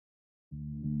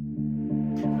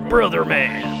brother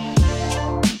man.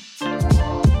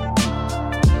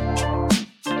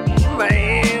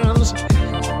 Mans.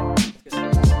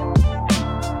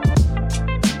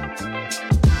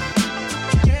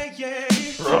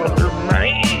 Brother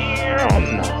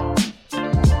man.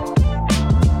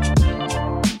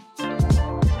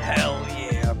 Hell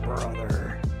yeah,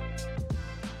 brother.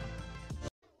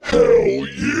 Hell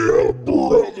yeah,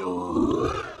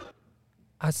 brother.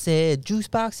 I said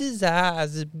Juicebox's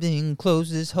eyes have been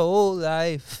closed his whole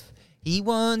life. He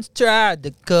once tried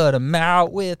to cut him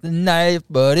out with a knife,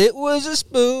 but it was a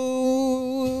spoon.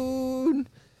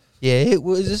 Yeah, it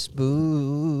was a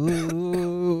spoon.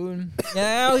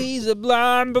 Now he's a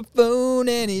blind buffoon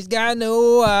and he's got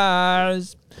no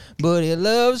eyes. But he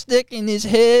loves sticking his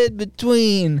head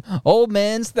between old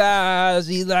man's thighs.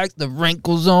 He likes the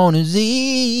wrinkles on his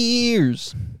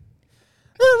ears.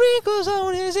 The wrinkles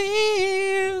on his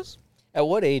ears. At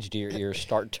what age do your ears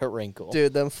start to wrinkle?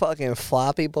 Dude, them fucking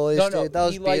floppy boys, dude. That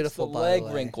was he beautiful, likes the by leg the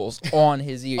way. wrinkles on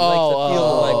his ears. He Oh, likes to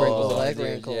feel the leg wrinkles the on leg his ears.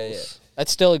 wrinkles. Yeah, yeah.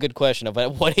 That's still a good question. Of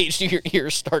at what age do your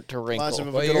ears start to Reminds wrinkle? me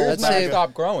of Well, a good yours old I'd say- might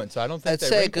stop growing, so I don't think I'd they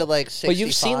say a wrinkle. good, like, 65. But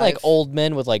you've seen like old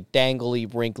men with like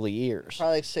dangly, wrinkly ears.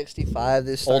 Probably like 65.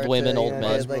 They start women, to, old you know,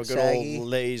 men. get, Reminds me of like a good saggy. old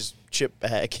Lay's chip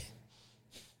bag.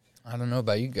 I don't know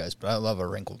about you guys, but I love a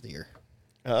wrinkled ear.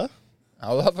 Huh?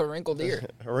 I love a wrinkled ear.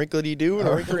 A wrinkledy do and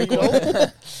a wrinkledy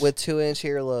don't? With 2-inch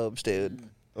earlobes, dude.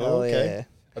 Oh, Hell okay. yeah.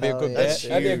 That'd be a Hell good yeah, band.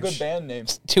 dude. That'd be a good huge. band name.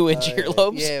 2-inch Hell yeah.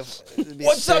 earlobes. Yeah. It'd be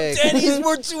What's sick. up, Denny's?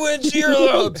 We're 2-inch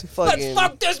earlobes. Fucking- Let's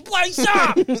fuck this place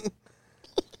up.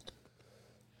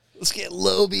 Let's get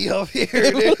Loby up here,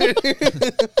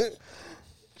 dude.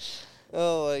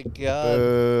 Oh my god.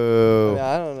 Boo.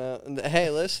 I don't know. Hey,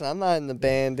 listen, I'm not in the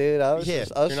band, dude. I was Yeah,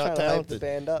 just, I was you're trying not to hype the talented.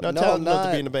 band up. Not No, talented I'm enough to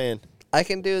not. be in a band. I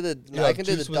can do the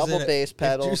double bass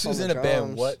pedal. If Juice was on in the a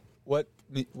band, drums.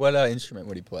 what instrument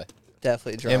would he play?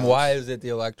 Definitely drums. And why is it the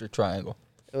electric triangle?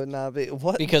 It would not be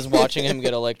what? Because watching him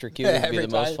get electrocuted would be Every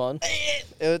the most time. fun.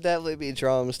 It would definitely be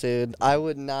drums, dude. I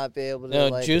would not be able to. No,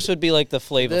 like, Juice would be like the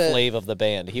Flava The- Flav of the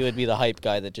band. He would be the hype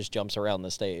guy that just jumps around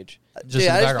the stage. Just Dude, in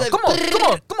the I just background.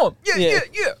 like- Come on. Yeah, Yeah.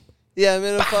 yeah. Yeah, I'm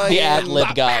in a fucking The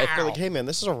ad-lib guy. They're like, hey, man,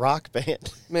 this is a rock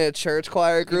band. I'm in a church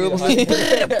choir group.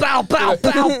 Bow, bow,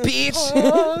 bow, bitch.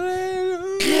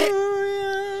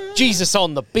 Jesus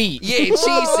on the beat. Yeah,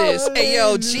 Jesus. Hey,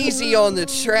 yo, Jeezy on the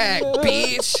track,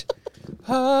 bitch.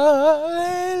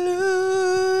 Hallelujah.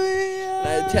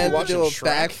 I attempt to watching do a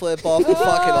Shrek? backflip off the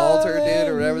fucking altar, dude,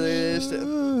 or whatever it is. You're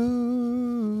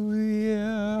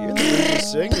the lead to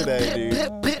sing today,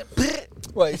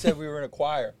 dude. Well, he said we were in a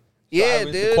choir. Yeah, I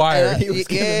was the dude. choir. and I- He was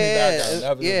giving me background.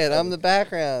 That was yeah, and I'm the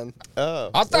background. Oh,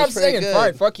 I'll stop That's pretty singing. good.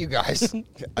 Fine, fuck you guys.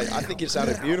 I think it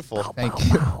sounded beautiful. Thank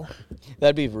you.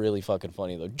 That'd be really fucking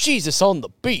funny though. Jesus on the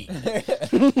beat.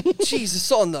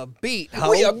 Jesus on the beat,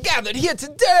 ho. We are gathered here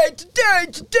today.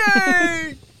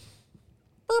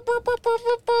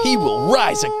 He will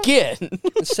rise again.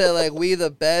 Instead of like, we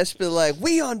the best, but like,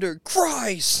 we under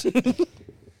Christ.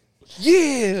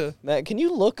 Yeah. Matt, can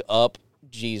you look up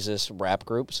Jesus rap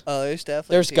groups? Oh, there's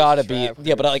definitely. There's Jesus gotta be, rap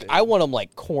yeah, but groups, like dude. I want them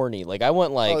like corny. Like I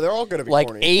want like, Oh, they're all gonna be like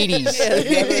corny. 80s.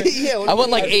 Yeah, what I do want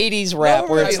you like mean? 80s rap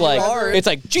where it's really like hard. it's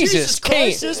like Jesus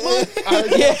came. Christ is mine.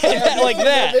 Yeah, like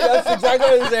that. That's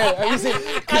exactly what I was saying. Have you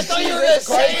seen? I thought you were gonna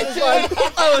say it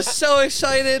too. I was so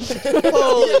excited.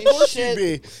 Holy course you'd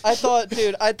shit. be. I thought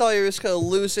you were just going to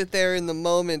lose it there in the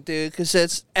moment, dude, because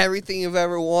that's everything you've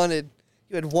ever wanted.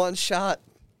 You had one shot,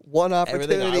 one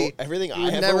opportunity. Everything I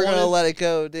You're ever never going to wanted. let it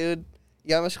go, dude.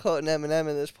 Yeah, I'm just quoting Eminem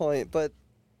at this point, but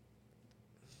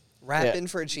rapping Yeah,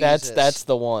 for Jesus. That's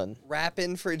the one.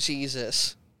 Rapping for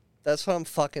Jesus. That's what I'm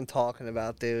fucking talking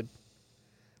about, dude.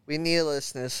 We need to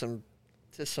listen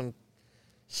to some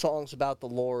songs about the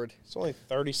Lord. It's only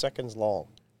 30 seconds long.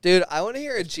 Dude, I want to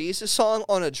hear a Jesus song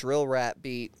on a drill rap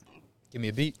beat. Give me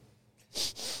a beat.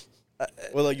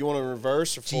 Well, like, you want to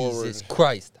reverse or forward? Jesus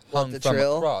Christ hung the from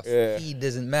drill? a cross. Yeah. He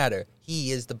doesn't matter.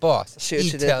 He is the boss. See what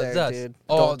He you did tells there, us dude.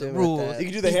 all Don't the do me rules. like that. You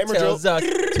can do the He hammer tells drill. us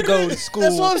to go to school.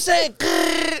 That's what I'm saying.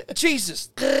 Jesus.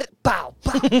 Bow,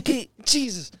 bow,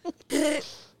 Jesus.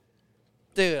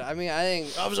 Dude, I mean, I think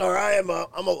I'm sorry, I'm a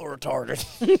little retarded.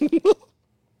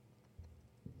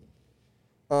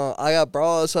 I got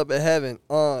bras up in heaven.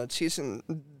 Chasing.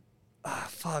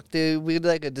 Fuck, dude. We did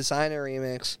like a designer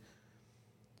remix.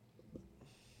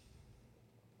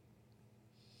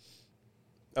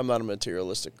 I'm not a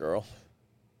materialistic girl.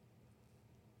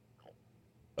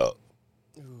 Oh.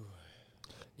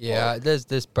 Yeah,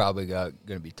 this probably going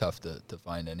to be tough to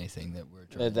find anything that we're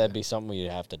trying. That'd be something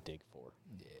you'd have to dig for.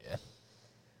 Yeah.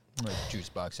 Like juice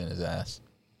box in his ass.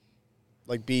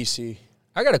 Like BC.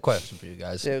 I got a question for you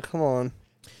guys. Dude, come on.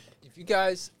 If you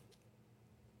guys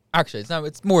Actually, it's not.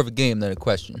 It's more of a game than a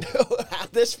question. How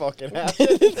this fucking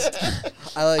happened?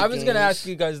 I I was going to ask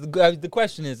you guys. The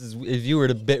question is if you were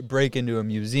to break into a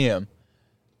museum,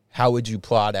 how would you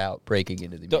plot out breaking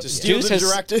into the museum? Steal Juice the has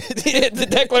directed the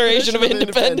Declaration of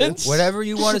Independence. Whatever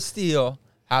you want to steal,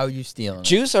 how are you stealing it?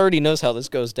 Juice already knows how this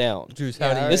goes down. Juice, how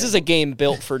Yeah, do you? This is a game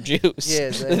built for Juice. Yeah,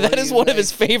 That is one of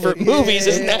his favorite movies.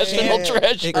 Is National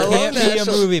Treasure. It I love can't be a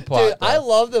National- movie plot. Dude, I though.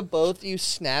 love that both you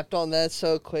snapped on that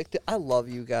so quick. Dude. I love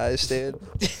you guys, dude.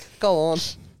 Go on.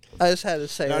 I just had to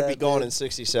say And that. I'd be gone dude. in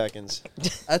 60 seconds.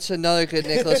 That's another good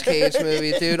Nicolas Cage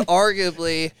movie, dude.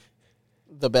 Arguably,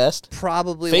 The best.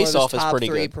 probably Face one Off of is his top pretty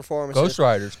 3 good. performances. Ghost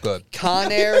Rider's good. Con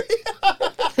Air.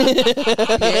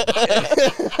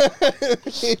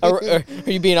 Are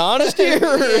you being honest here?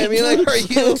 I mean, like, are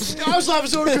you? I was laughing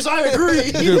so because I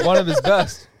agree. Dude, one of his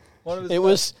best. One of his It best.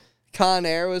 was. Con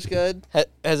Air was good.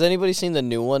 Has anybody seen the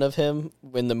new one of him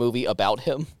in the movie about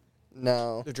him?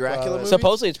 No. The Dracula movie?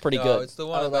 Supposedly it's pretty No, good. it's the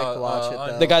one I would like about to watch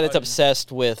it, though. The guy that's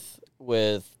obsessed with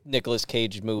Nicolas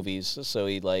Cage movies, so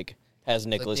he like has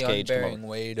like Nicolas the Cage come unbearing over.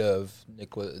 weight of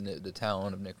the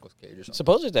talent of Nicolas Cage or something.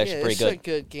 Supposedly it's actually Yeah, pretty it's good. a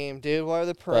good game, dude. What are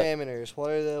the parameters?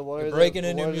 What are the You're breaking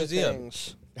into a what are the museum.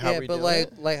 things? How yeah, we but doing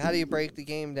like, how do you break the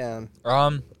game down?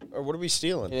 Or what are we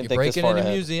stealing? Yeah. you think break this it far in a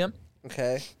ahead. museum.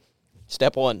 Okay.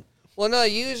 Step 1. Well, no,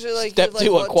 usually like Step like,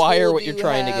 two, what acquire tool what do you're you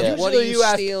trying to have? get. What Usually are you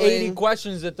ask stealing? 80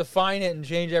 questions that define it and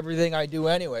change everything I do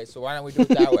anyway, so why don't we do it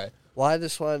that way? Well, I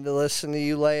just wanted to listen to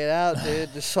you lay it out,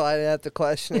 dude, just so I didn't have to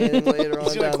question it later on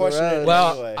He's gonna down the question it road.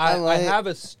 Well, Anyway. I like- have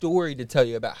a story to tell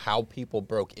you about how people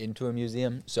broke into a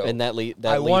museum. So And that I leads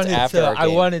wanted after to our I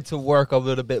game. wanted to work a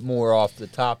little bit more off the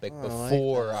topic Oh, I like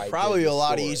before that. I Probably did a the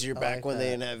lot story. easier I back like when they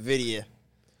that. didn't have video.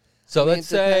 So I mean,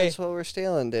 let's it depends say what we're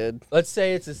stealing, dude. it's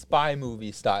a spy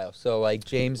movie style. So like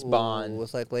James Bond, Ooh,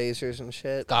 with like lasers and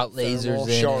shit. got lasers Thermal. in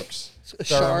it. Sharks. Sharks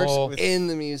Thermal. in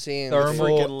the museum. Thermal.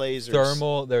 Freaking lasers.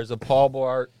 Thermal. There's a Paul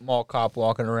Blart Mall cop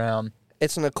walking around.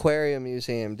 It's an aquarium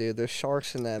museum, dude. There's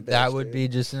sharks in that bitch. That would dude. be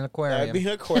just an aquarium. That'd be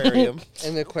an aquarium.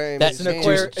 an aquarium. That's It's an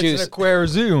museum. It's an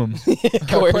aquarium.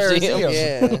 Aquarium.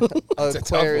 Yeah, That's a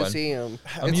tough one. aquarium.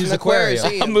 A It's music an aquarium.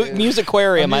 aquarium. dude.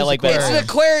 Musicarium. I like It's that. an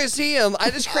aquarium.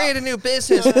 I just created a new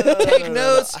business. Take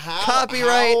notes.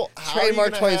 Copyright. How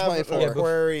Trademark are you gonna have 2024. an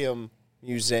aquarium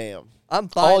museum. I'm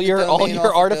buying All the your domain off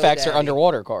of artifacts are GoDaddy.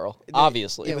 underwater, Carl.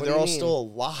 Obviously. Yeah, But what they're do you all mean? still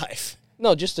alive.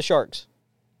 No, just the sharks.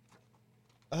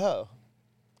 Oh.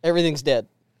 Everything's dead,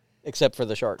 except for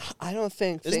the sharks. I don't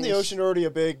think. Isn't the things- ocean already a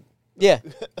big Yeah,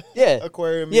 yeah,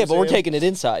 aquarium yeah. But we're museum? taking it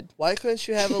inside. Why couldn't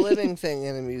you have a living thing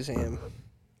in a museum?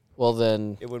 Well,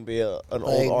 then It wouldn't be an Like-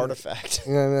 old artifact.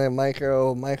 You know, what I mean?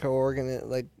 Like microorganism,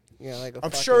 like like a. I'm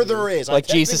fucking- sure there is. like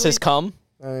Jesus has come.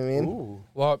 You know what I mean? Ooh.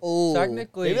 Well, Ooh.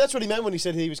 technically, Maybe that's what he meant when he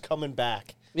said he was coming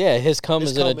back. Yeah, his cum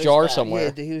His is in a cum is jar back. somewhere.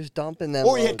 Yeah, dude, he was dumping them.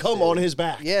 Or he had loads, come dude. on his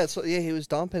back. Yeah, he was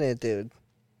dumping it, dude.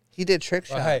 He did trick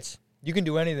well, hey, shots. you can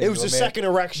do anything. It was to a a man. second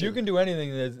erection. You can do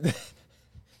anything that.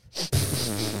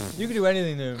 You can do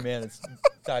anything to a man that's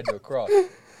tied to a cross,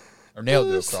 or nailed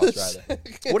to a cross, rather.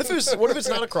 What if it's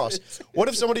not a cross? What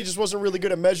if somebody just wasn't really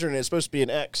good at measuring it? It's supposed to be an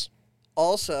X.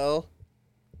 Also,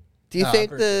 do you Nah,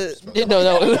 think I'm pretty sure the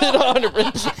No, it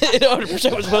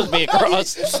 100% was supposed to be a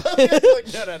cross.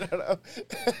 No.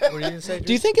 What are you gonna say?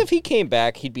 Do you think if he came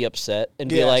back, he'd be upset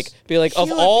and Yes. be like, He of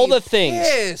would all be the things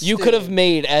pissed, you could have dude.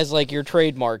 made as like your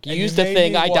trademark, you And you used the made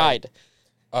thing, me I white. died.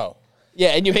 Oh, Yeah,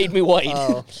 and you made me white.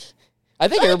 Oh. I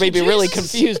think Thank everybody you, be really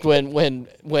Jesus. confused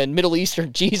when Middle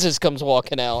Eastern Jesus comes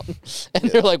walking out,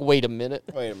 and they're like, "Wait a minute."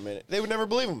 Wait a minute. They would never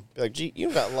believe him. Be like, gee,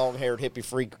 you got long-haired hippie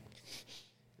freak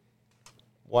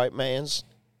white mans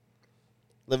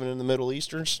living in the Middle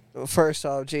Easterns. First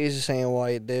off, Jesus ain't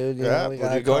white, dude. You Yeah, know, we but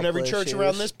got you a go in couple every church issues.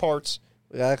 around this parts.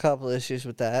 We got a couple issues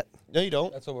with that. No, you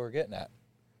don't. that's what we're getting at.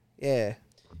 Yeah.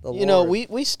 The You know, Lord.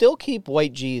 we still keep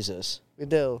white Jesus, we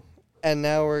do, and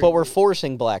now but we're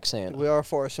forcing Black Santa. we are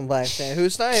forcing Black Santa,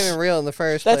 who's not even real in the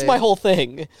first place. That's my whole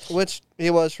thing. Which he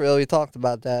was real. We talked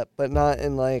about that, but not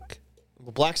in like.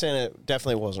 Well, Black Santa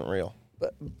definitely wasn't real.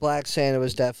 But Black Santa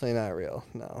was definitely not real.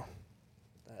 No.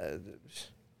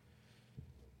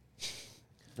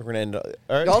 We're gonna end. All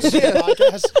right, Y'all see it?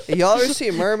 podcast. Y'all ever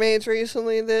see mermaids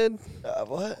recently, dude?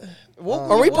 What?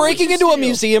 Are we breaking into a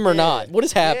museum or not? What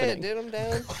is happening? Yeah, dude, I'm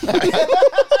down.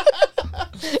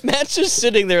 Matt's just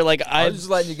sitting there like I'm just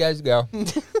letting you guys go.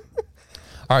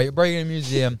 All right, you're breaking a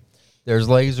museum. There's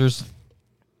lasers.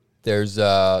 There's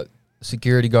a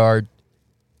security guard,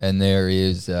 and there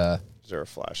is Is there a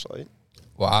flashlight?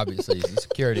 well, obviously he's a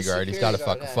security guard. He's got a security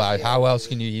guard fucking has, flash. yeah, How else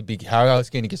can you be? How else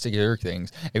can he secure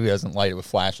things if he doesn't light it with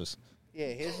flashes? Yeah,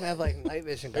 he doesn't have like night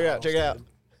vision Check it out. goggles.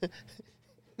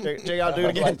 Check it out. Check out. Do it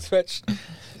again. Light switch.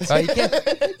 You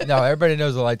can't. No, everybody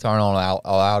knows the lights aren't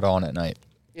allowed on at night.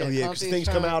 Yeah, Oh yeah, because companies things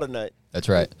come out at night. That's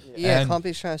right. Yeah, And-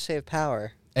 companies trying to save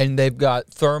power. And they've got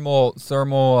thermal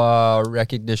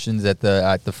recognitions at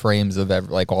the frames of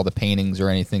like all the paintings or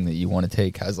anything that you want to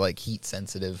take has like heat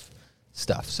sensitive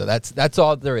stuff. So that's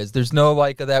all there is. There's no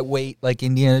like of that weight like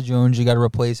Indiana Jones. You got to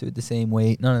replace it with the same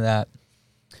weight. None of that.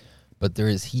 But there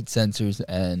is heat sensors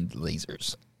and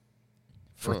lasers,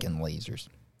 freaking lasers,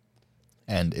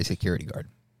 and a security guard.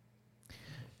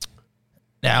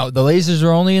 Now, the lasers are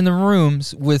only in the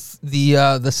rooms with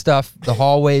the stuff. The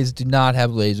hallways do not have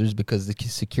lasers because the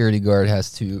security guard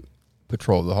has to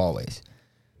patrol the hallways.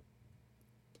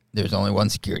 There's only one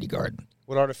security guard.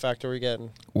 What artifact are we getting?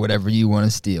 Whatever you want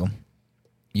to steal.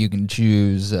 You can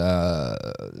choose,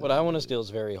 What I want to steal is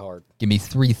very hard. give me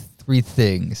three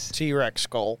things. T-Rex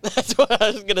skull. That's what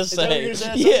I was gonna Is that what say. you're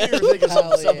saying? Yeah, You were thinking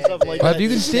Hell something yeah, like dude. Well, that. if you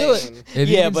can steal it. If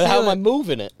you yeah, can but how steal am I it.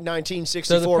 moving it? 1964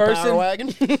 So the person- Power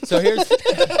Wagon. So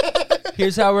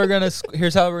here's how we're gonna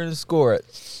score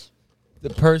it. The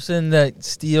person that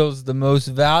steals the most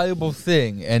valuable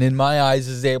thing, and in my eyes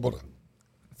is able to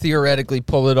theoretically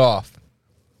pull it off,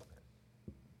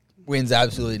 wins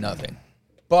absolutely nothing.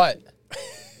 But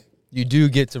you do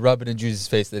get to rub it in Juice's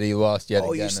face that he lost yet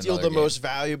Oh, again. you steal another the game. most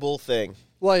valuable thing.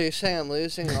 What, you're saying I'm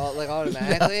losing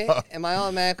automatically? Am I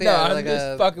automatically No, at I'm like just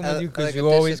a, fucking with at you because like a you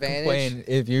always disadvantage?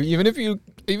 complain.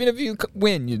 Even if you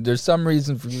win, there's some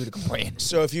reason for you to complain.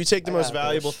 So if you take the I most got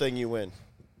valuable this. thing, you win.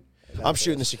 I'm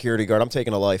shooting the security guard. I'm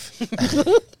taking a life.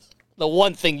 The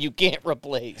one thing you can't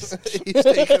replace. He's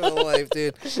taking a life,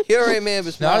 dude. He already made up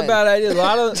his Not mind. a bad idea. A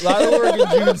lot of Oregon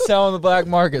Jews selling the black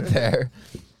market there.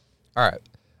 All right.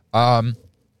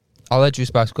 I'll let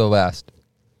Juicebox go last.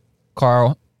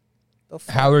 Carl, The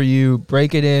fuck? how are you?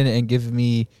 Break it in and give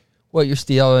me what you're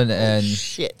stealing and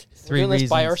Shit. three We're doing reasons. this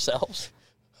by ourselves.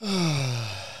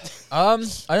 I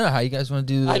don't know how you guys want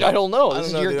to do I that. don't know. I This don't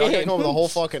is know, your dude. I gotta game. come up with a whole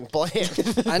fucking plan.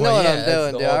 I know Well, what yeah, I'm that's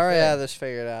doing, the dude. I whole already thing. have this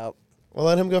figured out. Well,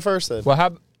 let him go first then.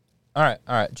 Well, all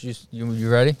right. You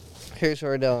ready? Here's what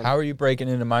we're doing. How are you breaking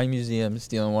into my museum,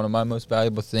 stealing one of my most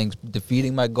valuable things,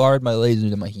 defeating my guard, my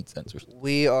lasers, and my heat sensors?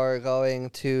 We are going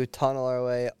to tunnel our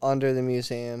way under the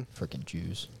museum. Freaking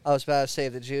Jews. I was about to say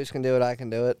if the Jews can do it, I can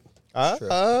do it. I Sure.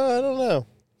 don't know.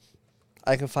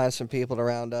 I can find some people to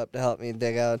round up to help me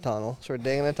dig out a tunnel. So we're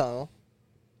digging a tunnel.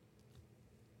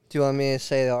 Do you want me to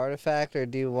say the artifact, or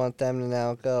do you want them to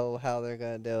now go how they're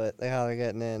going to do it? Like how they're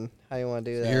getting in? How you want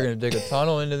to do So that? you're going to dig a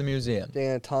tunnel into the museum.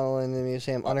 Digging a tunnel in the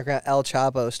museum, underground El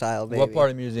Chapo style, baby. What part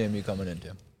of the museum are you coming into?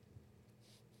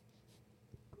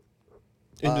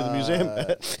 Into the museum.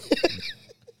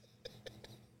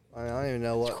 I don't even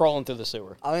know It's what. crawling through the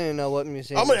sewer. I don't even know what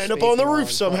museum. I'm gonna we're end up on the speaking roof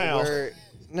but somehow.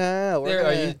 No, we're There, gonna,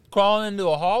 are you crawling into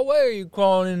a hallway or are you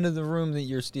crawling into the room that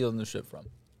you're stealing the shit from?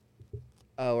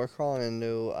 we're crawling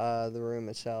into the room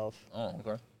itself Oh,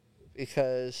 okay.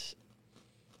 because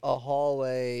a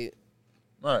hallway.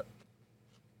 All right.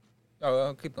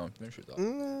 Oh, keep going. Finish your thought.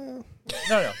 No,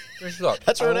 No. Finish your thought.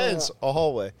 That's where it ends. A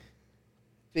hallway.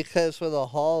 because with a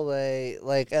hallway,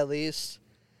 like at least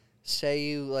say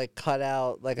you like cut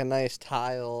out like a nice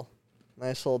tile,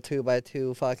 nice little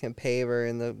 2x2 fucking paver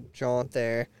in the jaunt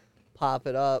there, pop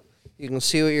it up. You can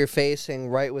see what you're facing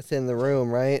right within the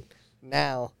room, right?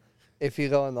 Now, if you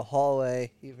go in the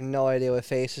hallway, you have no idea what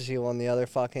faces you on the other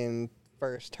fucking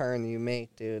first turn you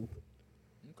make, dude.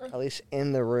 Okay. At least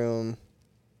in the room.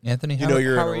 Anthony, You know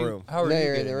you're how in are a you- room. How are Now you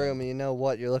you're in getting the in? room and you know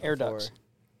what you're looking Air for. ducts.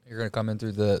 You're going to come in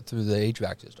through the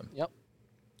HVAC system. Yep.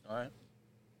 All right.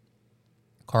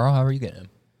 Carl, how are you getting in?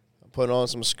 I'm putting on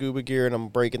some scuba gear and I'm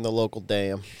breaking the local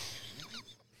dam.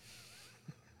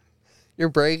 You're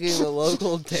breaking the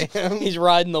local dam. He's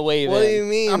riding the wave What do in. you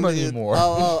mean? I'm gonna dude? need more.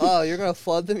 Oh, you're gonna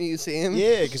flood the museum?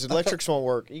 Yeah, because electrics won't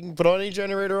work. You can put on any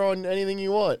generator on anything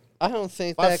you want. I don't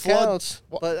think By that flood- counts.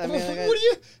 But I mean, what like, do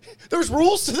you? There's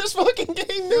rules to this fucking game,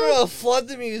 you're dude. gonna flood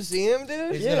the museum,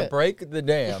 dude? He's Yeah. going to break the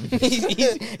dam.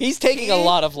 he's taking a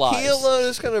lot of He lives. alone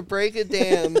is gonna break a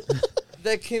dam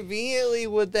that conveniently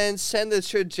would then send the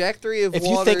trajectory of If you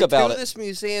water think about to it- this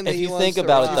museum. if that he you wants think to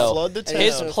about it, rob. though, Flood the And town.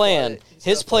 he's his gonna plan, flood it. He's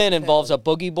his gonna plan flood the involves town. a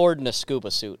boogie board and a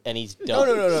scuba suit, and he's done.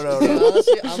 No. Dude,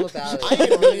 honestly, I'm about it. I ain't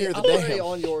gonna near the I'm already dam.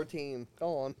 on your team.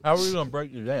 Go on. How are you going to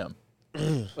break the dam?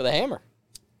 With a hammer,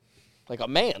 like a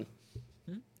man.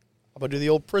 I'm gonna do the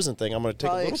old prison thing. I'm gonna take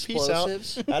Probably a little piece out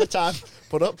explosives. at a time.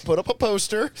 Put up a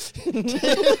poster.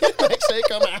 Next day,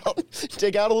 come out.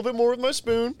 Dig out a little bit more with my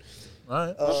spoon. All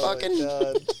right. Oh, my fucking-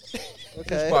 God.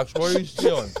 Okay. Box, what are you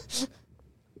stealing?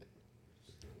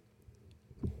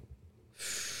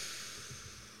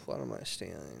 What am I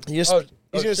stealing? He just, Oh,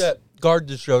 he's gonna. shit. Guard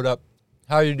just showed up.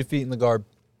 How are you defeating the guard?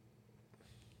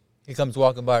 He comes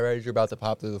walking by right as you're about to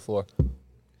pop through the floor.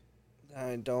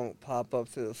 I don't pop up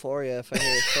through the floor yet if I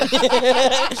hear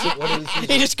it.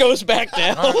 He just goes back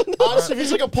down. Honestly, if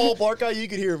he's like a Paul Blart guy, you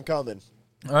could hear him coming.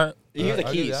 All right. You hear the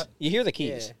I'll do keys. that. You hear the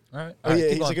keys. Yeah. All right. Oh, All right, yeah,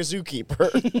 keep he's going. like a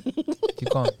zookeeper. Keep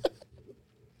going.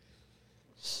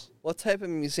 What type of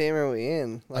museum are we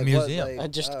in?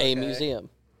 museum. Just oh, a okay. museum.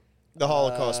 The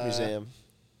Holocaust Museum.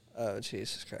 Oh,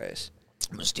 Jesus Christ.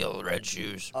 I'm gonna steal the red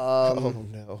shoes. Oh,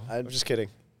 no. I'd- I'm just kidding.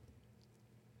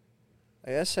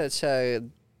 I guess I'd say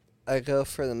I'd go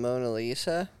for the Mona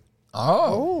Lisa.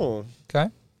 Oh. Oh.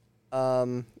 Okay.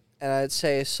 And I'd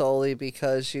say solely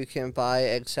because you can buy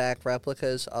exact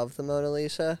replicas of the Mona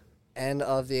Lisa and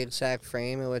of the exact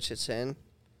frame in which it's in.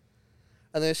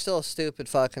 And they're still stupid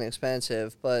fucking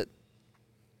expensive, but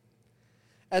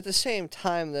at the same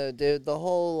time, though, dude, the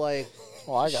whole, like,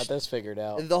 Well, I got this figured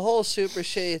out. the whole super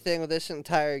shitty thing with this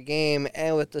entire game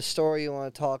and with the story you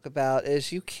want to talk about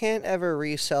is you can't ever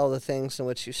resell the things in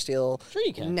which you steal Sure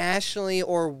you can. nationally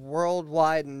or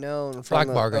worldwide known from Black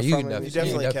a, Barker, from you a can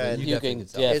definitely museum. can. You can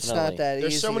sell it. It's not that easy.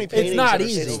 There's so many It's paintings not that are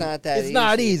easy. still- It's not that It's easy.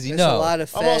 not easy, There's no. a lot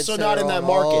of I'm feds also that not are in that on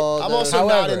market. all I'm the- also not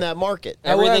However- in that market.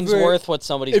 Everything's However, worth what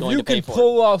somebody's If going you to pay can for.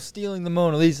 pull off stealing the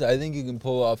Mona Lisa, I think you can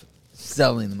pull off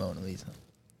selling the Mona Lisa.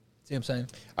 See what I'm saying?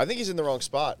 I think he's in the wrong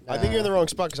spot. I think you're in the wrong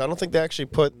spot because I don't think they actually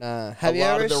put Nah. Have a you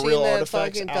lot ever of the seen real that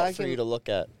artifacts fucking out for you to look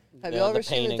at. Have Yeah, you ever the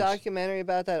seen the paintings. documentary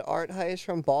about that art heist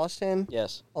from Boston?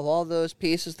 Yes. Of all those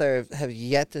pieces that have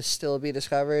yet to still be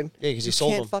discovered. Yeah, because he You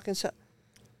sold can't them. fucking sell.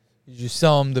 You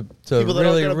sell them to People that aren't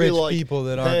really gonna be rich like, people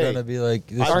that aren't "Hey, going to be like,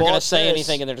 this I Aren't going to bought say this.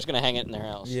 anything and they're just going to hang it in their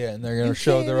house. yeah, and they're going to You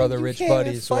show their can't- other you rich can't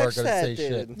buddies who aren't flex going to that, say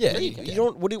shit. dude. Yeah, You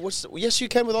don't. Yes, you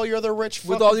can with all your other rich.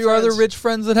 with fucking all your other friends. rich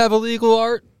friends that have illegal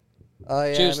art. Oh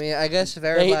yeah, Choose- I mean, I guess if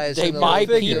everybody's they in the buy loop,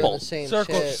 they're people. doing the same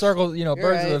Circle, shit. circle, you know,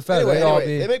 You're birds of a right. feather. Anyway, They'd all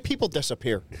anyway, they be. make people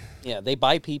disappear. Yeah, they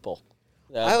buy people.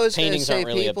 I was gonna paintings say aren't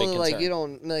really a people big like concern. you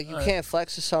don't like you can't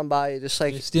flex to somebody just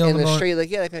like You're stealing in the the Mona- street like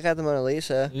yeah like I got the Mona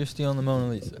Lisa. You're stealing the Mona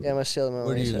Lisa. Yeah, I'm gonna steal the Mona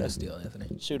What are you Lisa. going to steal,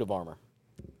 Anthony? Suit of armor.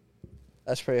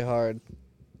 That's pretty hard.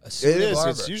 A suit It of is.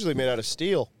 armor. It's usually made out of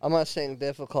steel. I'm not saying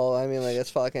difficult. I mean like it's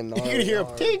fucking. You gnarly can hear him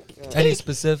hard. tink. Yeah. Any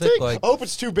specific, Tink. like, I hope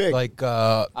it's too big.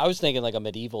 I I was thinking like a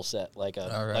medieval set, like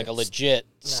a All right. like a legit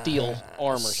steel Nah,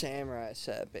 armor. samurai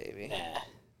set, baby. Nah,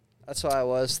 That's what I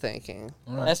was thinking.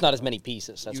 that's not as many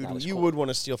pieces. That's not as you cool. would want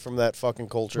to steal from that fucking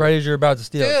culture. right as you're about to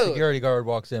steal, Dude. security guard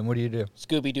walks in. What do you do?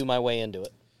 Scooby Doo my way into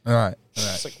it. All right, all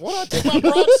It's right. like, what? I take my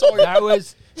broadsword. That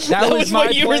was was my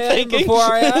what you were plan thinking. before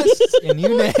I asked, and you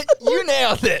you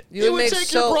nailed it. You You would would make take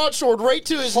so. your broadsword right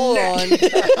to his Hold neck. on.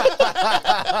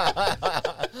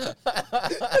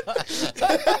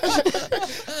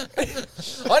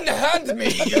 Unhand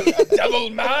me, you devil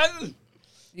man!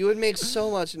 You would make so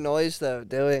much noise though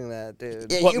doing that,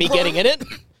 dude. What, me getting in it?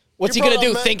 What's he brought gonna do?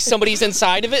 up that- Think somebody's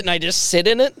inside of it and I just sit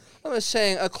in it? I'm just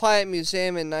saying, a quiet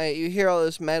museum at night. You hear all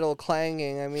this metal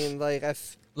clanging. I mean, like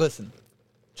Listen,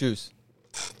 Juice.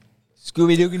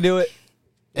 Scooby Doo can do it.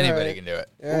 Anybody Alright. can do it.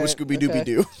 What would Scooby Dooby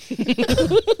do? I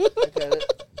get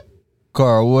it.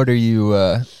 Carl, what are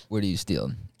you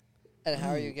stealing? And how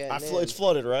are you getting It's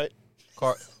flooded, right?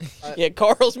 Yeah,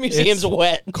 Carl's museum's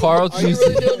wet. Carl's Are you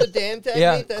really doing the damn technique?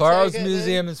 Yeah, That's how Carl's you get in?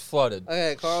 museum is flooded.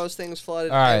 Okay, Carl's thing's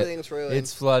flooded. All right, Everything's ruined.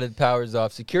 it's flooded. Power's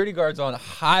off. Security guard's on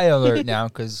high alert now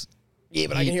because Yeah,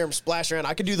 but I can hear him splash around.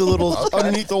 I can do the little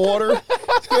underneath the water.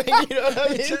 You know what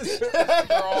I mean?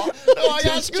 No, I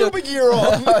got scuba gear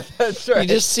on. that's You right.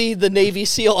 just see the Navy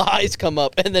SEAL eyes come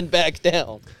up and then back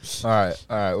down. All right.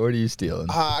 What are you stealing?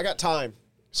 I got time,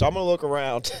 so I'm gonna look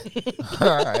around.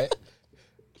 All right.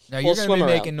 Now We'll you're gonna swim be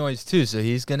around. making noise too, so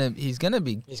he's gonna He's gonna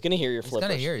hear your he's flippers.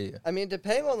 gonna hear you. I mean,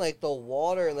 depending on like the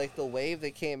water and like the wave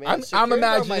that came in. I'm security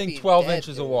guard might imagining be 12 dead,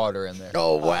 inches of dude. water in there.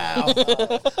 Oh wow!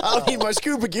 I don't need my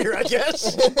scuba gear, I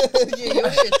guess. Yeah,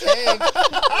 you should tank.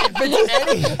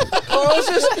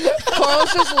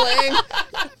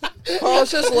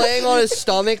 Carl's just laying on his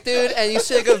stomach, dude, and you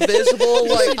see like a visible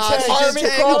like oxygen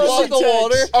tank above the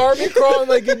water. Army crawling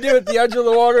like you do at the edge of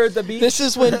the water at the beach. This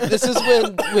is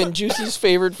when Juicy's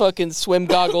favorite fucking swim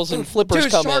goggles and flippers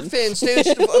Dude, come shark in. fins, dude.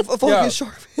 Fucking Yo,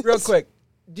 shark fins. real quick.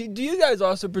 Do you guys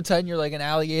also pretend you're like an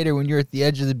alligator when you're at the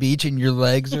edge of the beach and your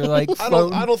legs are like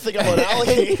floating? I don't think I'm an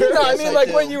alligator. No, I Yes, mean I like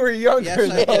do. when you were younger,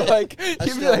 Yes, I though, do. like I you'd be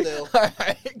still like, do. all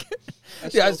right. Yeah,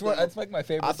 still that's, what, do. that's like my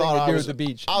favorite I thing thought to I do was- at the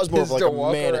beach. I was more is of like to a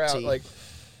walk manatee. around, like,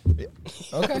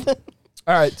 okay.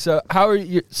 All right. So how are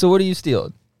you? So what are you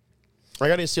stealing? I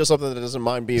gotta steal something that doesn't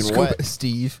mind being Scuba- wet.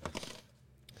 Steve.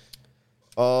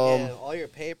 Yeah, all your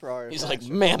paper art. He's like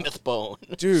mammoth bone.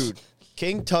 Dude,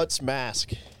 King Tut's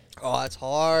mask. oh, that's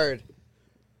hard.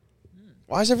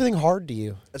 Why is everything hard to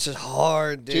you? It's just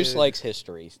hard, dude. Juice likes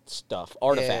history stuff,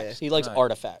 artifacts. He likes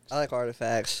artifacts. I like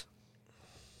artifacts.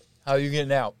 How are you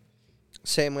getting out?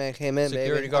 Same way I came in,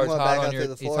 Security baby. I'm guard's going hot back on up your.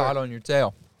 through the He's floor. hot on your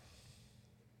tail.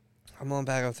 I'm going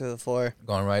back up through the floor.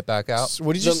 Going right back out. So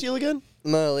what did you steal again?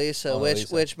 Mona Lisa, Mona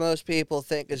Lisa. which most people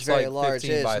think is It's very like large.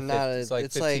 15 It's by not. 50. It's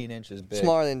like 15 inches big.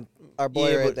 smaller than our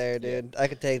boy Yeah, right but- there, dude. I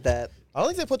could take that. I don't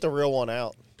think they put the real one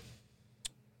out.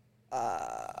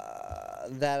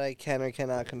 That I can or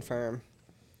cannot confirm.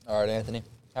 All right, Anthony.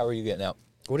 How are you getting out?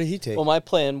 What did he take? Well, my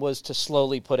plan was to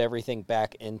slowly put everything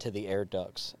back into the air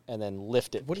ducts and then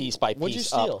lift it What did- piece by what'd you piece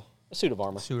steal? up. A suit of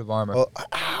armor. Suit of armor. Oh,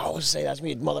 I was say that's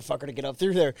me, motherfucker, to get up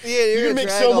through there. Yeah, you're you gonna can make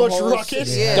drag so a much whole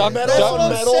ruckus. Yeah, Duck- that's duck- what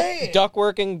I'm metal. saying.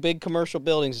 Ductworking, big commercial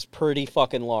buildings is pretty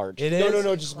fucking large. It is.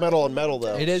 No, just metal on metal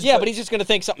though. It is. Yeah, but he's just gonna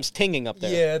think something's tinging up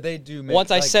there. Yeah, they do. Make,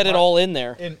 Once I like, set it all in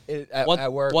there. at Once-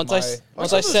 work, once I s- Aren't once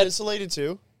some I of those set- insulated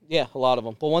too. Yeah, a lot of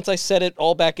them. But once I set it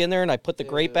all back in there and I put the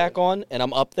grate back on and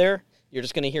I'm up there, you're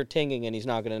just gonna hear tinging and he's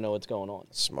not gonna know what's going on.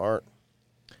 Smart.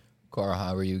 Carl,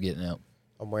 how are you getting out?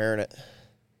 I'm wearing it.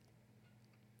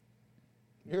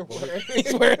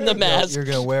 He's wearing the mask. You're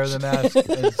gonna wear the mask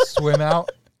and swim out.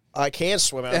 I can't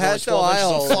swim out. It There's has no only 12 eye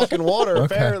inches holes. of fucking water,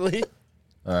 Okay. apparently.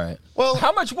 All right. Well,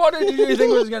 How much water did you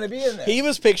think was gonna be in there? He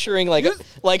was picturing like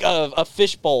a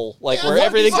fish bowl, like Yeah, where what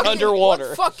everything's fucking- underwater.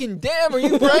 What fucking dam are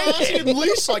you right? breaking? At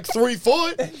least like 3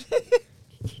 foot.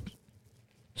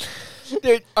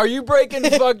 Dude, are you breaking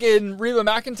fucking Reba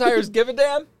McEntire's "Give a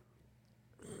Damn"?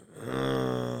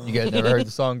 You guys never heard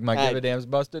the song "My Give a Damn's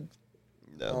Busted"?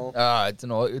 No. It's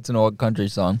an old country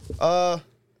song. How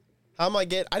am I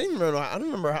get? I didn't remember. I don't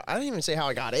remember. I didn't even say how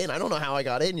I got in. I don't know how I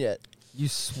got in yet. You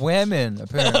swam in,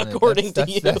 apparently. According to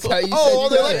you. That's how you Oh, said all you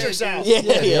the got in. electric's out. Yeah,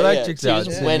 The electric's So you out.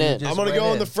 just so went you in. just I'm gonna went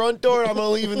go in the front door. I'm gonna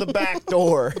leave in the back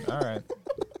door, All right.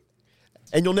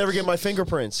 and you'll never get my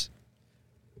fingerprints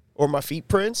or my feet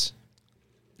prints.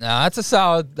 Now that's a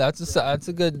solid. That's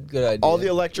a good idea. All the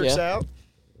electric's Yeah. out.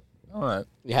 All right.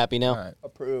 You happy now? All right.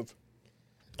 Approve.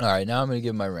 All right. Now I'm gonna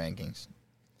give my rankings.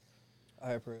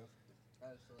 I approve.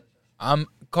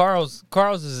 Carl's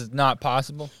is not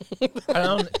possible. I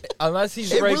don't unless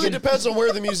he's It breaking. really depends on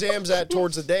where the museum's at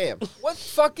towards the dam. What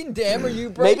fucking dam are you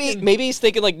breaking? Maybe he's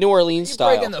thinking like New Orleans you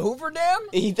style. breaking the Hoover Dam?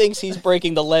 He thinks he's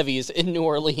breaking the levees in New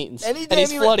Orleans, Any and dam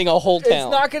he's you- flooding a whole town.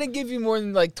 It's not gonna give you more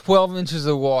than like 12 inches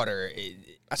of water.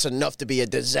 That's enough to be a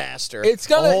disaster. It's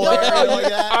gonna. Oh, no, yeah, like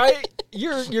that.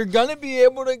 You're gonna be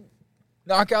able to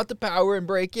knock out the power and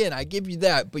break in. I give you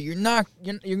that, but you're not.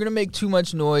 You're gonna make too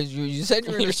much noise. You said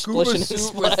you're in You're a scuba splishing and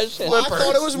suit with splashing. I flippers.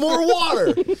 thought it was more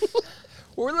water.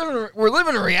 We're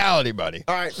living in reality, buddy.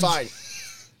 All right, fine.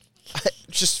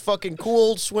 Just fucking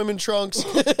cool swimming trunks.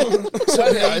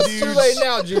 It's too late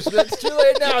now, Juice. It's too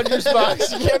late now, Juice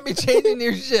Box. You can't be changing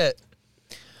your shit.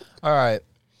 All right,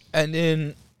 and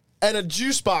then And a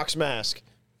juice box mask.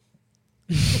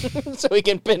 So he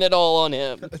can pin it all on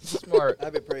him. smart.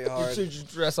 That'd be pretty You hard. should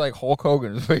just dress like Hulk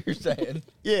Hogan, is what you're saying.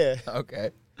 Yeah.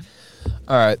 Okay.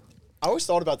 All right. I always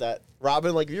thought about that.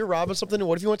 Robbing, like, if you're robbing something,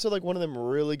 what if you went to, like, one of them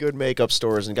really good makeup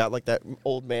stores and got, like, that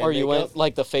old man Or you makeup? went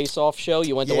like the Face Off show.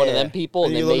 You went to one of Yeah. them people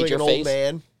and you they look made like your an face. old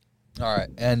man. All right.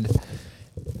 And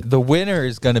the winner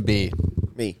is going to be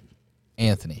Me.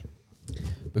 Anthony.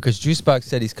 Because Juicebox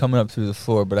said he's coming up through the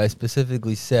floor, but I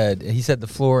specifically said, he said the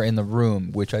floor in the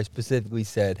room, which I specifically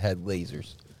said had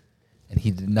lasers. And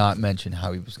he did not mention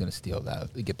how he was going to steal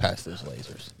that, get past those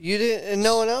lasers. You didn't, and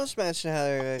no one else mentioned how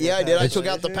they were. Yeah, I did. I It's- took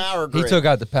out the power He grid. took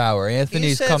out the power.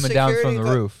 Anthony's said coming down from the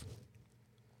security roof.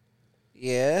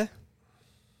 Yeah.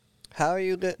 How are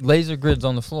you? Laser grid's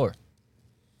on the floor.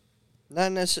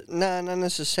 Not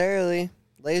necessarily.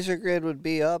 Laser grid would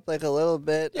be up like a little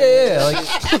bit. Yeah,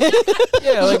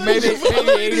 like maybe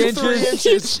 8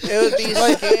 inches. It would be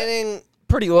scanning.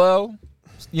 Pretty low.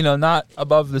 You know, not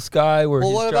above the sky where Well,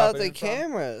 he's what about dropping the it from.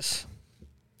 cameras?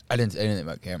 I didn't say anything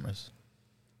about cameras.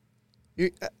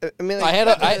 I mean, I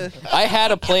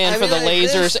had a plan I for mean, the like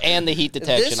lasers this- and the heat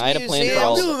detection. I had a plan museum- for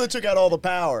all I of knew it. they took out all the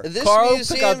power. This Carl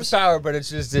took out museum's the power, but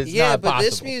it's yeah, not but possible.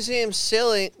 this museum's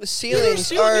ceilings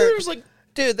There's are, like,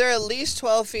 dude, they're at least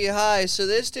 12 feet high. So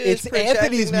this dude It's is projecting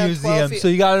Anthony's down 12 museum, feet. so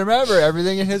you got to remember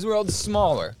everything in his world is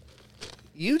smaller.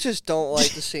 You just don't like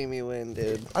to see me win,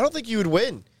 dude. I don't think you would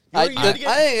win. I- You had to get-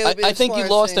 I think it would be I the think you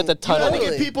smartest lost thing. at the you tunnel. had to get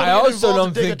Totally. people I to get also involved don't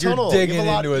to dig think a you're tunnel. digging you have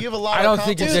a lot, into it. You have a lot I of don't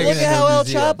think you're Dude, digging look in at the how El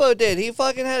museum. Chapo did. He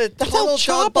fucking had a tunnel El dug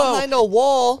Chapo. behind a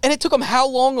wall. And it took him how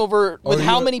long over with Are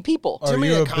how you- many people? Are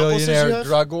many you a accomplices you billionaire have?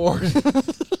 drug lord?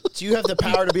 Do you have the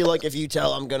power to be like, if you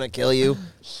tell, I'm going to kill you?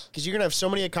 Because you're going to have so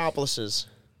many accomplices.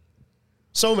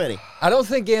 So many. I don't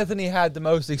think Anthony had the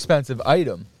most expensive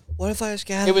item. What if I just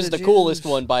got It was the coolest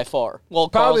one by far. Well,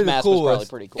 Probably Carl's the mask coolest. was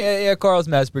probably pretty cool. Yeah, Carl's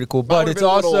mask is pretty cool, but Probably it's been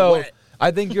a little also. wet. I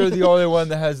think you're the only one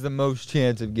that has the most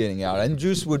chance of getting out, and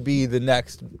Juice would be the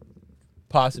next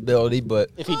possibility, but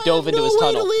If he dove into his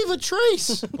tunnel. to leave a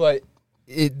trace.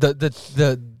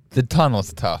 the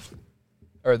tunnel's tough,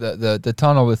 or the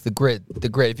tunnel with the grid. The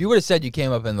grid. If you would have said you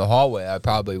came up in the hallway, I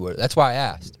probably would. That's why I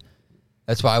asked.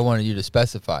 That's why I wanted you to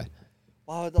specify.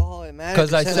 Why would the hallway matter?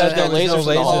 Because I said there was no lasers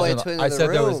in the hallway lasers. I said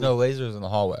there was no lasers in the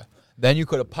hallway. Then you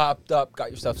could have popped up,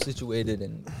 got yourself situated,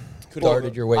 and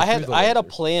darted your way. I through had the I had a lasers.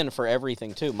 plan for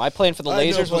everything too. My plan for the I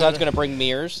had no lasers was I was plan. going to bring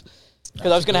mirrors because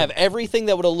I was going to have everything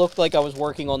that would have looked like I was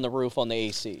working on the roof on the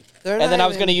AC, They're and then not I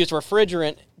was going to even- use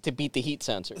refrigerant to beat the heat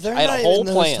sensors. They're I had not a whole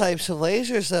even plan. those types of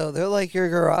lasers, though. They're like your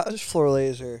garage floor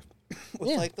laser. With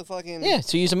Yeah. like the fucking... Yeah,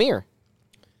 so use a mirror.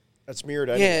 That's mirrored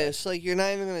Yeah, anyway. it's like you're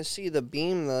not even going to see the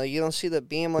beam, though. You don't see the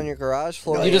beam on your garage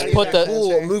floor. No, You just gotta put get that the-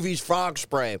 cool movies frog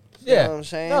spray. You know what Yeah. I'm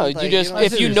saying? No, Like, you just don't-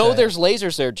 if see you what know you're there's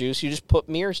lasers there, Juice, you just put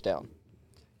mirrors down.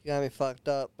 You got me fucked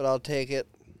up, but I'll take it.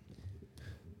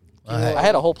 Alright. I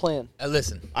had a whole plan.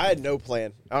 Listen. I had no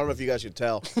plan. I don't know if you guys could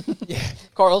tell.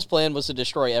 Carl's plan was to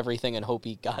destroy everything and hope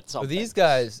he got So something. these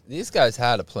guys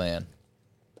had a plan.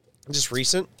 Just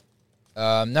recent.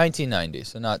 1990,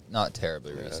 so not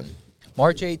terribly recent.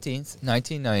 March 18th,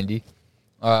 1990.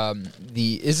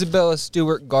 The Isabella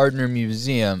Stewart Gardner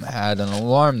Museum had an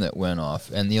alarm that went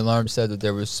off, and the alarm said that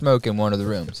there was smoke in one of the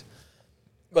rooms.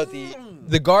 But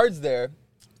the guards there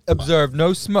observed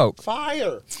no smoke.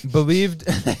 Fire. Believed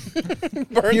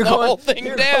Burn the whole thing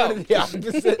you're down. going the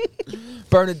opposite.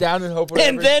 Burn it down and hope whatever.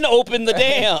 And then open the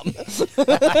dam.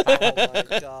 Oh,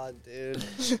 my God, dude.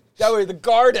 that way the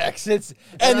guard exits,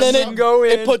 and then you it can go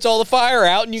in. It puts all the fire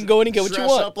out, and you can go in and get what you Dress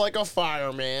want. up like a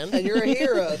fireman. And you're a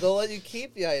hero. They'll let you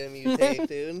keep the item you take,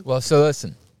 dude. Well, so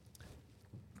listen.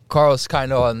 Carl's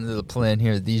kind of on the plan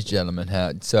here that these gentlemen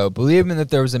had. So, believing that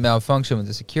there was a malfunction with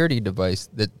the security device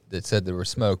that said there was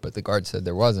smoke, but the guard said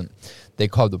there wasn't, they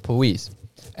called the police.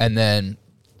 And then,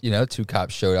 2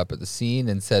 cops showed up at the scene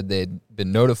and said they'd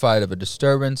been notified of a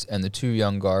disturbance, and the 2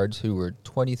 young guards, who were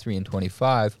 23 and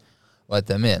 25, let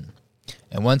them in.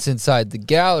 And once inside the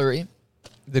gallery,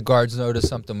 the guards noticed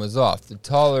something was off. The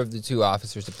taller of the 2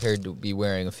 officers appeared to be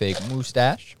wearing a fake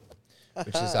mustache,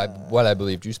 which is what I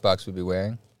believe Juicebox would be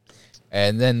wearing.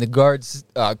 And then the guards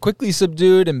quickly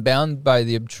subdued and bound by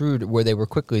the intruder, where they were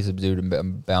quickly subdued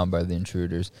and bound by the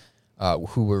intruders,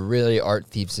 who were really art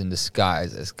thieves in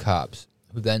disguise as cops,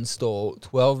 who then stole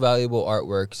 12 valuable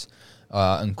artworks,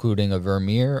 including a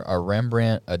Vermeer, a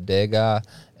Rembrandt, a Degas,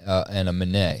 and a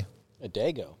Manet. A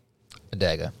Dago. A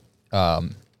Degas.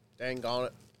 Dang on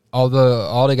it.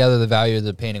 Altogether, the value of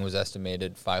the painting was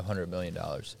estimated $500 million.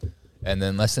 And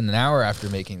then less than an hour after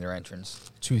making their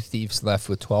entrance, 2 thieves left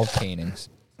with 12 paintings.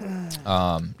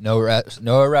 No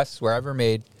arrests were ever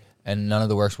made, and none of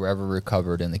the works were ever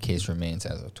recovered, and the case remains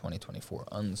as of 2024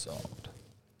 unsolved.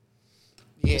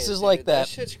 Yeah, This is dude, like that-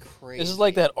 shit's crazy. This is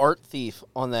like that art thief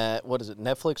on that, what is it,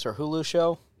 Netflix or Hulu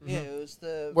show? Yeah, it was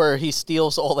the... Where he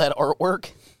steals all that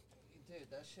artwork. Dude,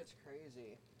 that shit's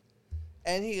crazy.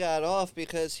 And he got off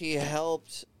because he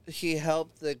helped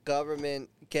the government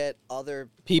get other...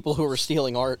 People who were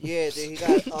stealing art. Yeah, dude, he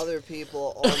got other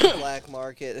people on the black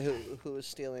market who was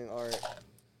stealing art.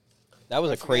 That was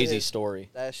I a forget crazy his-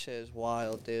 story. That shit is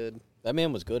wild, dude. That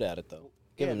man was good at it, though.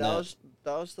 Give Yeah, him that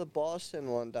that. was the Boston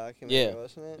one documentary, Yeah.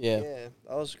 wasn't it? Yeah. Yeah,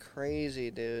 that was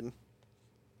crazy, dude.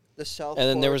 The self. And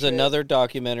then there was another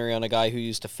documentary on a guy who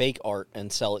used to fake art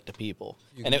and sell it to people.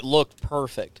 And it looked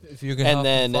perfect. If you can And help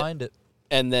then- them find it.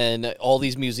 And then all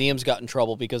these museums got in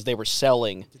trouble because they were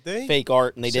selling they fake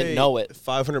art and they didn't know it.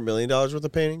 $500 million worth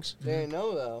of paintings. They didn't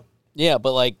know though. Yeah,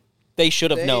 but like they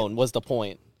should have They- known was the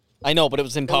point. I know, but it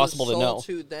was impossible it was to know. sold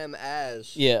to them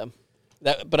as. Yeah.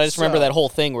 But I just remember So- that whole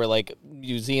thing where like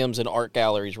museums and art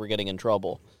galleries were getting in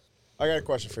trouble. I got a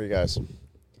question for you guys.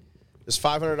 There's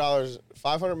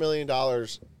 $500 million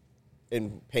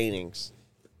in paintings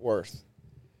worth,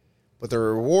 but the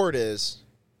reward is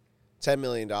 $10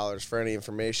 million for any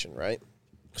information, right?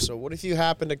 So what if you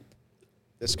happen to,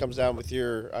 this comes down with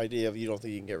your idea of you don't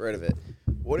think you can get rid of it.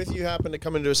 What if you happen to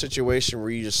come into a situation where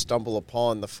you just stumble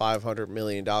upon the $500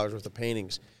 million worth of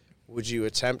paintings? Would you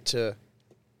attempt to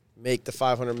make the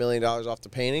 $500 million off the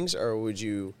paintings, or would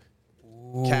you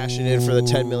cash it in for the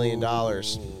 $10 million?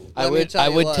 I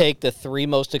would take the 3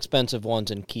 most expensive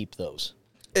ones and keep those.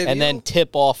 If And you- then tip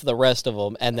off the rest of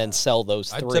them and then sell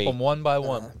those I'd 3. tip them one by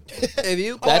one. If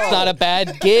you That's not a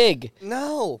bad gig.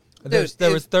 no. There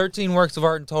Dude, was 13 works of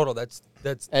art in total. That's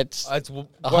That's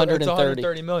 130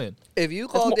 130 million. If you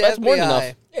called mo- the that's FBI, more than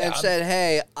enough. and said,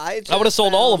 "Hey, I just would have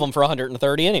sold all of found- them for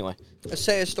 130 anyway. Let's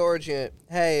say a storage unit.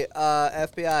 Hey,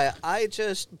 FBI, I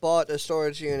just bought a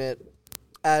storage unit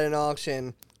at an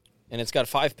auction. And it's got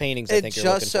 5 paintings. I It think you're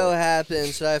looking just so for.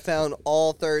 happens that I found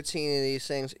all 13 of these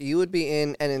things. You would be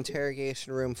in an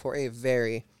interrogation room for a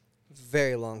very,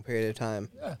 very long period of time.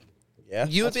 Yeah,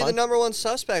 You would that's be the fine. number one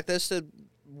suspect. This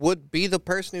would be the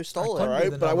person who stole All it.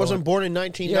 right, the but I number wasn't one. born in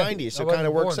 1990, Yeah, so I it kind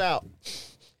of wasn't works born. out.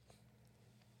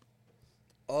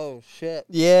 Oh shit!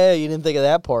 Yeah, you didn't think of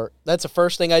that part. That's the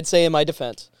first thing I'd say in my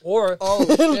defense. Or Oh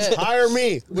shit! Hire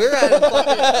me. we're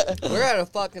at a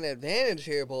fucking advantage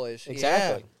here, boys.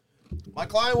 Exactly. My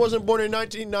client wasn't born in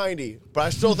 1990, but I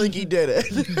still think he did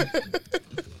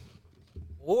it.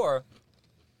 or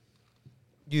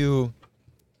you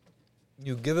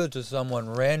give it to someone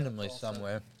randomly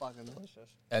somewhere, Yeah. Fucking delicious.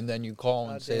 and then you call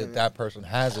and God say damn that it. that person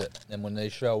has it, and when they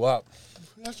show up,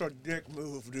 That's a dick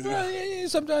move, dude.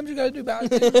 sometimes you gotta do bad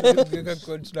things. You got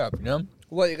good stuff, you know.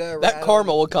 What you got? That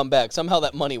karma will come back. Somehow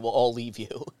that money will all leave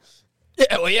you.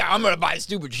 Yeah, well, yeah, I'm gonna buy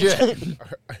stupid shit.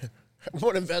 I'm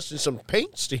going to invest in some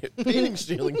painting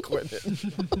stealing equipment.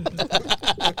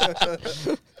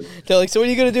 They're like, so what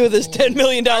are you going to do with this $10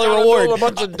 million reward? a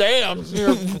bunch of dams in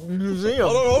your museum.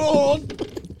 Hold on.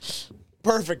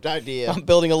 Perfect idea. I'm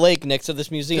building a lake next to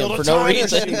this museum Build for a no time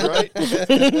reason. machine, right?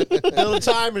 Build a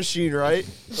time machine, right?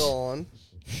 Go on.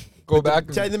 Go back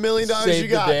and $10 million save you the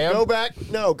got. dam. Go back.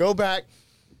 No, go back.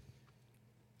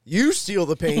 You steal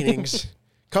the paintings.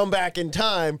 Come back in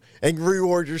time and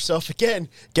reward yourself again.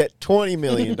 Get $20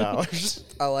 million.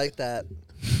 I like that.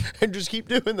 And just keep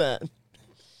doing that.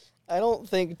 I don't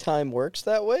think time works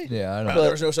that way. Yeah, I know.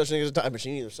 There was no such thing as a time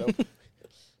machine either, so.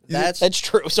 That's That's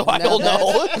true, so I Now don't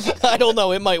know. I don't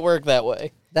know. It might work that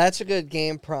way. That's a good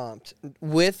game prompt.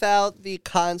 Without the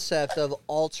concept of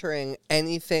altering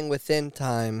anything within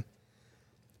time,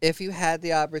 if you had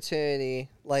the opportunity,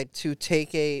 like, to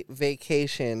take a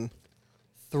vacation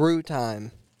through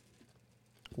time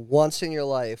once in your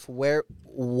life, where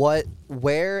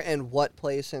and what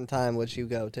place in time would you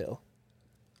go to?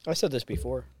 I said this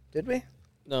before. Did we?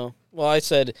 No. Well, I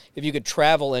said if you could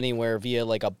travel anywhere via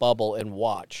like a bubble and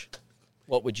watch,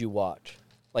 what would you watch?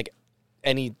 Like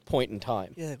any point in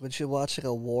time. Yeah, would you watch like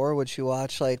a war? Would you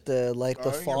watch like the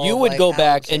fall? You of, would like, go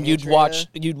back and you'd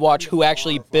Alexandria? watch who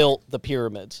actually built the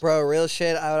pyramids. Bro, real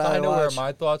shit. I would I either know where watch.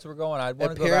 my thoughts were going. I'd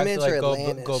want The to go back to pyramids like or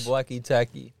Atlantis? Göbekli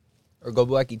Tepe or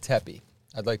Göbekli Tepe.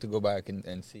 I'd like to go back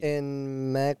and see.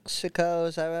 In Mexico,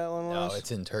 is that what that one No, was?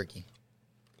 it's in Turkey.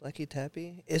 Lucky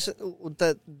Tepe? Isn't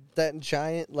that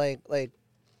giant like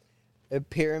a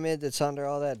pyramid that's under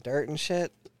all that dirt and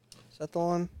shit? Is that the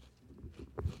one?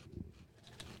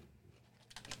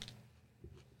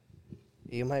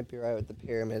 You might be right with the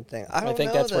pyramid thing. I don't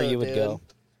think know, that's where though, you would dude. go.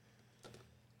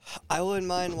 I wouldn't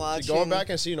mind watching. Going back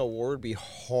and seeing a war would be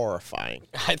horrifying.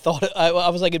 I thought I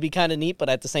was like it'd be kind of neat, but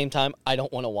at the same time, I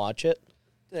don't want to watch it.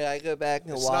 Yeah, I go back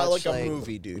and It's watch not like a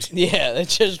movie, dude. Yeah,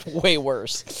 it's just way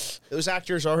worse. Those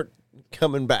actors aren't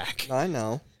coming back. I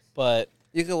know. But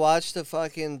You could watch the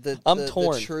fucking I'm the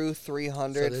torn. true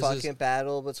 300 So this fucking is-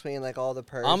 battle between like all the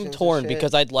Persians. I'm and torn shit.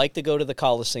 because I'd like to go to the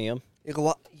Coliseum. You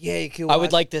could you could. I would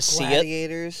watch like to see it.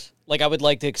 Gladiators. Like I would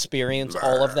like to experience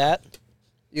all of that.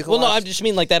 You could Well, no, watch, I just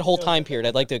mean like that whole time period.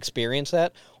 I'd like to experience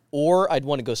that, or I'd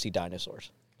want to go see dinosaurs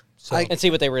So I- and see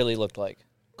what they really looked like.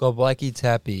 Göbekli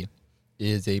Tepe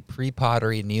is a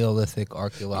pre-pottery Neolithic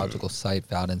archaeological site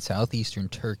found in southeastern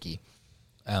Turkey,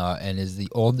 and is the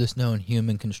oldest known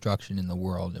human construction in the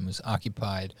world, and was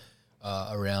occupied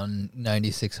around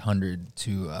 9,600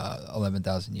 to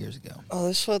 11,000 years ago. Oh,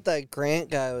 this is what that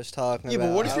Grant guy was talking Yeah, about.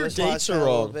 but what if I your was dates watching are that a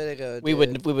little wrong? bit ago, We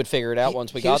dude. would figure it out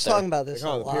once we he got was there. talking about this a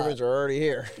Oh, the lot. pyramids are already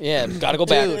here. Yeah, gotta go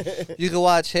back. Dude, you could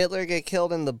watch Hitler get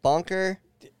killed in the bunker.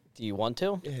 Do you want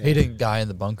to? He didn't die in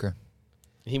the bunker.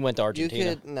 He went to You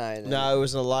Argentina. could no. No, it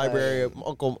was in the library of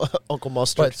Uncle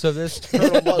Mustard. But so this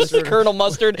Colonel Mustard. Colonel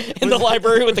Mustard in the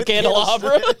library with the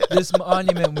candelabra, this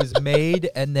monument was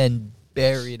made and then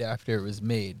buried after it was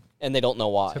made and they don't know to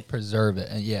why. preserve it.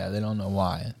 And yeah, they don't know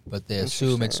why, but they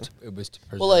assume it was to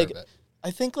preserve Well, like, it.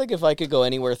 I think like if I could go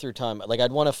anywhere through time, like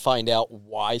I'd want to find out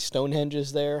why Stonehenge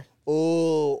is there.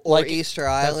 Ooh, or Like- Easter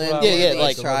That's what Island. I Yeah, where yeah, the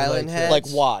like- Easter Island like, heads. Like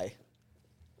why?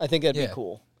 I think that'd Yeah. be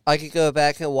cool. I could go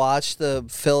back and watch the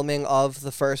filming of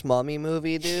the first Mummy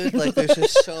movie, dude. Like, there's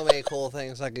just so many cool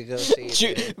things I could go see.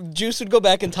 dude. Juice would go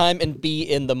back in time and be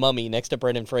in the Mummy next to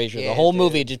Brendan Fraser. Yeah, the whole dude.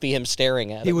 movie would just be him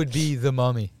staring at He him. would be the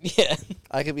mummy. Yeah.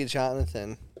 I could be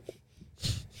Jonathan.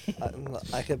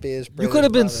 I could be his You British could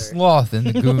have been brother. Sloth in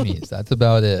the Goonies. That's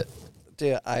about it.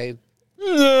 Dude, I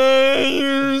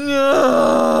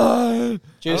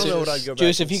Juice, know what I'd go back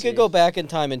Juice, and if you see. could go back in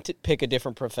time and pick a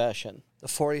different profession, The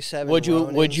 47. would you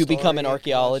Ronin become an story,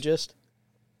 archaeologist?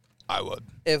 I would.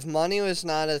 If money was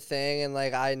not a thing, and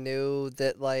like I knew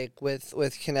that like with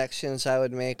connections I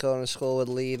would make going to school would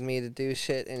lead me to do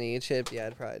shit in Egypt, yeah,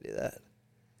 I'd probably do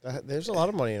that. There's a lot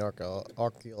of money in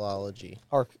archaeology.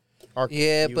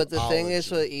 Yeah, but the thing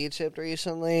is with Egypt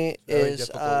recently Very is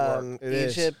difficult work. It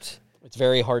is. Egypt. It's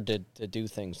very hard to do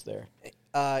things there.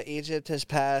 Egypt has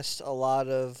passed a lot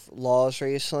of laws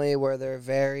recently where they're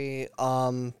very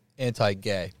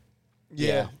Anti-gay.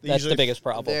 Yeah, that's the biggest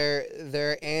problem.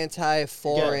 they're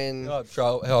anti-foreign.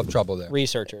 He'll have trouble there.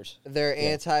 Researchers. They're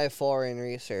anti-foreign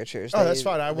researchers. Oh, that's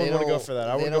fine. I wouldn't want to go for that.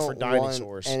 I they would go for don't want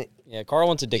dinosaurs. Yeah, Carl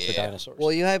wants a dick for Yeah. dinosaurs.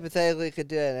 Well, you hypothetically could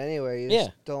do that anywhere. You Yeah.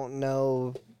 just don't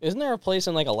know. Isn't there a place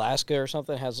in like Alaska or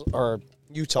something or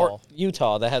Utah.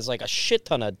 Utah that has like a shit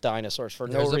ton of dinosaurs for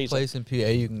There's no a reason? place in PA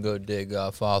you can go dig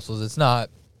fossils. It's not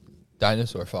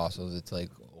dinosaur fossils. It's like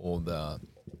old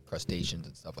crustaceans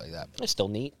and stuff like that. It's still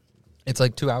neat. It's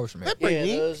like 2 hours from here. Pretty Yeah,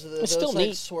 neat. those still like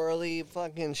neat. swirly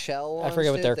fucking shell ones.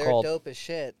 forget what dude, they're they're called. dope as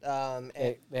shit.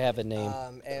 They have a name.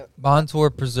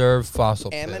 Montour Preserve Fossil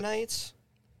Pit. Ammonites.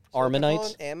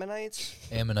 Ammonites? Ammonites.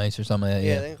 Ammonites or something like that.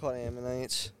 Yeah, Yeah. they're called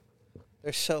ammonites.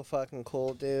 They're so fucking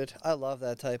cool, dude. I love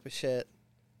that type of shit.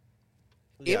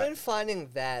 Yeah. Even finding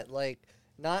that, like,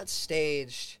 not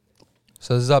staged.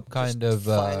 So this is up just kind of.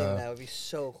 finding that would be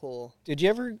so cool. Did you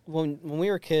ever, when we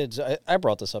were kids, I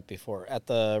brought this up before, at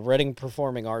the Reading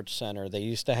Performing Arts Center, they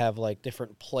used to have like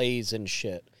different plays and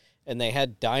shit, and they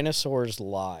had dinosaurs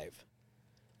live.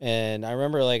 And I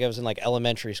remember like I was in like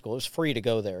elementary school. It was free to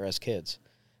go there as kids.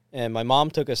 And my mom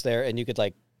took us there, and you could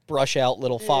like brush out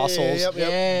little fossils. Yep.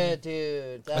 Yeah,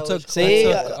 dude. That I was took, cool.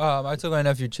 See? I took my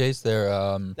nephew Chase there.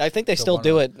 I think they So still one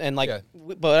do of it, and like, yeah.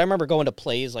 but I remember going to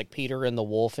plays like Peter and the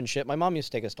Wolf and shit. My mom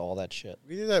used to take us to all that shit.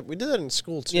 We did that. We did that in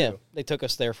school too. Yeah, they took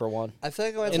us there for one. I feel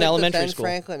like I went in to like, the elementary Ben school.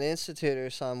 Franklin Institute or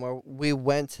something where we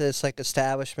went to this like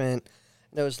establishment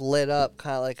that was lit up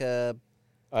kind of like a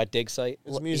Dig site. It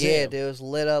was a yeah, museum. dude, it was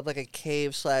lit up like a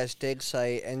cave/dig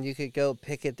site, and you could go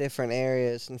pick at different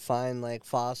areas and find like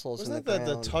fossils Wasn't in that the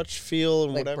the ground. touch, feel,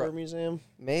 and Like, whatever bro- museum?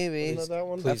 Maybe. Wasn't that that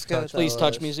one? I Please forget what touch. that Please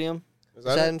touch was. museum. Is Is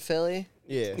that it? in Philly?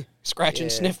 Yeah. Scratch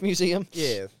and Yeah. sniff museum.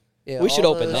 Yeah. Yeah, We should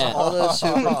all open those- that. All those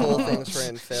super cool things were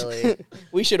in Philly.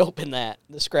 We should open that.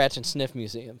 The Scratch and Sniff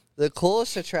Museum. The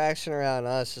coolest attraction around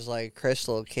us is like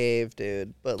Crystal Cave,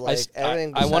 dude. But like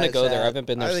everything. I want to besides go there. I that- haven't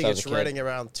been there I since think I was it's a kid. Reading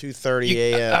around 2:30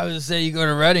 I a.m. was to say you go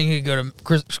to Reading, you go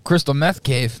to Crystal Meth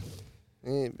Cave.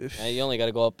 Yeah, You only got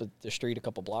to go up the street a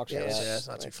couple blocks. yeah, from Yeah, us. it's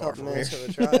not too like a far couple from minutes here. of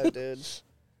a drive, dude.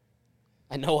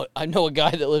 I know a guy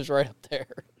that lives right up there.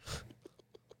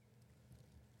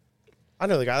 I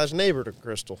know the guy that's neighbor to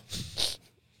Crystal.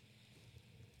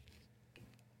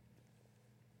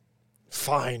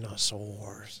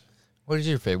 Dinosaurs. What is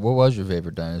your favorite? What was your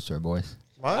favorite dinosaur, boys?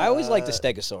 I always like the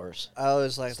Stegosaurus. I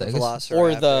always like the Stegosaurus? Velociraptor.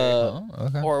 Or the Oh,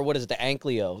 okay. or what is it, the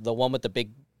Ankylo, the one with the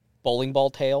big bowling ball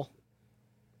tail.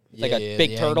 like a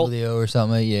big the turtle? Anglio or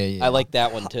something. Yeah, yeah. I like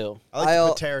that one too. I like I'll-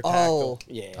 the pterodactyl.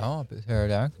 Yeah. Oh, a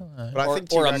pterodactyl. All right. But I Or,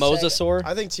 think or a T-Rex- mosasaur.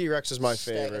 I think T-Rex is my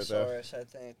favorite, though. Stegosaurus, I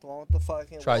think. The one with the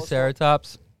fucking...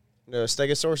 Triceratops. No,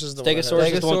 Stegosaurus is the one that has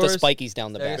Stegosaurus is the one with the Stegosaurus- spikies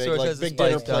down the back. Big, Stegosaurus like, has the big dinner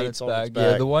spikes down plates its on its back. Yeah,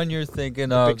 back. the one you're thinking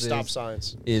the of big stop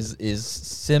signs. is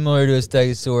similar to a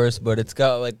Stegosaurus, but it's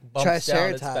got like bumps down its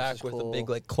Triceratops back is with cool. a big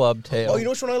like club tail. Oh, you know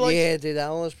which one I like? Yeah, dude, that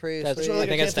one was pretty That's, sweet. I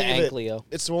think that's the can't think of it. Ankylo.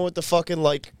 It's the one with the fucking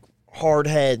like hard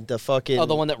head. The fucking Oh,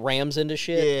 the one that rams into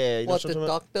shit. Yeah. You know What, the I'm talking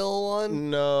about? duckbill one?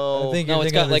 No. I think No, you're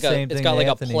it's thinking got of the like a- same it's thing got like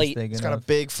a Anthony's plate. thinking It's got a of.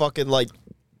 big fucking like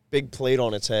big plate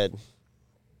on its head.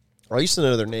 I used to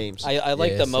know their names. I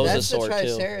like Yeah, the so- That's the mosasaur too.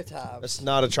 Triceratops. That's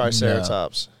not a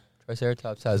Triceratops.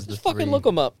 Triceratops has the Just fucking three. look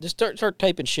them up. Just start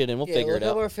typing shit in. We'll Yeah, figure look it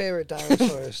up out. our favorite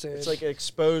dinosaurs, dude. It's like an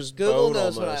exposed Google bone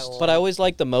knows what I almost. want. But I always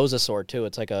like the mosasaur too.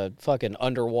 It's like a fucking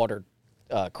underwater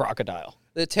crocodile.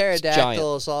 The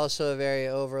pterodactyl is also a very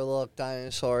overlooked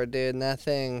dinosaur, dude, and that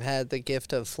thing had the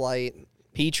gift of flight.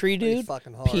 Petrie, Pretty dude.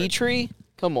 fucking hard. Petrie,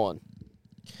 come on.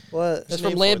 What? That's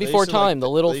Name from for Land it. They Before used to, like, Time. The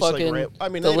little they used to, like, fucking, ram- I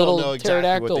mean, the they little don't know exactly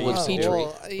pterodactyl what they was used to do. Petrie.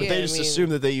 Well, But yeah, they just I mean, assume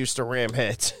that they used to ram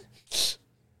heads.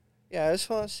 Yeah, I just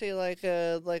want to see like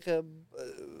a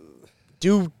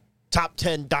Do top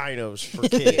 10 dinos for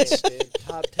yeah, kids. dude,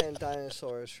 top 10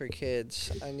 dinosaurs for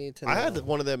kids. I need to know. I had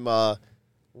one of them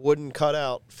wooden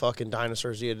cutout fucking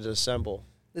dinosaurs you had to assemble.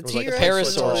 the it was like a T-Rex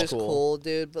was parasaur always cool. cool,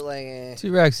 dude, but like, eh.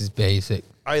 T-Rex is basic.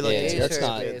 I like Yeah, the that's T-Rex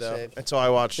not- a bit, though. basic. Until I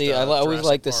watched See, I always Jurassic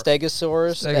like the Park.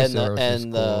 Stegosaurus, Stegosaurus is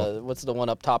and the cool. what's the one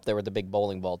up top there with the big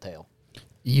bowling ball tail?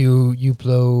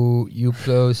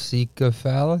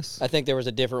 Euplocephallus? I think there was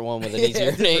a different one with an Yeah,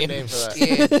 easier different name. for that.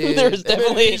 Yeah, dude. there was They made it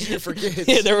definitely easier for kids.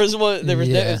 yeah, there was one. There was,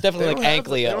 Yeah. it was definitely like They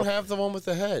don't Ankleo. have the one with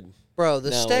the head. Bro, the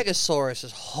No. Stegosaurus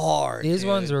is hard. These dude.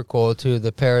 ones are cool too.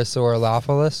 The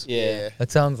Parasaurolophilus. Yeah. That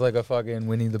sounds like a fucking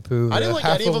Winnie the Pooh. I didn't like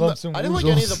any of them. Half I didn't like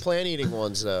any of the woozles. plant-eating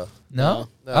ones though. No?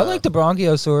 No. I like the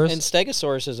Bronchiosaurus. And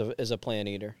Stegosaurus is a plant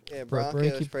eater. Yeah, Bra-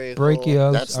 Bronchio's pretty cool.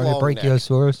 Brachios. That's or long neck.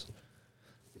 Brachiosaurus.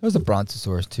 It was a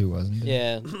Brontosaurus too, wasn't it?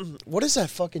 Yeah. What is that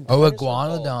fucking? Oh, dinosaur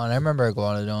Iguanodon. called? I remember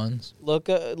Iguanodons. Look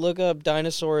up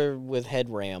dinosaur with head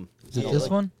ram. Is it this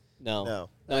one? No. No.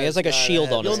 No, he has like a That's not shield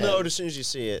a on You'll his head. know it as soon as you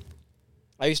see it.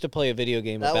 I used to play a video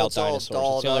game That about one's all dinosaurs. It's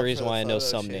dolled the only up reason for why the I know photo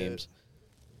some shoot. names.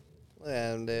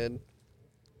 Yeah, dude.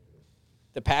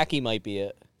 The Packy might be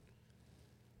it.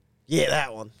 Yeah,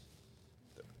 that one.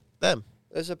 Them.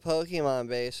 There's a Pokemon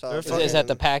based off. Is that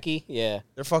the Packy? Yeah.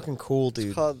 They're fucking cool, It's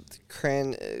dude. called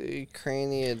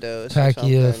Craniodos. or something.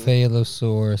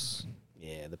 Pachiophalosaurus.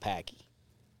 Yeah, the Packy.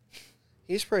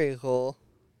 He's pretty cool.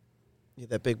 Yeah,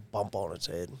 that big bump on its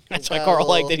head. That's got why a Carl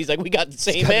liked little- it. He's like, we got the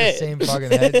same Got the head. same fucking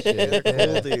head shit. They're cool,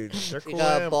 Yeah. dude. They're He cool.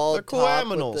 got a bald They're cool top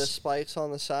with the aminals. spikes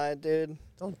on the side, dude.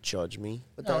 Don't judge me.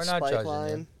 With No, that we're not spike judging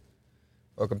line. you.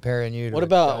 Or comparing you to What a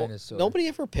about dinosaur. nobody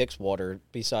ever picks water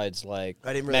besides like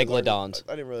I didn't really megalodons?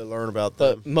 I didn't really learn about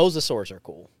The them. mosasaurs are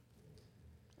cool.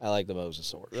 I like the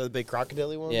mosasaurs. The big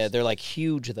crocodile ones. Yeah, they're like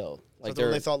huge though. Is Like that the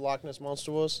one they're they thought Loch Ness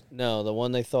monster was. no, the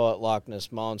one they thought Loch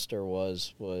Ness monster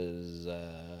was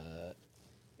a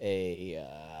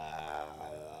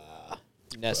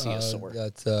Nesiosaur.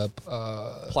 That's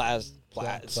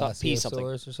P something.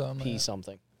 Plasiosaurus or something. P Like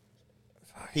something.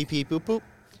 Pee pee poop poop.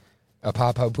 that. A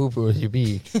pop pop poo poo you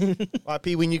be. Why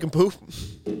pee when you can poop?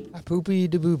 A poopy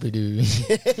de boopy doo.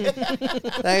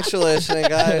 Thanks for listening,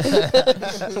 guys.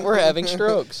 We're having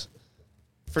strokes.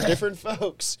 For different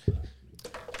folks.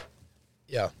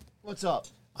 Yeah. What's up?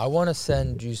 I want to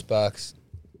send Juicebox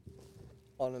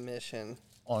On a mission.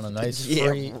 on a nice Yeah,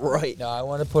 free. right. No, I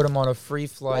want to put him on a free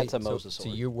flight That's a to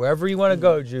mosasaur. you wherever you want to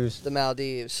go, Juice. The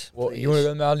Maldives. Well, please. you want to go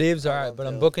to the Maldives? All I right, love but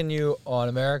I'm to. booking you on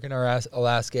American or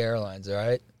Alaska Airlines, all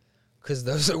right? Because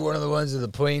those are one of the ones that the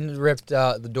plane ripped,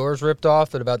 the doors ripped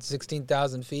off at about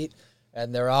 16,000 feet,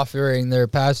 and they're offering their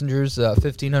passengers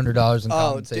 $1,500 in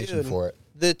compensation dude. for it.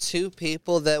 The two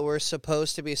people that were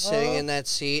supposed to be sitting in that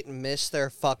seat missed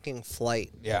their fucking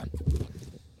flight. Yeah.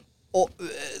 Oh,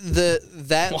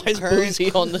 that Why is current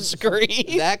Boozy on the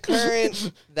screen?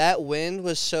 that wind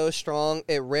was so strong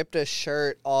it ripped a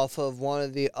shirt off of one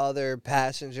of the other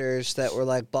passengers that were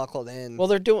like buckled in. Well,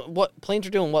 they're doing what? Planes are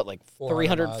doing what? Like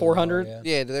 300, miles an 400? hour,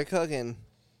 yeah, they're cooking.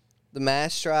 The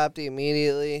mask dropped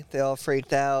immediately. They all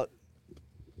freaked out.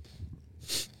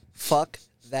 Fuck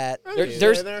that. There- dude.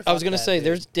 there's. there, I was fuck gonna that, say dude.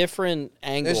 there's different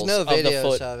angles. There's no of the videos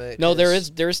foot. of it, No,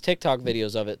 'cause- there's TikTok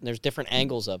videos of it, and there's different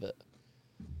angles of it.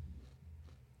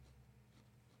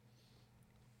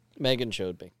 Megan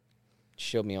showed me.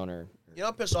 She showed me on her. You know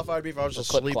how pissed off I'd be if I was Or just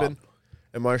clip sleeping clop.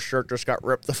 and my shirt just got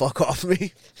ripped the fuck off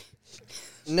me.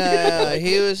 No,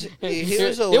 he was awake.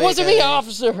 It wasn't me,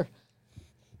 officer.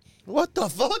 What the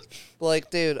fuck?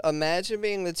 Like, dude, imagine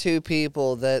being the two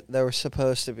people that were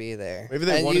supposed to be there. Maybe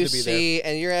they and wanted you to be there. see,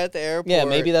 and you're at the airport. Yeah,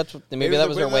 maybe that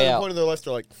was their way At the out. point of their life,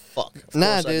 they're like, fuck. Of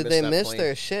Nah, course I dude, missed they that missed plane.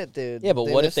 their shit, dude. Yeah, but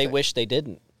what if missed they their- wish they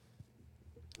didn't?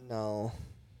 No,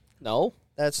 No,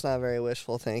 that's not very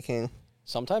wishful thinking.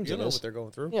 sometimes You it know is. what they're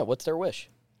going through. Yeah, what's their wish?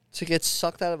 To get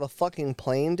sucked out of a fucking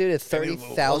plane, dude, at Maybe one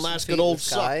 30,000 last feet good in old the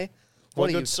sky. One What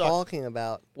are good you suck. talking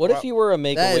about? What if you were a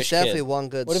Make a That is Wish definitely kid? one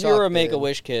good What if suck, you were a Make a dude.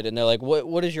 Wish kid and they're like,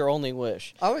 "What is your only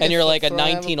wish?" I would And get you're like a thrown out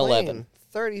of 1911. plane.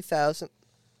 30,000.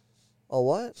 A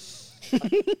what? You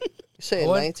say I a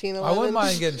wouldn't 1911?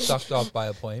 mind getting sucked off by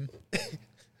a plane.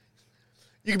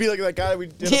 You could be like that guy we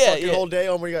did a Yeah, fucking yeah. whole day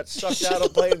on where he got sucked out of a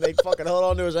plane and they fucking held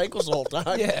on to his ankles the whole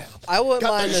time. Yeah. I wouldn't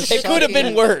Got mind the the shit- It could have been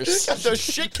sucking- worse. Got the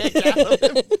shit kicked out of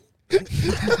him.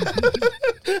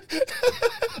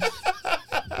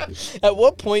 At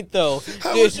what point, though?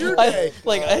 How dude, was your day?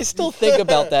 I still think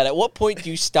about that. At what point do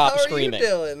you stop How are screaming? you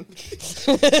doing?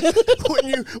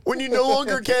 when you no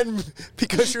longer can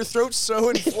because your throat's so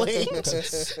inflamed.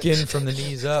 Skin from the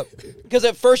knees up. Because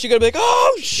at first you're gonna be like,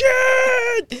 "Oh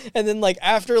shit," and then like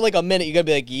after like a minute you're gonna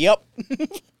be like, "Yep."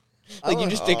 Like you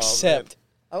just Oh, accept.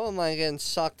 I wouldn't mind getting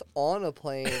sucked on a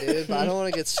plane, dude, but I don't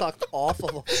want to get sucked off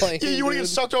of a plane. Yeah, you want to get dude.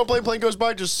 sucked on a plane goes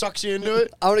by, just sucks you into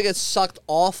it. I want to get sucked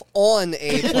off on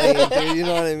a plane, dude. You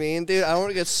know what I mean, dude? I don't want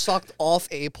to get sucked off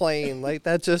a plane. Like,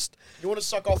 that just... You want to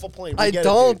suck off a plane. We I get it,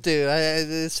 don't, dude. dude.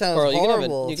 It sounds Carl, you can have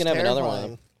horrible. you It's can have another one.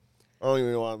 terrifying. I don't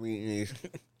even want to eat these.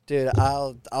 Dude,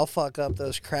 I'll fuck up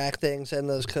those crack things and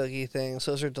those cookie things.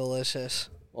 Those are delicious.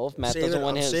 Well, if Matt doesn't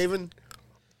want his, I'm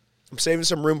saving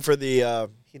some room for the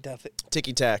He definitely.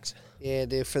 ticky tacks. Yeah,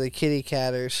 dude, for the kitty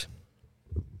catters.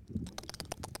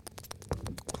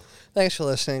 Thanks for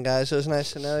listening, guys. It was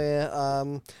nice to know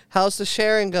you. How's the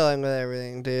sharing going with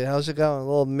everything, dude? How's it going? A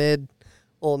little mid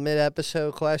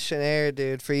episode questionnaire,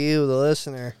 dude, for you, the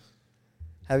listener.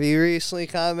 Have you recently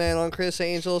commented on Chris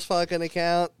Angel's fucking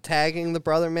account, tagging the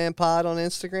Brother Man Pod on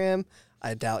Instagram?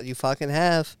 I doubt you fucking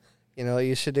have. You know what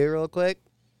you should do real quick?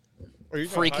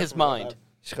 freak his mind.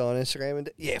 Just go on Instagram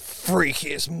and freak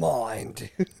his mind.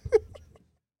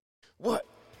 What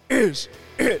is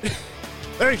it?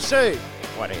 They say.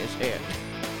 What is it?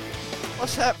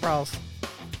 What's that, bro?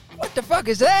 What the fuck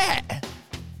is that?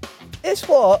 It's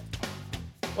what?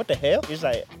 What the hell is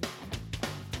that?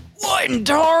 What in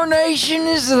tarnation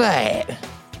is that?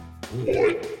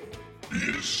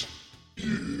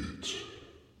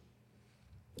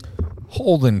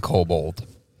 Holden Kobold.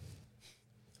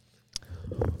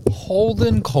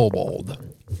 Holden Kobold.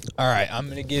 All right, I'm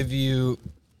gonna give you.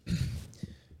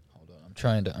 Hold on, I'm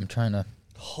trying to.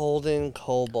 Holden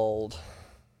Kobold.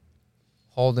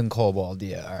 Holden Kobold.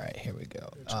 Yeah. All right, here we go.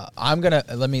 I'm gonna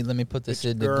let me put this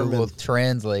into Google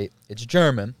Translate. It's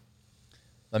German.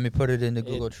 Let me put it into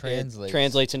Google Translate. It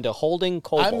translates into holding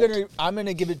kobold. I'm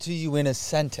gonna give it to you in a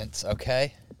sentence.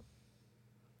 Okay.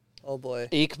 Oh boy.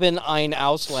 Ich bin ein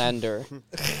Ausländer.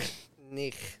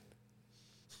 Nicht.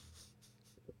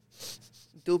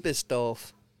 Du bist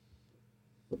doof.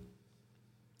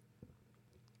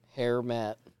 Hair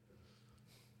Matt.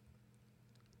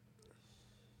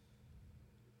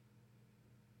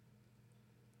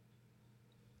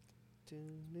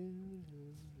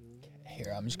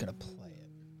 Here, I'm just gonna play it.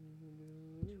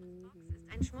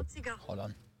 Ein schmutziger Hold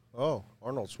on. Oh,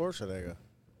 Arnold Schwarzenegger.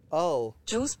 Oh.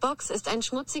 Juicebox ist ein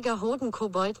schmutziger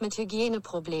Hodenkobold mit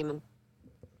Hygieneproblemen.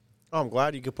 Oh, I'm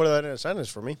glad you could put that in a sentence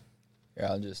for me. Here,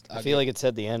 I feel like it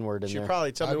said the N word You in should there.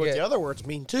 probably tell me I'll what get- the other words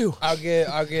mean too. I'll get.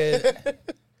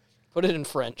 Put it in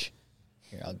French.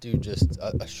 Here, I'll do just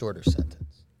a shorter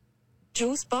sentence.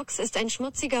 Juicebox ist ein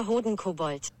schmutziger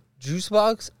Hodenkobold.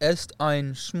 Juicebox ist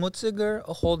ein schmutziger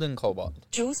Holdenkobold.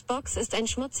 Juicebox ist ein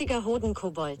schmutziger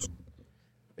Hodenkobold.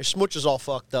 Your smooch is all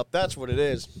fucked up. That's what it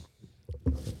is.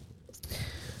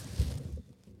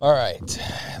 All right,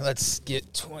 let's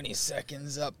get 20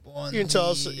 seconds up on. You can tell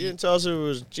us. You can tell us if it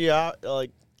was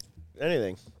like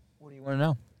anything. What do you want to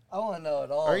know? I want to know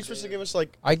it all. Are you supposed to give us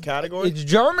like I category? It's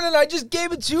German, and I just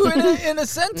gave it to you in a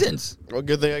sentence. Well,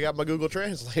 good thing I got my Google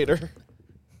Translator.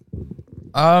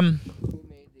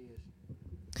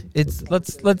 It's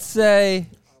let's say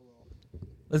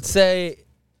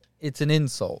it's an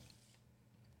insult,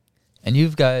 and you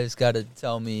guys got to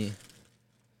tell me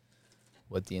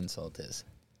what the insult is.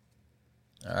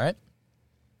 All right,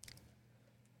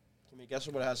 Can we guess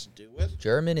what it has to do with?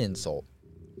 German insult.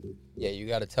 Yeah, you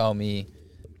got to tell me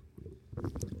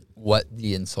what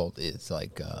the insult is.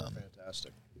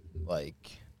 Fantastic.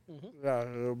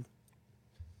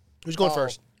 Who's going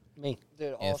first? Me.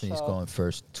 Dude, Anthony's also, going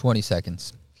first. 20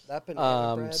 seconds. That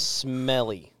banana bread.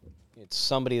 Smelly. It's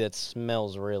somebody that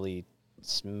smells really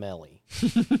smelly.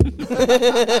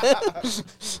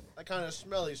 That kind of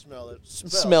smelly smell. It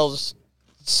Smells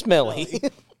smelly.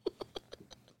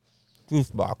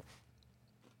 Goofball.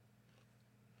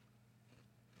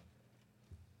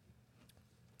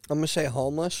 I'm going to say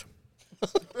homeless.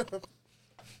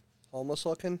 Homeless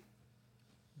looking.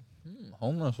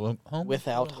 Homeless.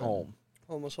 Without home.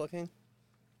 Homeless looking.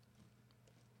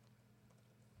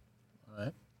 All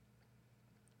right.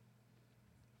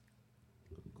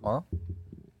 Carl?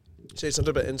 Say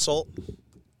something about insult. Yep.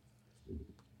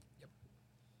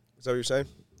 Is that what you're saying?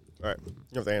 All right. You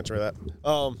don't have to answer that.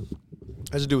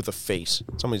 Has to do with the face.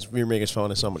 You're making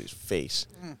fun of somebody's face.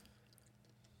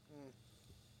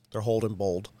 They're holding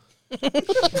bold.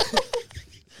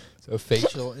 So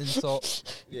facial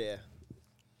insult. Yeah.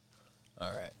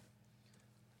 All right.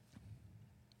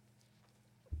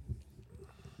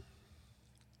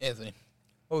 Anthony,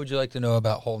 what would you like to know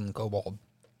about Holden Kobold?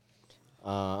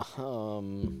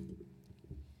 I'm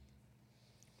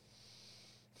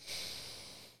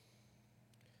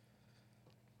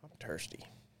thirsty.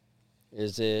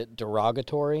 Is it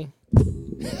derogatory?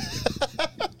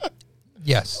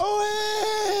 Yes.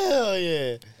 Oh, hell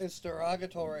yeah. It's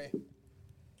derogatory.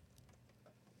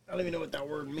 I don't even know what that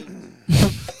word means.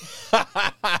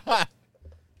 I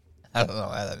don't know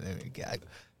why that made me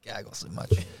gaggle so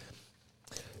much.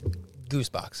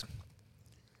 Goosebox.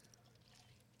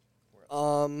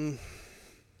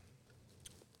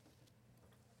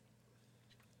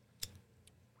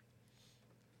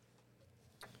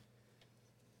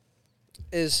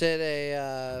 Is it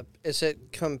a? Is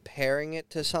it comparing it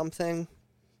to something?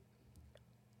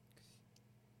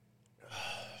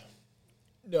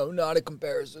 No, not a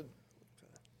comparison.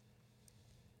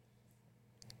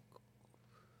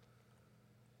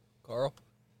 Carl,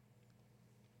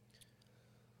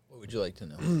 what would you like to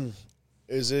know?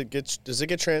 Does it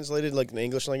get translated like in the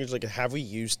English language? Like,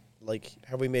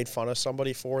 have we made fun of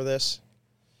somebody for this?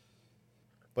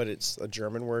 But it's a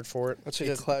German word for it. That's a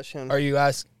good question. Are you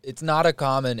ask? It's not a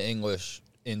common English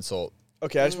insult.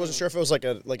 Okay, I just wasn't sure if it was like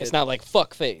a It's not like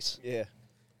fuck face, yeah.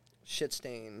 Shit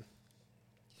stain.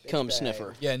 cum bag.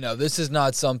 sniffer. Yeah, no, this is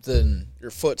not something. Your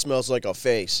foot smells like a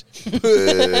face. Hell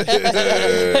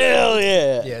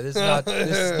yeah. Yeah, this is not. This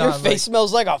is Your not face like,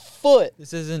 smells like a foot.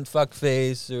 this isn't fuck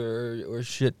face or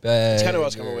shit bag. That's kinda what I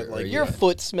was coming with, like, Your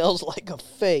foot smells like a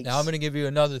face. Now I'm going to give you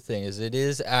another thing. Is it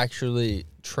is actually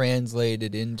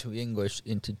translated into English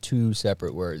into two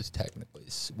separate words technically,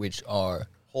 which are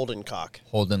Holden cock.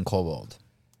 Holden Kobold.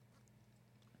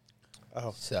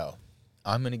 Oh. So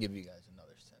I'm going to give you guys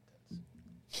another sentence.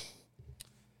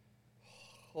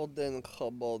 Holden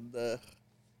Kobold.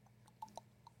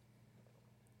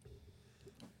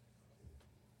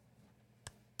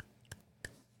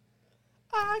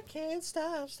 I can't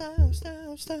stop. I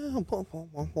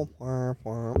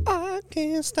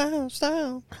can't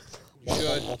stop.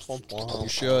 You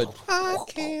should. I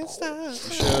can't stop. You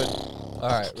should. All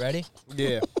right, ready?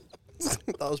 Yeah.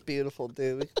 That was beautiful,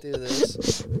 dude. We can do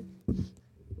this.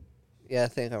 Yeah, I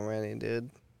think I'm ready, dude.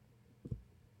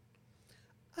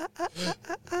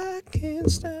 I can't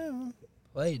stop.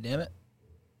 Play, damn it.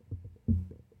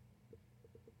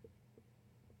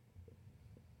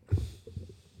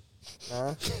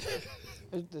 Huh?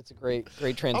 That's a great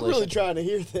I'm translation. really trying to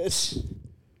hear this.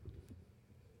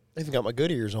 I even got my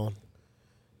good ears on.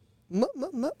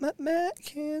 Matt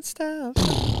can't stop.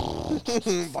 Oh,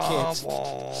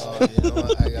 you know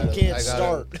what?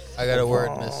 I got a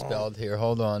word misspelled here.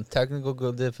 Hold on. Technical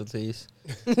difficulties.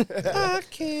 I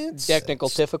can't Technical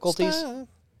difficulties. stop.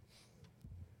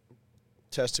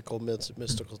 Testicle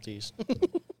mystical teas.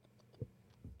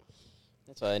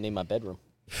 That's why I named my bedroom.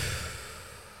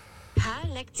 Karl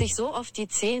leckt sich so oft die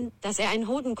Zehen, dass ein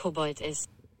Hodenkobold ist.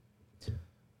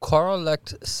 Karl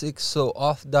leckt sich so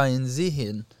oft dein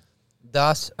Sehen,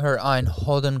 dass ein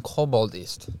Hodenkobold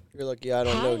ist. You're lucky I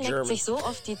don't Karl know leckt German. sich so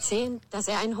oft die Zehen, dass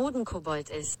ein Hodenkobold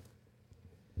ist.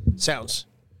 Sounds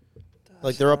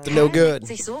like they're up to no Karl good. leckt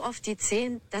sich so oft die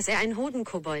Zehen, dass ein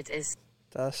Hodenkobold ist.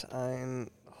 Das ein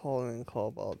Holden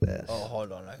Kobold ist. Oh,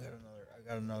 hold on. I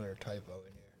got another typo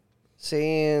in here.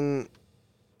 Seeing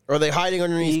Are they hiding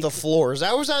underneath the floor? Is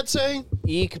that what that's saying?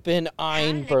 Ich bin Karl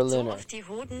ein leckt so Berliner. oft die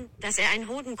Hoden, dass ein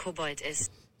Hodenkobold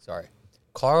ist. Sorry.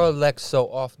 Karl leckt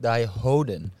so oft dein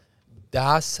Hoden,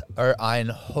 dass ein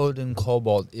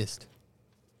Hodenkobold ist.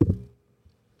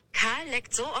 Karl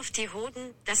leckt so oft die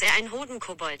Hoden, dass ein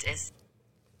Hodenkobold ist.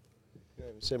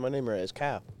 Say my name right. It's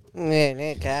Cap.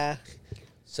 guy.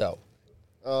 So,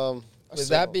 with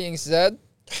So- that being said,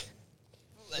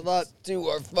 Let's let's do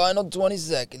our final 20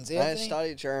 seconds. I Anthony?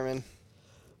 studied German.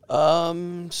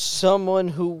 Someone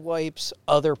who wipes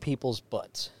other people's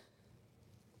butts.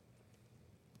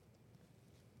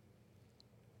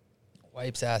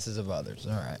 Wipes asses of others.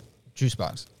 All right. Juice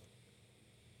box.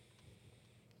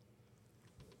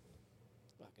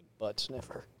 Fucking butt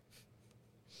sniffer.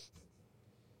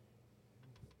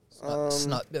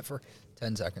 Snot biffer.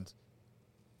 10 seconds.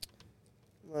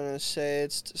 I'm gonna say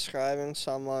it's describing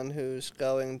someone who's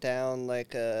going down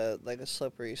like a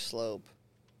slippery slope.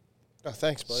 Oh,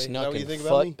 thanks, buddy. Is that what you Snuckin' think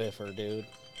about me? foot biffer, dude.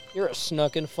 You're a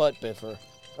snuckin' foot biffer.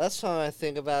 That's what I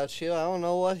think about you. I don't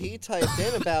know what he typed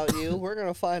in about you. We're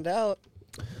gonna find out.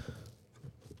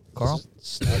 Carl?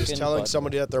 Just telling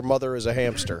somebody that their mother is a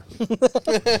hamster.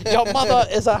 Your mother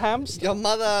is a hamster. Your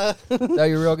mother. Is that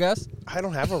your real guess? I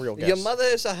don't have a real guess. Your mother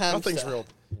is a hamster. Nothing's real.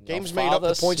 Game's Your made up.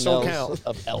 The father points don't smells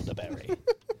count. Of elderberry.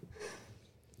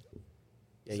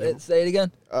 Yeah, Say it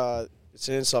again. it's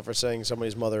an insult for saying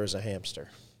somebody's mother is a hamster.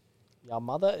 Your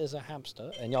mother is a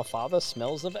hamster, and your father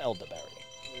smells of elderberry.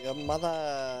 Your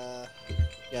mother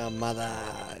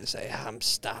is a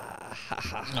hamster.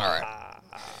 All right.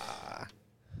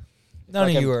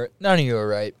 None of you are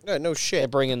right. Yeah, no They shit.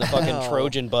 bring in the fucking Ow.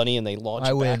 Trojan bunny and they launch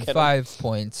I it win back at 5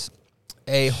 points.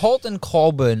 A Holden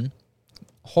Kobold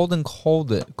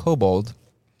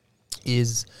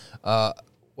is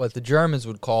what the Germans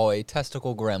would call a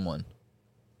testicle gremlin.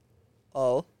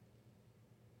 Oh.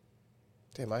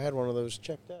 Damn, I had one of those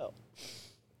checked out.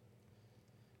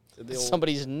 Did the him. old-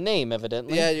 Somebody's name,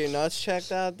 evidently. Yeah, your nuts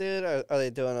checked out, dude? Are they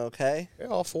doing okay? Yeah,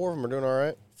 all four of them are doing all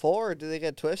right. 4? Or do they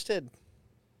get twisted?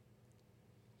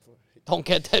 Don't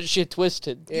get that shit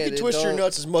twisted. Yeah, You can dude, twist your don't-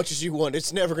 nuts as much as you want.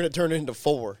 It's never going to turn into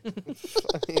 4.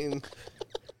 I mean,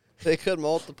 they could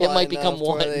multiply. It might become enough to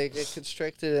where one. They get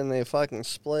constricted and they fucking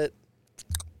split.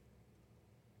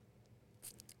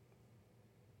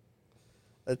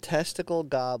 A testicle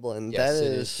goblin. Yes, that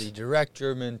it is. the direct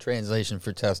German translation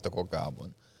for testicle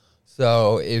goblin.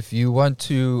 So if you want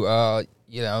to,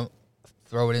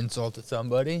 throw an insult at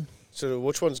somebody, So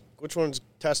which one's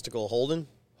testicle? Holden?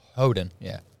 Hoden,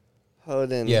 yeah.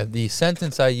 Hoden. Yeah, the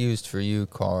sentence I used for you,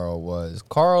 Carl, was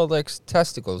Carl licks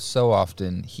testicles so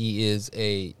often he is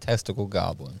a testicle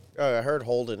goblin. Oh, I heard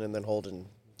Holden and then Holden.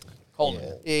 Hold Yeah.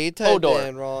 it. Yeah, you typed Hodor.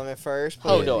 in wrong at first.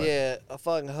 But Hodor. Yeah, a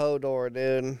fucking Hodor,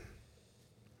 dude.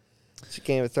 It's a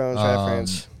Game of Thrones Um,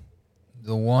 reference.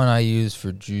 The one I used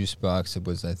for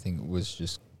Juicebox was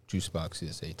just Juicebox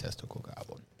is a testicle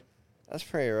goblin. That's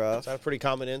pretty Is rough. that a pretty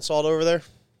common insult over there?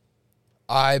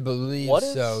 I believe What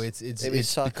is- so. It's Maybe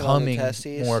sucking on the becoming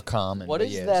testes? more common. What but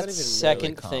is yeah, that it's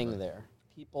second really thing common. there?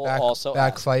 People Back, also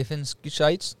back ask.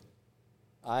 Pfeifensites.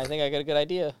 I think I got a good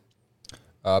idea.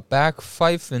 Back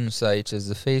Pfeifensites is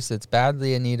the face that's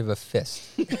badly in need of a fist,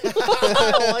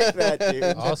 I like that, dude.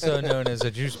 also known as a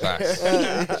juice box.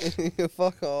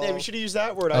 Fuck off. Damn, you should have used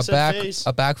that word. I A said back face.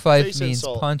 a back Pfeif Face means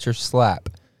insult. punch or slap,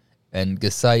 and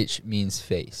Geseich means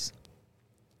face.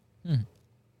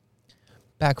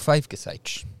 Back Pfeif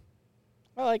Geseich.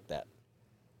 I like that.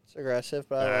 It's aggressive,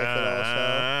 but I like it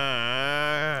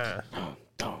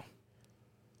also.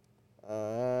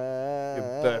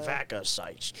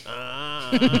 Sites.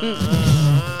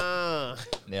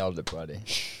 Nailed it, buddy.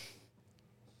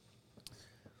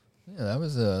 Yeah, that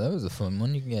was a fun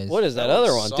one. You guys. What is that That other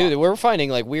one one? sucked. Dude, we're finding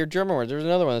like weird German words. There's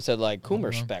another one that said like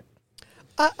Kummerspeck.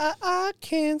 I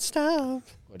can't stop.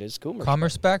 What is Kummerspeck?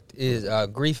 Commerspect is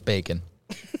grief bacon.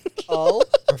 Oh,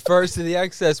 Refers to the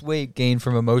excess weight gained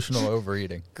from emotional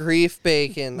overeating. grief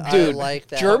bacon. Dude, I like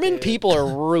that. German dude. people are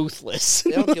ruthless.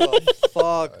 They don't give a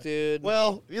fuck, dude.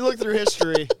 Well, if you look through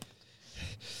history,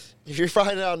 if you're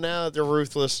finding out now that they're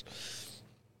ruthless,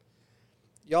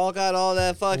 Y'all got all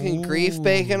that fucking grief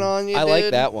bacon on you, I dude?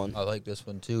 like that one. I like this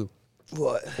one too.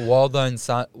 What?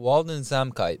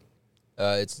 Waldensamkeit.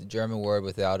 It's the German word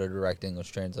without a direct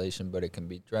English translation, but it can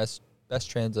be best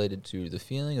translated to the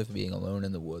feeling of being alone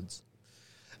in the woods.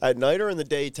 at night or in the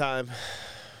daytime.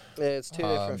 Yeah, it's two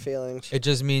different feelings. It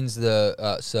just means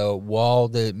so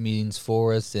Wald it means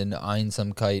forest and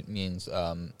Einsamkeit means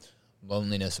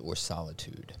loneliness or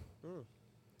solitude.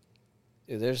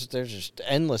 Dude, there's just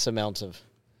endless amounts of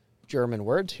German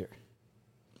words here.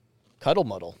 Cuddle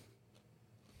muddle.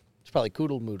 It's probably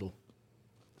Koodle Moodle.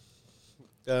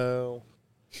 Oh,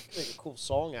 make a cool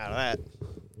song out of that.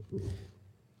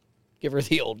 Give her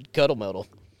the old cuddle muddle.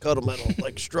 Cuddle metal,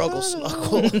 like struggle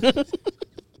snuggle.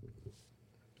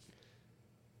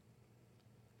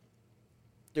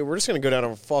 Dude, we're just gonna go down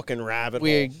a fucking rabbit hole.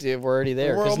 We're already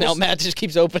there We're because now almost- Matt just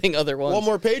keeps opening other ones. One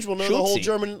more page, we'll know the whole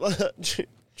Schultzy.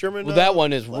 German. Well, that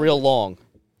one is real long.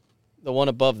 The one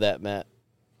above that, Matt.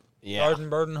 Yeah.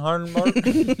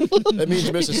 Hardenberg. That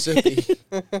means Mississippi.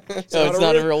 No, it's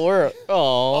not a real word. Oh.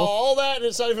 All that, and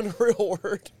it's not even a real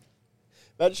word.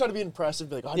 Imagine trying to be impressive,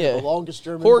 be like, I know Yeah. the longest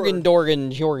German Horgan, word.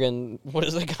 Dorgan, Jorgen. What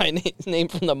is the guy name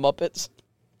from the Muppets?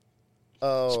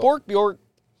 Oh, Spork Bjork.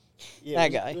 yeah,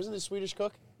 that wasn't- guy. Wasn't the Swedish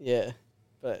cook? Yeah.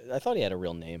 But I thought he had a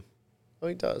real name. Oh,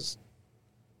 he does.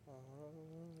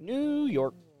 New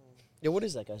York. Yeah, what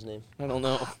is that guy's name? I don't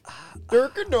know.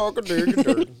 Durkin, Durkin, Durkin,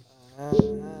 Durkin.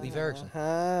 Leave Erickson.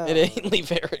 It ain't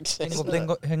Leif Erikson. Hingle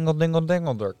dingle hingle dingle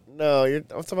dingle dirk. No, I'm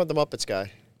talking about the Muppets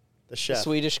guy. The chef.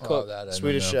 Swedish cook. that I don't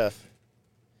Swedish know. chef.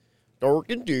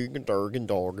 Durkin, Durkin, Durkin,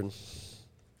 Durkin.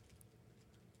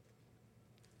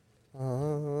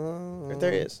 Right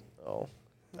there he is. Oh,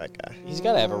 that guy. He's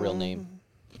got to have a real name.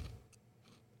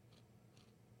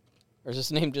 Or is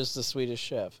his name just the Swedish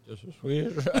chef? Just a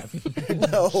Swedish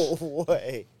chef. No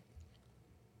way.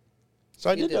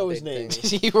 So I He did did know his big name.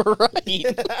 things. You were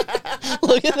right.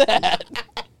 Look at that.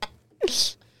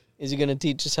 Is he going to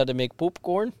teach us how to make poop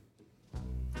corn?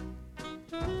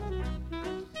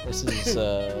 This is,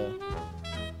 The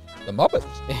Muppets.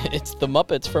 it's the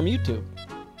Muppets from YouTube.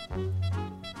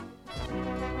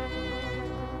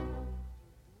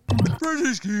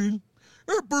 Franciscan,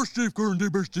 a birthday corn, the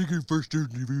birthday first in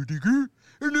the vertical,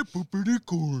 and the puppety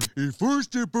corn. And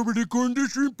first the puppety corn, the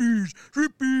shrimpies,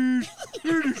 and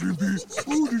the shrimpies,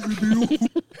 oh, the shrimpies.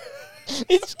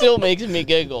 It still makes me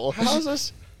giggle. How's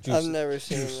this? I've never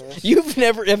seen this. Have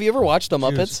you ever watched the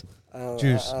Muppets? I don't,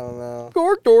 Juice. I don't know.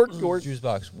 Dork. Juice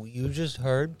box. What you just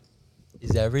heard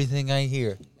is everything I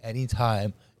hear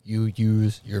anytime you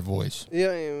use your voice. You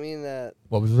don't even mean that.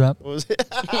 What was that? What was it?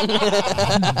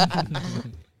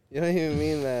 You don't even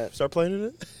mean that. Start playing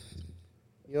it.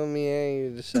 You don't mean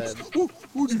anything you just said.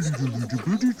 What did you do with the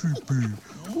bloody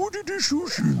tree? What did the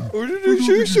sushi? What did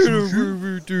you say?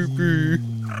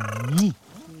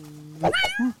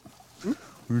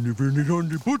 And they burn it on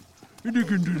the pot, and they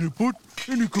get to the pot,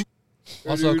 and they cook.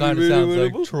 Also kind of sounds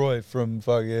like Troy from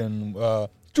fucking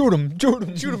shoot him.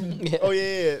 Yeah. Oh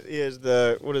yeah. He is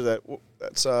the what is that?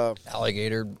 That's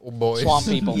Alligator boy. Swamp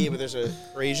people. yeah, but there's a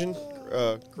Grecian,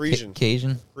 Grecian,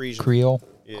 Cajun. Grecian. Creole.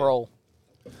 Yeah. Crawl.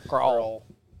 Crawl.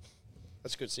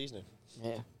 That's good seasoning.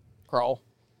 Yeah. Crawl.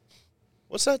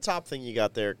 What's that top thing you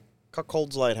got there?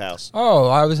 Cuckold's Lighthouse. Oh,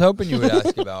 I was hoping you would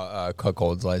ask about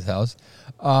Cuckold's Lighthouse.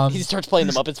 He starts playing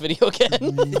the Muppets video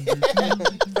again.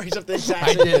 Brings up the exact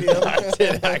I same did. video. I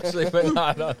did actually, but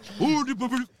not on. Oh, the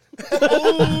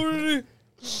puppet.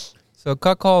 So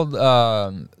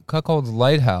Cuckold's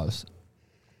Lighthouse.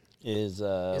 Is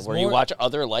It's where you more- watch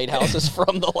other lighthouses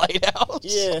from the lighthouse.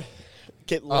 Yeah.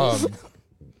 Get loose.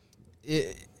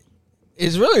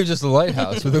 It's really just a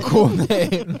lighthouse with a cool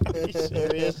name. Are you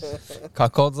serious?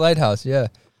 Cuckold's Lighthouse, yeah.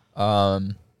 Well,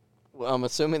 I'm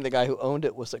assuming the guy who owned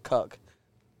it was a cuck.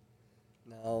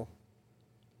 No.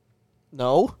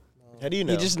 No? How do you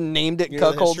know? He just named it You know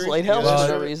the Cuckold's history? Lighthouse You know the for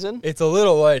no history? reason. It's a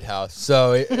little lighthouse,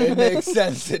 so it makes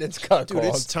sense that it's Cuckold. Dude,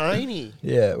 it's tiny.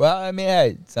 Yeah, well, I mean,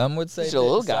 hey, some would say He's a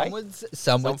little some guy.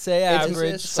 Some would say It's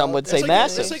average. just- Some would say It's like,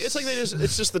 massive. it's like they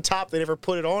it's just the top. They never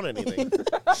put it on anything.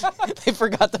 They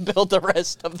forgot to build the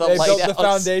rest of the They lighthouse. built the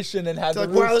foundation and had It's the like,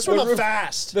 roof. wow, this the went up roof-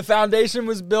 fast. The foundation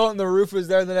was built and the roof was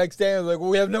there the next day. I was like, well,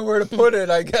 we have nowhere to put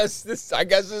it. I guess this is I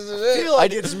it. feel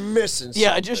like it's missing.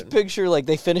 Yeah, I just something. picture like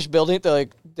they finish building it. They're like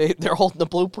they're holding the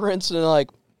blueprints and they're like,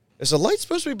 Is the light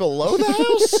supposed to be below the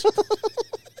house?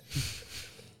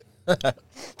 they're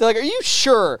like, are you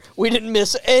sure we didn't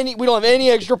miss any? We don't have any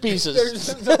extra pieces. There's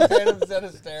just a random set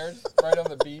of stairs right on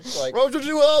the beach. Like, What would you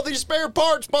do with all these spare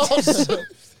parts, boss?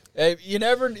 hey, you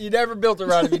never built a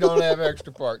ride if you don't have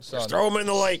extra parts, son. Throw them in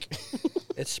the lake.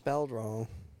 It's spelled wrong.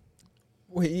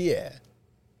 Well, yeah.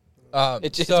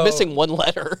 It's so missing one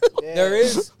letter. There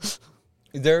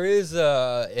is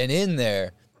an inn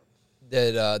there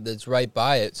that's right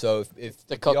by it. So if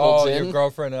The Cuckold's your Inn?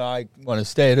 girlfriend and I want to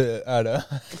stay at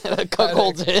a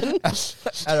Cuckold's in.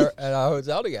 at our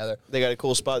hotel together, They got a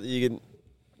cool spot that you can.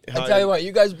 I tell you what,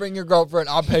 you guys bring your girlfriend.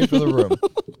 I'll pay for the room.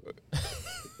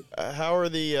 How are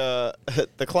the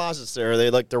the closets there? Are they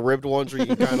like the ribbed ones where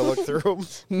you can kind of look through them?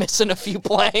 Missing a few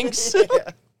planks.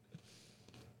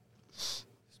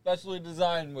 Specially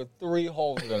designed with 3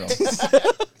 holes in them.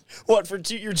 What for?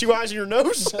 Your 2 eyes and your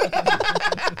nose?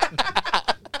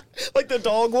 Like the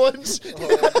dog ones? Oh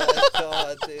my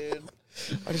god, dude.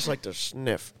 I just like to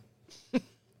sniff.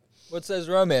 What says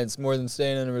romance more than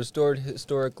staying in a restored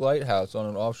historic lighthouse on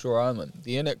an offshore island?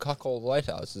 The Inn at Cuckold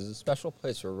Lighthouse is a special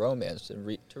place for romance and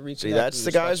to reconnect. See, that's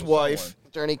with the your guy's special wife. someone.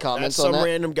 Is there any That's comments some on that?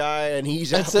 random guy, and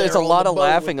he's out It's there a on lot the of boat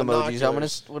laughing with emojis. I'm gonna.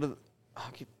 binoculars. What are,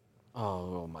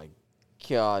 oh my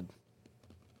god.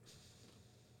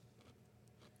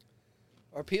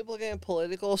 Are people getting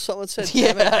political? Someone said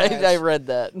Yeah, Democrats. I read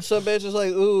that. Some bitch is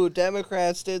like, ooh,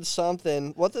 Democrats did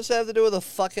something. What does that have to do with a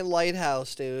fucking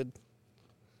lighthouse, dude?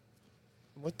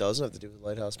 What doesn't have to do with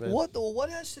Lighthouse, man? What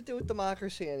has to do with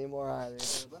democracy anymore either,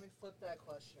 dude? Let me flip that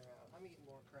question around. I'm eating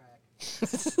more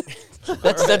crack.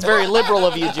 That's very liberal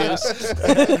of you, Juice.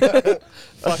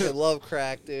 Fucking love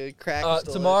crack, dude. Crack is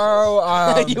delicious.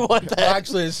 Tomorrow, You want that?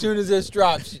 Actually, as soon as this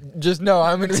drops, just know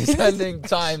I'm going to be sending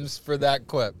times for that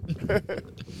clip.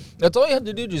 That's all you have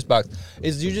to do, Juicebox,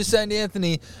 is you just send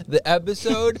Anthony the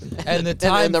episode and the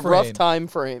time and the frame. rough time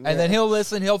frame. And then he'll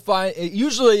listen. He'll find.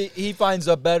 Usually, he finds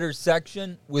a better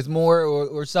section with more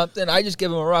or something. I just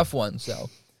give him a rough one. So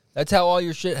that's how all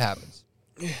your shit happens.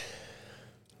 You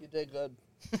did good.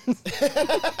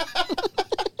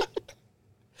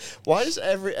 Why does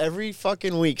every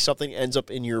fucking week something ends up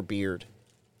in your beard?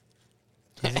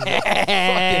 Fucking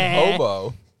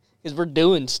hobo. Because we're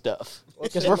doing stuff.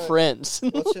 Because we're friends.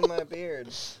 What's in my beard?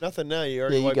 Nothing now. You Yeah,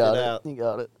 already you wiped got it it. out. You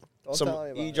got it. Don't tell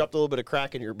me about You it. dropped a little bit of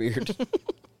crack in your beard.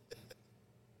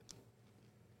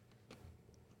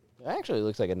 It actually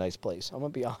looks like a nice place. I'm gonna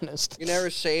be honest. You never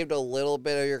saved a little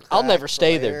bit of your crack I'll never for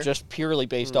stay there later? just purely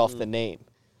based off the name,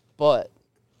 but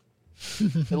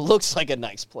it looks like a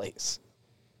nice place.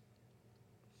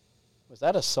 Was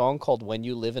that a song called "When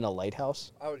You Live in a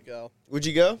Lighthouse"? I would go. Would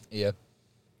you go? Yeah.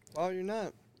 Why would you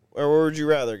not? Or where would you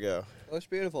rather go? It looks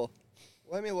beautiful.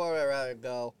 Let me where I'd rather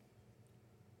go.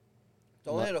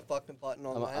 Don't I'm hit a fucking button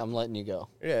on that. I'm letting you go.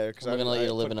 Yeah, because I'm gonna let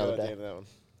you live another day. That one.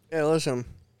 Yeah, listen.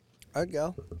 I'd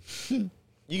go.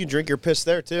 You can drink your piss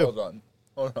there too.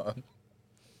 Hold on.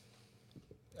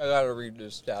 I gotta read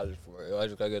this status for you. I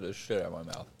just gotta get this shit out of my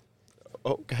mouth.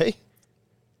 Okay.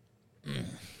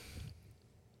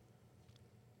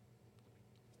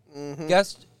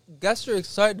 Guests are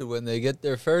excited when they get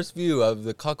their first view of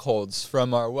the cuckolds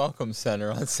from our welcome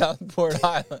center on Southport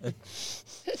Island.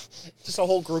 Just a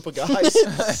whole group of guys.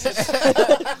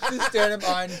 Just standing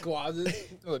behind closets,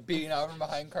 beating out from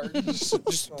behind curtains.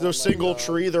 Just the single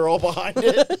tree, they're all behind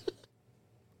it.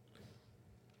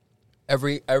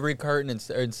 Every curtain,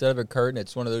 instead of a curtain,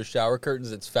 it's one of those shower curtains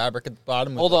that's fabric at the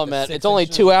bottom. Hold on, Matt. It's only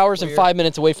 2 hours and 5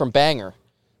 minutes away from Banger.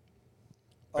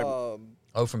 Oh,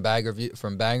 from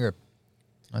Banger.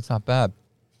 That's not bad.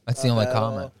 That's the only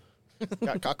comment.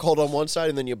 Got called on one side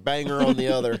and then you bang her on the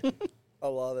other. I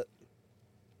love it.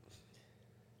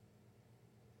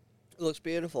 It looks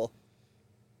beautiful.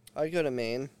 I'd go to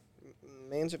Maine.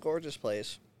 Maine's a gorgeous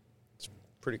place.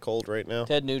 Pretty cold right now.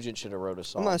 Ted Nugent should have wrote a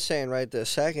song I'm not saying right this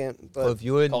second, but Well, if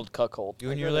you and called Cuckold. you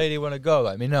and your lady want to go,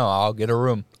 let me know. I'll get a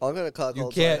room. I'll go to You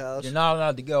Cuckold's can't. Lighthouse. You're not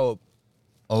allowed to go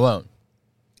alone.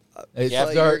 It's Yeah,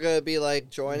 So our- you're gonna be like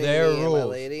joining me their and my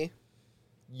rules. lady.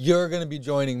 You're gonna be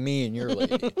joining me and your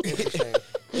lady. Interesting.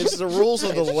 It's the rules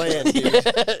of the land, dude.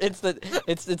 it's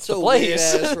the So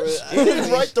place. weird-ass ru- He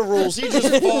didn't write the rules. He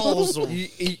just follows them. Dude,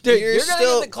 You're you're gonna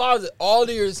still- get the closet all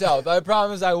to yourself. I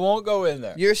promise I won't go in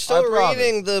there. You're I still promise.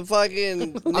 reading the fucking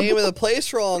name of the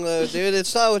place wrong, though, dude.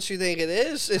 It's not what you think it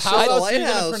is. It's How just a else are you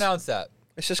gonna lighthouse. pronounce that?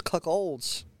 It's just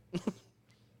Cuckolds.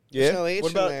 Yeah. There's no H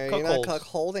What in about there. You're not cuckolds?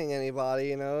 cuckolding anybody.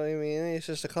 You know what I mean? It's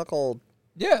just a cuckold.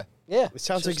 Yeah. Yeah. It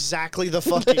sounds exactly the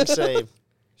fucking same.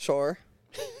 Sure.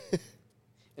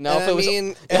 And now And if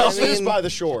it was, House is by the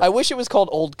shore. I wish it was called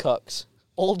Old Cucks.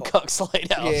 Old Cucks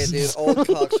Lighthouse. Yeah, dude. Old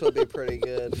cucks would be pretty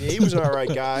good. Yeah, he was an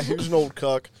alright guy. He was an old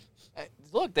cuck.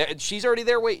 Look, she's already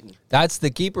there waiting. That's the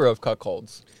keeper of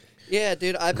cuckolds. Yeah,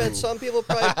 dude. I bet some people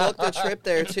probably booked a trip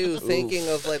there too, thinking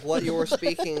of like what you were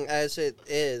speaking as it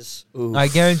is. I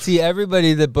guarantee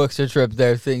everybody that books a trip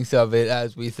there thinks of it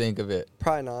as we think of it.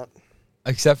 Probably not.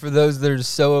 Except for those that are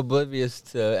so oblivious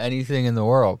to anything in the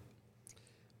world.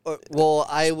 Well,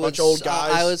 I would. bunch of old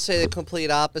guys. I would say the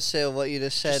complete opposite of what you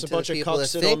just said Just a to bunch the of people cucks that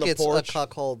sitting on think the it's porch. a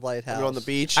cuckold lighthouse. You're on the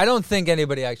beach. I don't think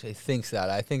anybody actually thinks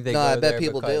that. I think they No, go I bet there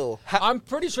people because- do. I'm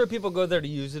pretty sure people go there to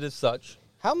use it as such.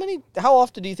 How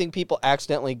often do you think people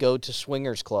accidentally go to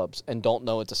swingers clubs and don't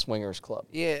know it's a swingers club?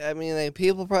 Yeah, I mean, like,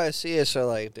 people probably see us are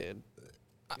like, dude.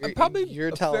 Probably you're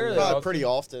a telling fairly me. often. Pretty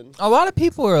often. A lot of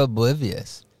people are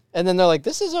oblivious. And then they're like,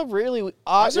 "This is a really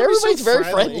Why is everybody so everybody's very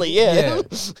friendly? friendly." Yeah. Yeah.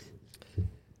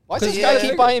 Why does this Yeah. guy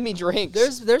keep buying me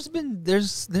drinks? There's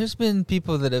been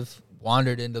people that have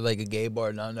wandered into like a gay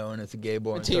bar not knowing it's a gay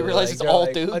bar Until you they're realize like- it's they're all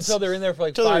like- dudes. until they're in there for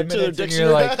like Till 5 their minutes and dick's you're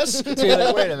in like, their ass. so you're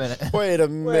like, wait a minute. Wait a Wait a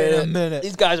minute. minute.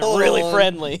 These guys are Hold really on.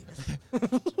 friendly.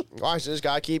 Why does this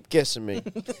guy keep kissing me?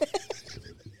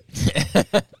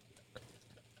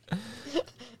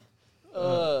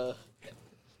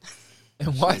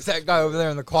 And why is that guy over there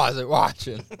in the closet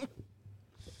watching?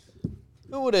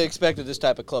 Who would have expected this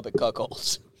type of club at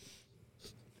Cuckolds?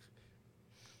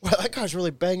 Wow, that guy's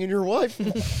really banging your wife.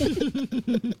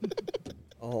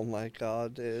 Oh my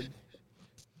god, dude.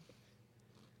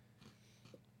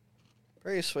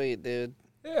 Pretty sweet, dude.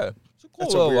 Yeah. It's a cool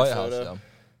That's a little weird lighthouse photo. though.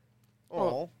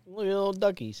 Oh, Look at little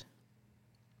duckies.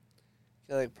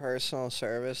 Get like personal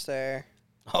service there.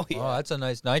 Oh Oh, that's a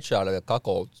nice night shot of the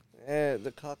cuckolds. Yeah,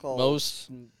 the cuckold.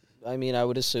 I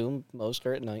would assume most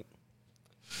are at night.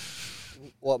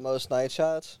 What, most night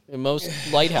shots? And most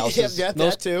lighthouses. Yeah, that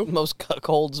most, too. Most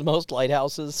cuckolds, most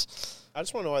lighthouses. I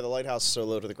just want to know why the lighthouse is so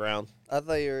low to the ground. I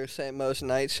thought you were saying most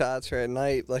night shots are at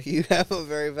night. Like, you have a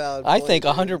very valid I point, think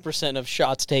dude. 100% of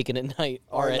shots taken at night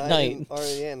are at night.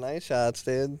 Yeah, night shots,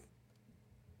 dude.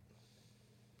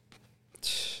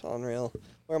 Unreal.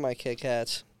 Where are my Kit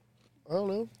Kats? I don't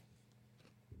know.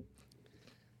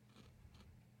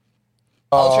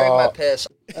 I'll drink my piss.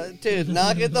 Dude,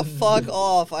 knock it the fuck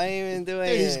off. I ain't even doing Dude,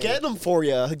 anything. he's getting them for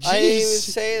you. I didn't even Jeez.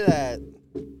 say that.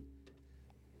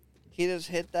 He just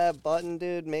hit that button,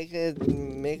 dude,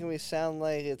 making me sound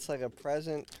like it's like a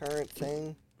present, current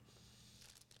thing.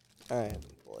 Alright,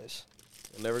 boys.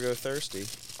 We'll never go thirsty.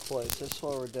 Boys, this is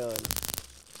what we're doing.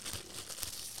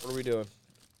 What are we doing?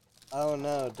 I don't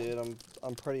know, dude.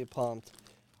 I'm pretty pumped.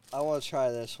 I want to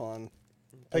try this one.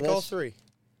 Pick And all this- three.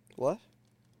 What?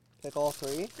 Pick all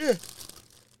three? Yeah.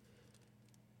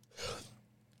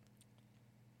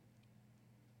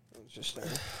 Interesting.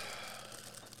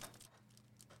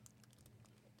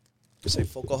 Say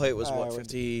focal height was Alright, what, we're-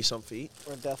 50 some feet?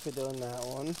 We're definitely doing that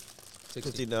one.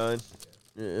 59.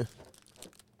 Yeah.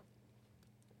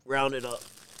 Round it up.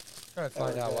 Trying to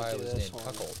find we're out gonna why it do was this named one.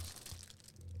 Cuckold.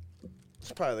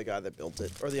 It's probably the guy that built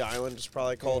it, or the island is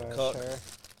probably called Yeah,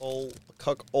 sure.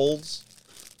 Cuckolds.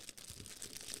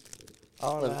 I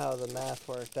don't know how the math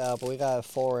worked out, but we got a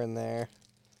 4 in there.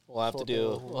 We'll have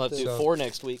to We'll do do- 4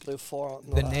 next week. Do 4 on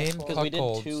The last name one. Because we did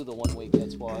Cuckolds. 2 the one week,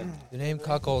 that's why. The name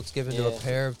Cuckolds, given to a Yeah.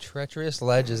 pair of treacherous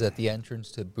ledges at the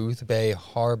entrance to Booth Bay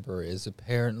Harbor, is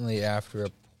apparently after a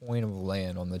point of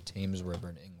land on the Thames River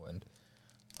in England.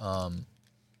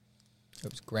 It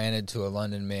was granted to a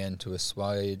London man to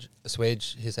assuage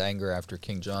his anger after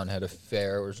King John had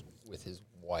affairs with his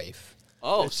wife.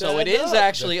 Oh, It's so set it is up.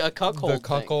 actually a cuckold The thing.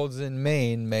 Cuckolds in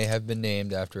Maine may have been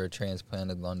named after a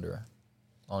transplanted Londoner.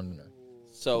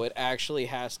 So it actually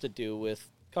has to do with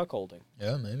cuckolding.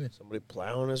 Yeah, maybe. Somebody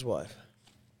plowing his wife.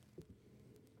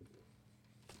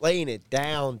 Laying it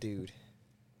down, dude.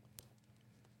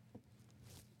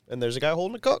 And there's a guy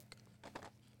holding a cook.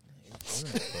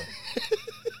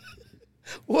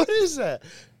 What is that?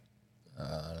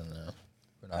 I don't know.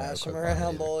 We're not Pass them gonna click on it around,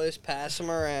 either. boys. Pass them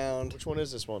around. Which one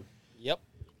is this one? Yep.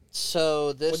 So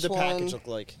What this the one, package look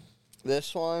like?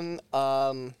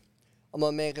 I'm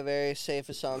gonna make a very safe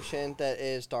assumption that it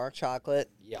is dark chocolate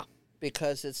Yeah.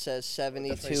 because it says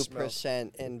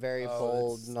 72% in very Oh,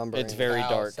 bold it's- numbering. it's very Cacao,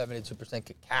 dark. 72%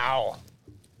 cacao.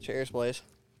 Cheers, boys.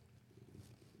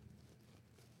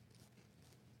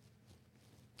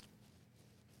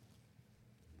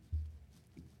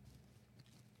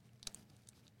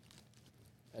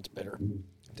 That's bitter.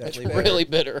 Definitely bitter. bitter. Really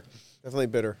bitter. Definitely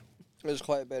bitter. It was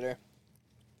quite bitter.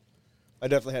 I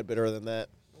definitely had bitterer than that.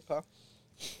 Okay.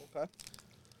 Okay.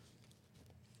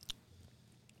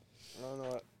 I don't know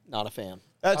what. Not a fan.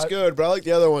 That's good, but I like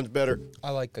the other ones better.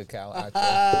 I like cacao, actually.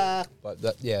 Ah. But,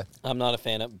 yeah. I'm not a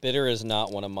fan of bitter is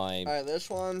not one of my All right, this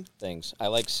one. things. I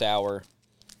like sour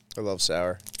I love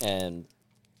sour. and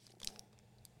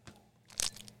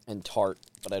tart,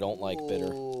 but I don't like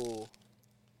bitter. Ooh.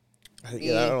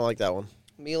 Yeah, I don't like that one.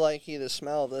 Me likey the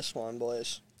smell of this one,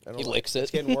 boys. I don't He like- licks it.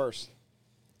 It's getting worse.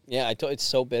 Yeah, it's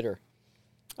so bitter.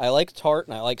 I like tart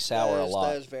and I like sour That a is- lot.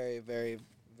 That is very, very,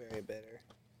 very bitter.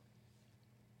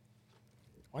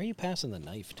 Why are you passing the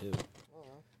knife too? You're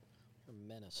a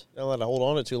menace. Don't let him hold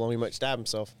on to it too long. He might stab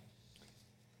himself.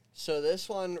 So this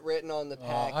one written on the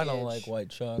package. I don't like white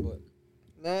chocolate.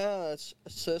 No,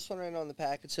 so this one right on the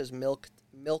package says milk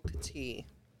tea.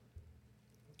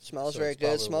 Smells So very it's good.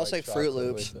 probably Smells white like Fruit chocolate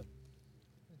Loops. with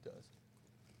it does.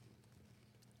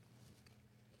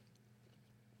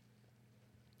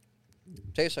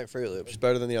 Tastes like Fruit Loops. It's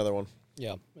better than the other one.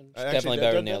 Yeah, Actually, definitely that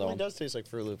better than the other definitely one. does taste like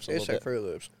Fruit Loops a Tastes little like bit. Fruit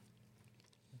Loops.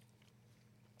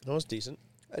 No, it's decent.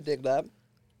 I dig that.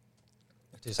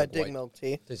 It tastes I like dig white, milk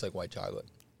tea. tastes like white chocolate.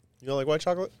 You don't like white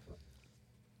chocolate?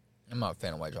 I'm not a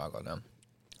fan of white chocolate, no.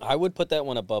 I would put that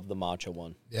one above the matcha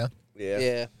one. Yeah?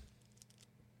 Yeah.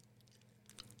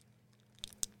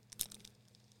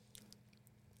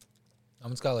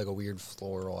 It's got like a weird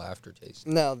floral aftertaste.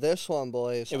 Now this one,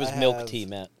 boys. It was I milk have- tea,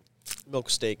 Matt. Milk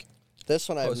steak. This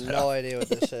one I have Close no enough. idea what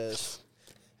this is.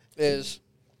 Is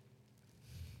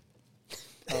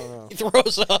I don't know. He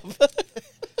throws up.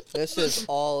 This is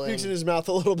all Pukes in in. his mouth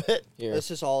a little bit. Here. This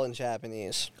is all in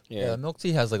Japanese. Yeah, milk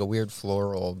tea has like a weird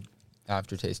floral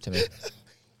aftertaste to me.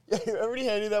 Yeah, remember he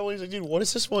handed that one? He's like, dude, what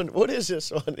is this one? What is this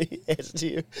one? He hands it to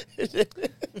you.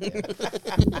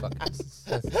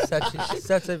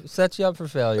 Sets you up for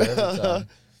failure every time.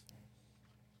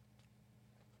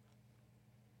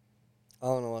 I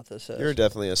don't know what this is. You're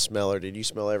definitely a smeller, dude. You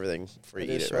smell everything before I you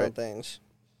do eat it, smell right? things.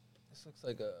 This looks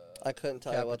like a I couldn't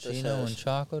tell you what this cappuccino and is.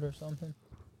 chocolate or something.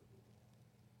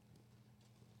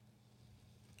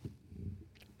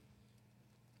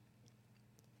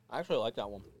 I actually like that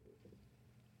one.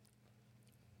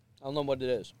 I don't know what it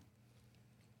is.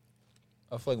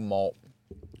 I feel like malt.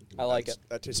 I like it.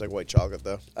 That tastes like white chocolate,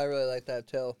 though. I really like that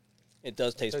too. It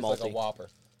does taste Tastes malty. like a Whopper.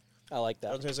 I like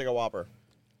That that. tastes like a Whopper.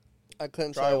 I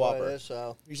couldn't Try tell a you what Whopper. it is,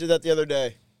 so You said that the other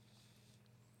day.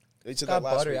 You It's said got that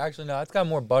last butter. week. Actually, no, it's got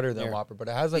more butter than Here. Whopper, but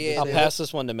it has like Yeah, this I'll they- pass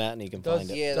this one to Matt and he can find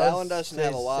it. Yeah, that one doesn't have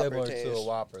a taste Whopper similar taste. to a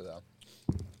Whopper though.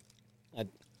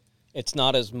 It's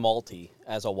not as malty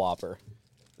as a Whopper.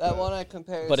 that one I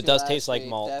compared. But it to does last taste like week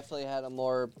malt. Definitely had a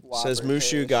more. Whopper Says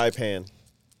Mushu taste. Guy Pan.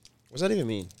 What does that even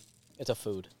mean? It's a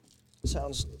food.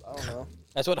 Sounds. I don't know.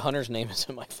 That's what Hunter's name is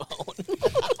in my phone.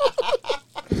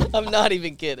 I'm not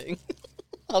even kidding.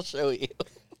 I'll show you.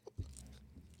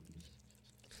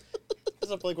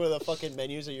 It's up like one of the fucking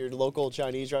menus at your local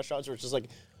Chinese restaurants where it's just like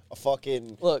a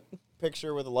fucking Look,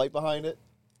 picture with a light behind it.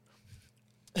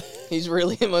 he's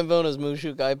really in my phone as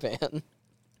Mushu Gaipan.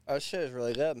 Oh shit is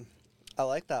really good. I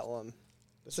like that one.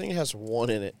 This thing has one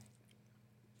in it.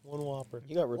 One Whopper.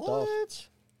 You got ripped What? off.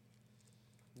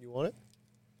 You want it?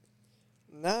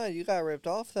 Nah, you got ripped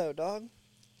off though, dog.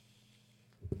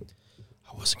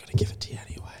 I wasn't gonna give it to you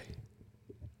anyway.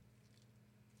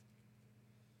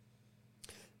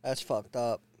 That's fucked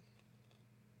up.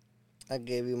 I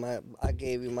gave you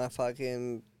my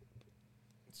fucking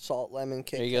salt lemon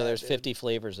Kit There you go. Kat, There's dude. 50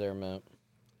 flavors there, Matt.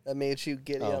 That made you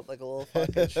giddy Oh. up like a little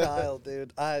fucking child,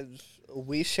 dude.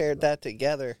 We shared that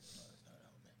together.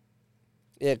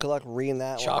 Yeah, good luck reading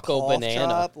that Choco one. Cough banana.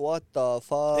 Drop, what the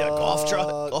fuck? Yeah,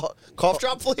 cough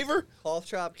drop flavor. Cough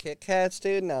drop Kit Kats,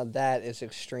 dude. Now that is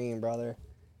extreme, brother.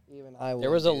 Even I.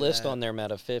 There was a wouldn't do list that. on there,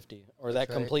 Matt, of 50. Or that That's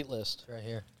right. complete list. It's right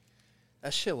here.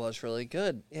 That shit was really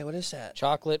good. Yeah, what is that?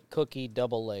 Chocolate cookie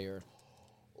double layer.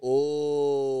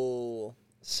 Oh,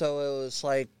 so it was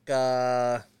like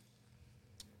That's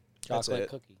Chocolate it.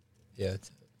 cookie. Yeah, it's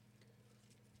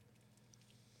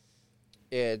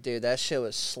yeah, dude, that shit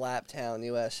was Slaptown,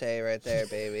 USA, right there,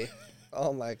 baby.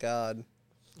 Oh my god,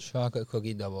 chocolate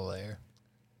cookie double layer.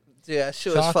 dude, that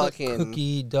shit was Chocolate fucking.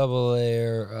 cookie double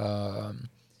layer.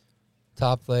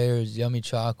 Top layer is yummy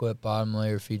chocolate. Bottom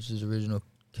layer features original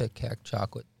Kit Kat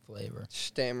chocolate flavor.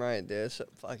 Damn right, dude. It's a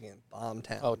fucking bomb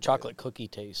town. Oh, dude. chocolate cookie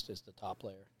taste is the top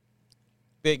layer.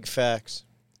 Big facts.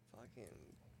 Fucking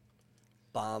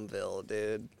Bombville,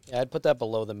 dude. Yeah, I'd put that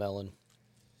below the melon.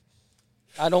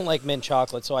 I don't like mint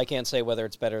chocolate, so I can't say whether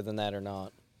it's better than that or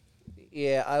not.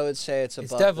 Yeah, I would say it's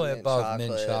above. It's definitely the mint above chocolate.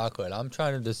 mint chocolate. I'm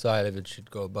trying to decide if it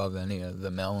should go above any of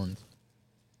the melons.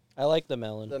 I like the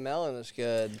melon. The melon is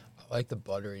good. I like the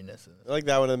butteriness of it. I like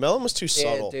that one. The melon was too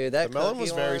subtle. dude, that the melon cookie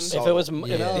was very one- subtle. If it was,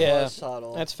 Yeah. The melon yeah, was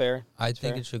subtle. that's fair. I That's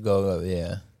think fair. it should go,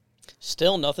 yeah.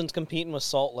 Still, nothing's competing with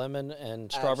salt lemon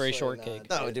and strawberry Absolutely shortcake.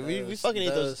 not. No, dude, we Those- fucking ate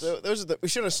those. those- Those are the, we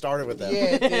should have started with them.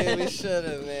 Yeah, dude, we should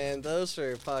have, man. Those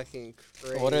are fucking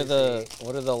crazy. What are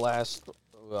the last?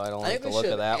 Well, I don't I like think the we look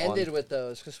should of have that ended one. with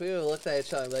those because we would have looked at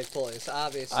each other like, boys,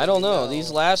 obviously. I don't we know.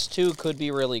 These last two could be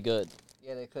really good.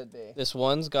 Yeah, they could be. This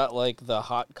one's got like the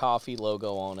hot coffee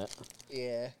logo on it,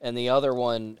 Yeah, and the other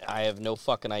one I have no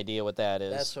fucking idea what that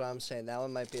is. that's what I'm saying. That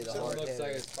one might be the hard hitter.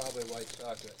 it's probably white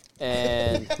chocolate.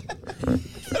 And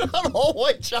Not all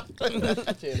white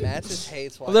chocolate. Dude, Matt just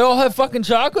hates white. Well, they all have fucking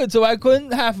chocolate, so I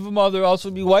couldn't half of them other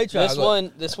also be white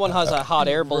chocolate. this one has a hot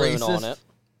air balloon on Racist. it.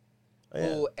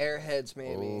 Ooh, Airheads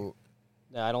maybe. Ooh,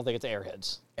 No, I don't think it's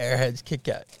Airheads. Airheads Kit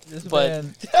Kat. This But-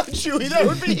 man, How chewy that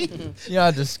would be. you know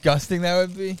how disgusting that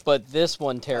would be? But this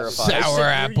one terrifies. Sour I used to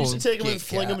apples. take them and Kit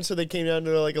fling Kat. them until they came down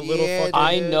to like a little Yeah, fucking.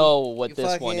 I dude. know what You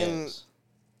this one fucking- is.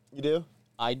 You do?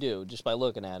 I do, just by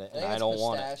looking at it, I and think I it's don't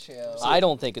want it. pistachio. I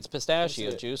don't think it's pistachio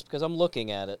it. juice because I'm looking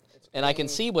at it, and I can green.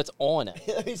 see what's on it.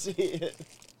 Let me see it.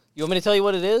 You want me to tell you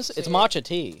what it is? It's See. matcha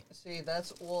tea. See,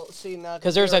 that's now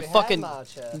 'Cause there's a we already had fucking-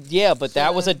 matcha. Yeah, but So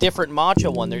that was a then- different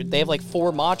matcha one. They have like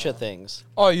 4 matcha things.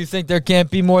 Oh, you think there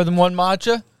can't be more than one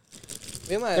matcha?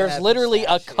 We might have There's had literally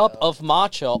a cup pistachio. of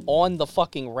matcha on the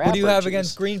fucking wrapper. What do you have juice.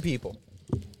 against green people?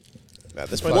 Nah,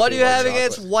 this might What be do you white have chocolate.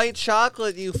 against white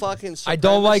chocolate? You fucking. I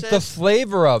don't like the supremacist?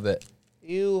 flavor of it.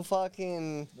 You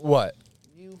fucking. What?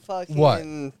 You fucking. What?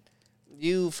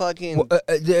 You fucking.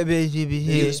 Yeah,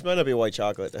 this might not be white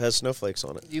chocolate. It has snowflakes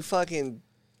on it. You fucking.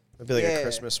 It'd be like Yeah. a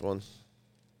Christmas one.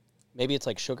 Maybe it's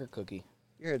like sugar cookie.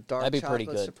 You're a dark That'd be chocolate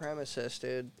pretty good. supremacist,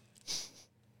 dude.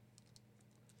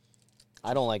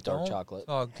 I don't like dark Don't chocolate.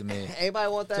 talk to me.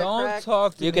 Anybody want that Don't crack?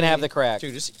 talk to me. You can have the crack.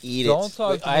 Dude, just eat Don't it.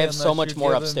 talk to I me have so unless much you're more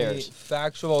giving upstairs. me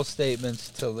factual statements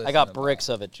to listen I got about. bricks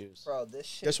of it juice. Bro, this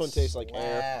shit. This one tastes like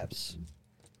air. slaps.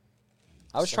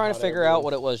 I was trying to hot air figure out balloon.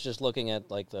 what it was just looking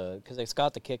at like the because it's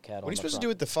got the Kit Kat on. What are you the supposed to front. do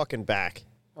with the fucking back?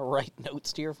 Write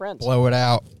notes to your friends. Blow it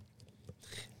out.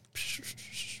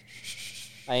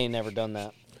 I ain't never done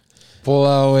that.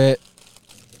 Blow it.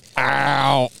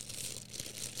 Ow.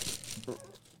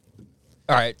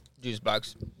 All right, juice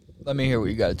box. Let me hear what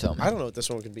you got to tell me. I don't know what this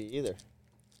one could be either.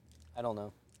 I don't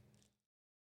know.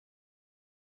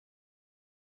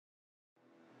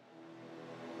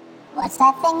 What's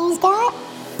that thing he's got?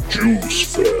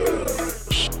 Juice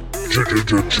facts.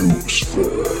 Juice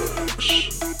facts.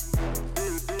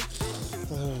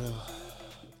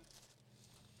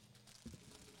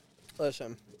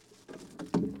 Listen,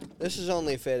 this is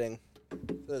only fitting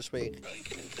this week.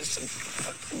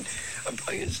 I'm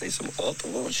probably gonna say some off the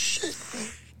wall shit.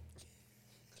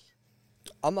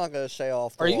 I'm not gonna say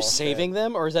off. The Are you wall saving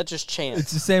them or is that just chance?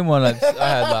 It's the same one I had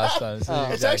last time. It's, the Oh.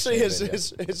 It's exact actually same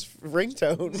his video. his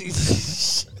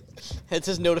ringtone. It's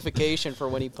his notification for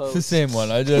when he It's the posts. same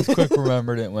one. I just quick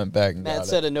remembered it and went back and Matt got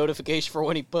said a notification for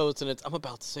when he posts, and it's I'm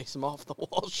about to say some off the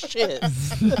wall shit.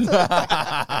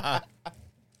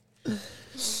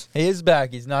 He is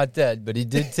back. He's not dead, but he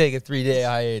did take a 3-day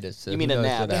hiatus. So You who mean a knows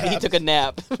nap? what happened. He took a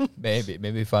nap. Maybe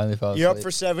he finally fell asleep. You're up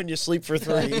for 7, you sleep for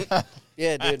 3.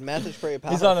 Yeah, dude, meth is pretty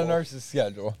powerful. He's on a nurse's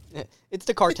schedule. It's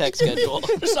the Cartex schedule.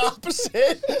 It's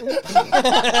opposite.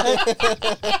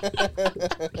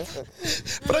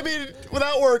 But I mean,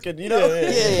 without working, you know?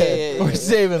 Yeah. We're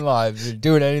saving lives. We're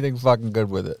doing anything fucking good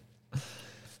with it.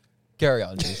 Carry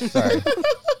on, Juice. Sorry.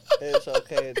 It's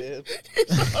okay, dude.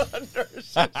 It's on a nurse's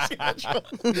schedule.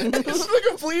 It's the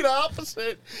complete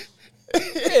opposite.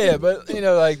 Yeah, but you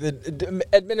know, like the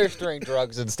administering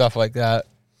drugs and stuff like that.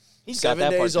 He's got 7 that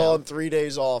part days down. on, 3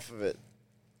 days off of it.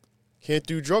 Can't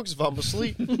do drugs if I'm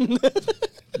asleep.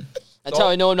 That's how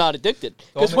I know I'm not addicted.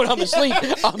 Because when I'm asleep,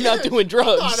 I'm not doing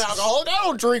drugs. I'm not an alcoholic. I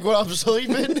don't drink when I'm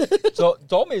sleeping. So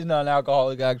told me he's not an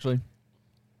alcoholic actually.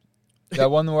 That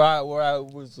one where I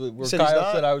was where said he's Kyle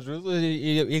not? said I was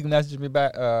he messaged me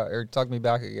back or talked me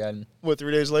back again. What,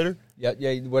 3 days later? Yeah,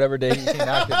 whatever day he came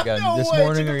active again. No This way,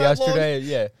 morning took or him that long? yesterday,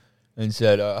 yeah. And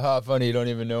said, "How funny, you don't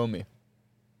even know me."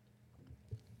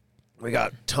 We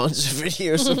got tons of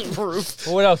videos of proof.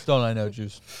 Well, what else don't I know,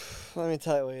 Juice? Let me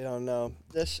tell you what you don't know.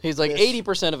 He's like, this-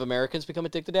 80% of Americans become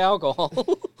addicted to alcohol.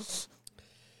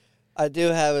 I do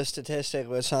have a statistic,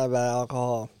 but it's not about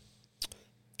alcohol.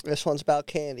 This one's about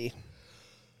candy.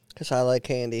 Because I like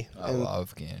candy. I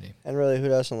love candy. And really, who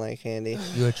doesn't like candy?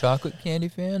 You a chocolate candy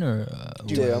fan or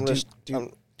Dude, I'm just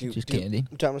candy?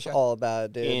 I'm just all about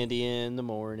it, dude. Candy in the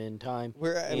morning time.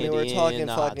 We're Candy talking in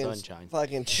the hot fucking sunshine.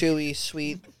 chewy,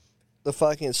 sweet, the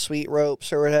fucking sweet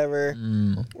ropes or whatever.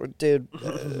 Or, dude,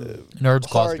 Nerds hard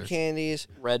clusters. candies.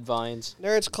 Red vines.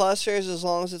 Nerds clusters, as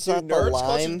long as it's Dude, not the Nerds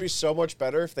clusters lime. would be so much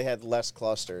better if they had less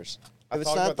clusters. I If it's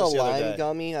thought not about the this other lime day.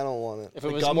 gummy, I don't want it. If it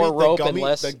The was gummy- more the rope gummy, and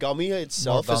less. The gummy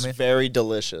itself gummy? is very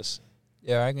delicious.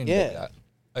 Yeah, I can Yeah. get that.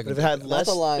 But if it had Not less,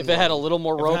 the lime If it had a gummy. little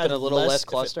more if it rope had and a little less if it-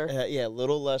 cluster. yeah, a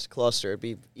little less cluster, it'd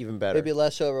be even better. It'd be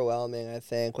less overwhelming, I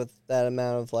think, with that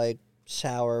amount of like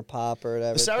sour pop or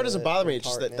whatever. The sour to doesn't it, bother or me. It's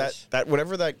just tartness. that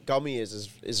whatever that gummy is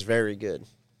very good.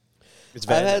 It's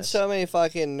very I've had nice. so many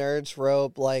fucking Nerds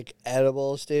rope like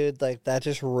edibles, dude. Like that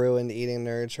just ruined eating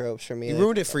Nerds ropes for me. You Like,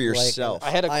 ruined it for yourself. I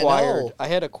had I acquired. know. I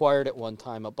had acquired at one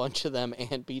time a bunch of them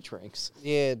and beach rings.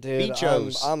 Yeah, dude.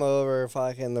 Beachos. I'm over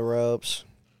fucking the ropes.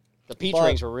 The peach But-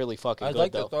 rings were really fucking I'd good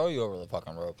like though. to throw you over the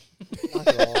fucking rope. Knock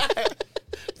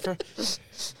it off.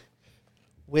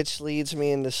 Which leads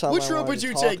me into something. Which I rope wanted would to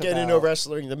you talk take getting into about.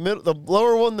 wrestling? The middle, the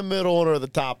lower one, the middle one, or the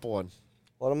top one?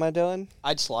 What am I doing?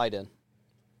 I'd slide in.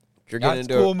 You're That's a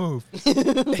cool move. I would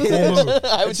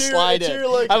It's your- slide it's in. your,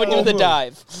 like, I would do the move.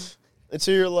 dive. And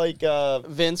so you're like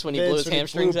Vince when he Vince blew his when he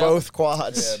hamstrings blew out. both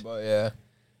quads. Yeah, but yeah.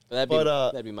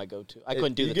 That'd be my go-to. I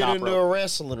couldn't do you the get top into rope. a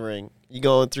wrestling ring. You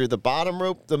going through the bottom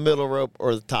rope, the middle rope,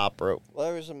 or the top rope?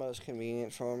 Whatever's the most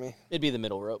convenient for me. It'd be the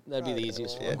middle rope. That'd be the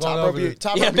easiest. Yeah, going top over rope. You, the-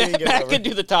 top Yeah, rope. You ain't getting Matt over. can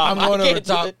do the top. I'm I going over the can't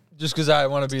do top it. just because I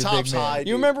want to be a big Top's man. high. You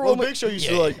dude. remember well, when we- Big Show used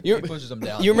to like. He pushes them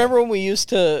down. You remember when we used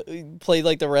to play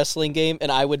like the wrestling game,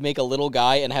 and I would make a little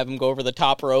guy and have him go over the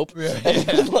top rope,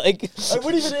 and, like It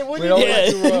wouldn't even. It We wouldn't don't even,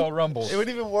 Yeah. do Royal Rumbles. it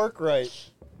wouldn't even work right.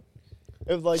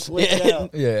 It would like flip Yeah.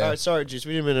 out. Yeah. All right, sorry, Juice.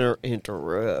 We didn't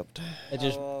interrupt. it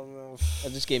just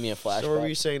gave me a So what were flashback.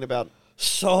 you saying about?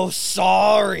 So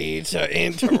sorry to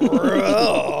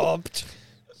interrupt.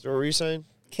 So what were you saying?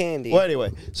 Candy. Well,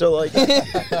 anyway, so like,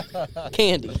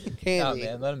 Candy. Nah, Candy.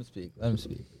 man, let him speak. Let him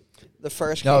speak. The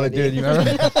first No, but candy. dude, you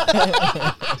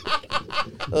remember?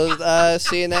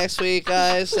 See you next week,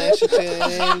 guys. Thanks for tuning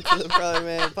in to the Brother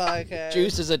Man Podcast.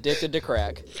 Juice is addicted to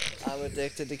crack. I'm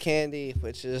addicted to candy,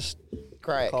 which is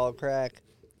crack. called crack.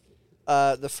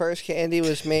 The first candy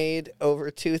was made over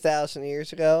 2,000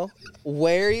 years ago.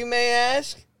 Where, you may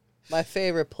ask? My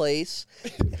favorite place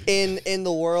in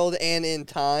the world and in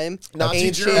time.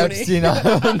 Nazi Germany. Epstein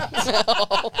Island.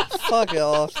 Fuck it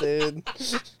off, dude.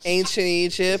 Ancient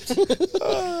Egypt.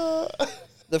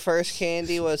 The first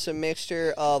candy was a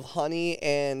mixture of honey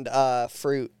and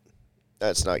fruit.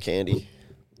 That's not candy.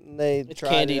 They It's tried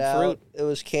candied it out. fruit. It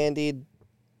was candied.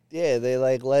 Yeah, they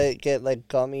like let it get like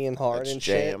gummy and hard That's and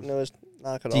shit, jam. and it was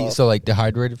knock it off. So like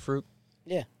dehydrated fruit.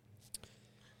 Yeah.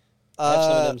 I have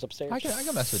some of Uh, them's upstairs. I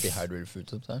can mess with dehydrated fruit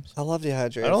sometimes. I love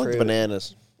dehydrated I don't fruit. like the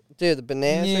bananas. Dude, the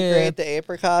bananas Yeah. are great. The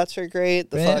apricots are great.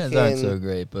 The Bananas fucking aren't so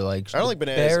great, but like I don't like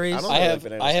bananas. berries. I don't I like have,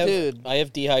 bananas. Dude. I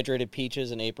have dehydrated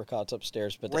peaches and apricots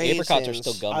upstairs, but the apricots are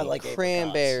still raisins, gummy. I like apricots.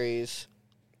 cranberries.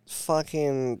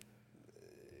 Fucking,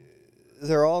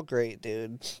 they're all great,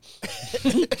 dude.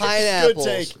 Pineapples. Good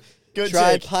take. Good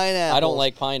Dried take. pineapples. I don't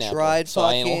like pineapple, Dried so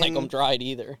I don't like fucking- them dried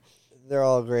either. They're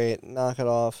all great. Knock it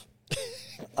off.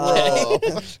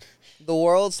 The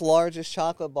world's largest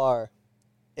chocolate bar.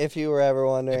 If you were ever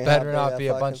wondering, It how better big not that be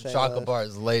a fucking bunch of thing chocolate was.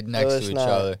 bars laid It next was to each not.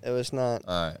 other. It was not.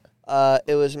 All right.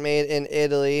 It was made in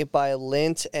Italy by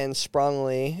Lindt and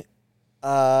Sprungli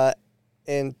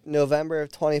in November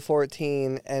of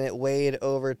 2014, and it weighed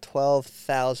over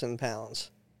 12,000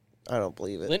 pounds. I don't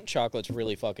believe it. Lindt chocolate's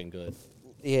really fucking good.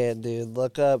 Yeah, dude.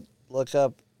 Look up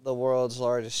the world's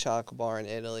largest chocolate bar in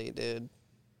Italy, dude.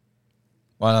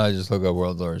 Why not just look up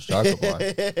world's largest chocolate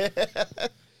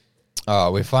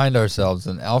bar? We find ourselves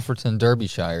in Alfreton,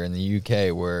 Derbyshire, in the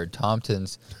UK, where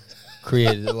Thompson's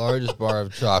created the largest bar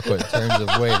of chocolate in terms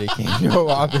of weight. It came to a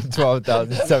whopping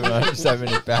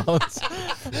 12,770 pounds.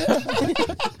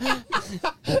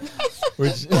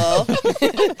 Which, Well,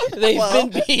 They've Well-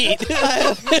 been beat.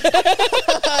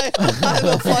 I have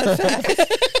a fun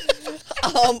fact.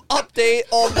 Update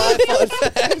on my fun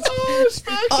fact.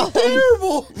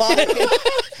 Terrible.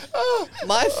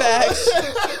 My facts,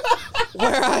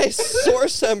 where I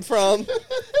source them from,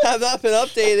 have not been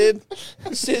updated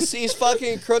since these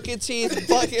fucking crooked teeth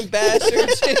fucking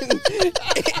bastards in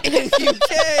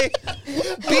UK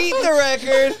beat the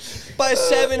record by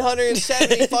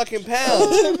 770 fucking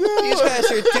pounds. These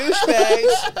guys are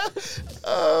douchebags.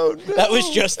 Oh, no. That was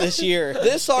just this year.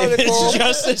 This It's article.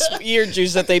 just this year,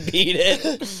 Juice, that they beat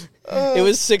it. It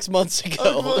was 6 months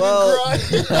ago. Well,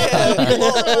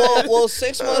 yeah, well,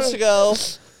 6 months ago,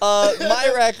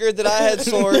 my record that I had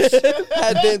sourced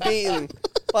had been beaten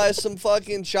by some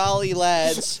fucking jolly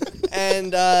lads,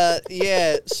 and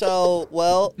yeah. So,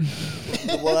 well,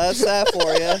 that's that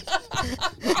for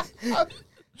you.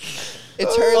 It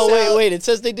turns out. Wait. It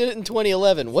says they did it in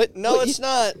 2011. What? No, what it's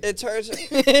not. It turns.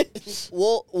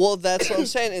 Well, that's what I'm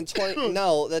saying.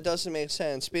 No, that doesn't make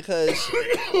sense because.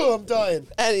 I'm dying.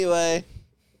 Anyway,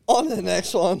 on to the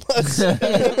next one.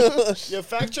 Yeah,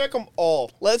 fact check them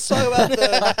all. Let's talk about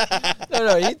the.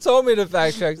 no, he told me to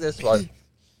fact check this one.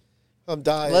 I'm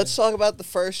dying. Let's talk about the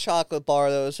first chocolate bar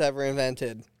that was ever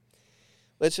invented,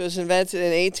 which was invented in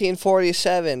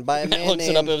 1847 by a Matt man looks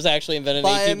it up. It named was actually invented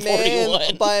in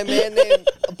 1841.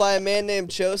 by a man named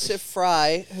Joseph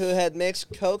Fry, who had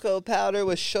mixed cocoa powder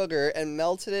with sugar and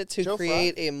melted it to Joe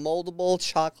create a moldable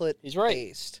chocolate He's right.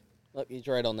 paste. Look, he's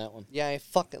right on that one. Yeah, I ain't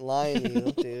fucking lying to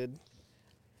you, dude.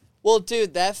 Well,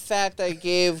 dude, that fact I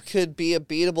gave could be a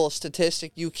beatable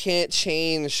statistic. You can't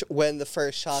change when the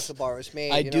first chocolate bar was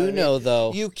made. I you know do what I mean? know,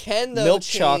 though, You can, though, milk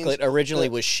change chocolate originally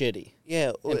the- was shitty.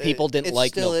 Yeah, and people didn't it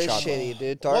like still milk is chocolate. shitty,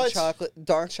 dude. What?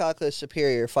 Dark chocolate is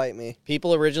superior. Fight me.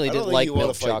 People originally I don't didn't think like you wanna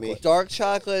milk fight me. chocolate. Dark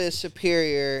chocolate is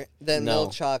superior than No.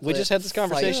 milk chocolate. We just had this Fight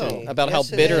conversation me. about Yes,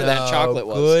 how it bitter is. that chocolate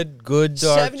was. Good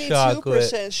dark 72%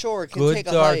 chocolate. sure can Good take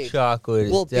a dark hike. chocolate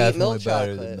is Will beat definitely milk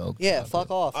better chocolate. than milk Yeah, chocolate.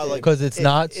 fuck off. I like- dude. Because it's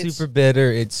not it's- super bitter.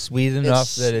 It's sweet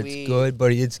enough that it's sweet. good,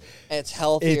 but it's It's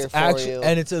healthier it's for actually you.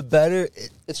 and it's a better.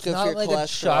 It's good not for your like a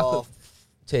cholesterol. chocolate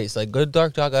taste. Like good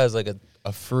dark chocolate has like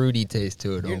a fruity taste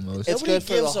to it almost. It's Nobody good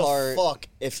for the gives a heart. fuck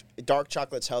if dark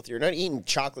chocolate's healthy. You're not eating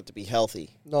chocolate to be healthy.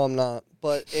 No, I'm not.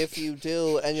 But if you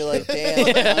do, and you're like,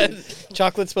 damn,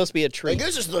 Chocolate's supposed to be a Like, treat.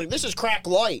 this is crack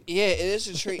light. yeah, it is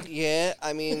a treat. Yeah,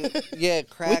 I mean, yeah,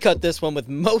 crack. We cut this one with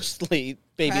mostly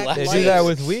baby Crack lactose. They light. do that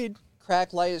with weed.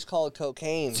 Crack light is called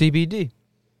cocaine. CBD.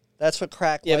 That's what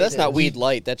crack. Yeah, light but that's not is. weed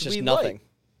light. That's just Weed nothing. light.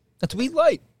 That's weed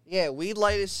light. Yeah, weed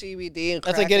light is CBD, and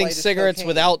That's crack like getting light is cigarettes cocaine.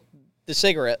 without the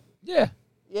cigarette. Yeah.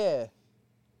 Yeah,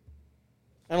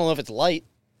 I don't know if it's light.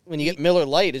 When you get Miller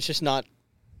Light, it's just not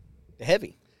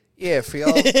heavy. yeah, for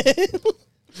y'all.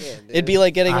 Yeah, dude. It'd be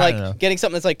like getting I don't know. getting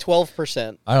something that's like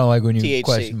 12%. I don't like when you THC.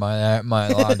 question my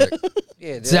logic.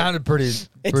 Yeah, dude. Sounded pretty.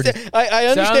 I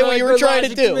understand sounded what like you were good trying to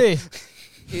logic do. me.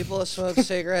 People that smoke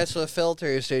cigarettes with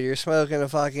filters, dude. You're smoking a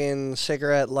fucking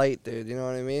cigarette light, dude. You know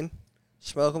what I mean?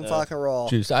 Smoke them fucking raw.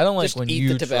 Juice. I don't like Just when eat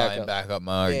you the try tobacco. and back up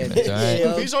my Yeah, arguments. dude. all right?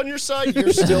 If he's on your side,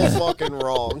 you're still fucking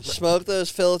wrong. Smoke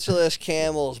those filterless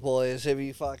Camels, boys. If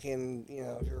you fucking,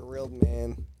 if you're a real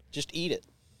man. Just eat it.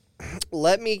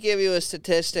 Let me give you a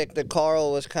statistic that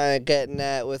Carl was kind of getting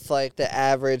at with like the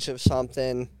average of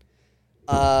something.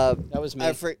 That was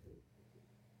me.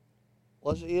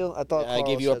 Was it you? I thought I Carl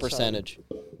gave you a said something. percentage.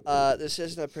 This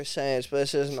isn't a percentage, but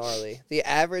this isn't Arlie. The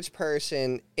average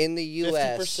person in the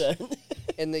U.S. 50%.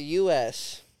 in the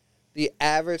U.S., the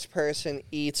average person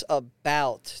eats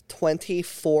about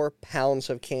 24 pounds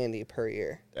of candy per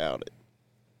year. Doubt it.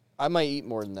 I might eat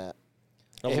more than that.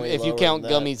 I'm If- way if you lower count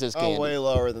than that. gummies as I'm candy. way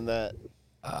lower than that.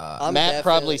 I'm Matt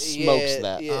probably definitely- smokes yeah,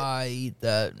 that. yeah. I eat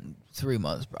that in 3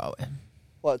 months probably.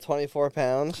 What, 24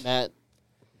 pounds? Matt,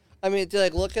 I mean, dude,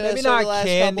 like, look at Maybe us over not the last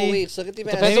candy. couple weeks. Look at the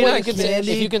amount depends of on what not you consider.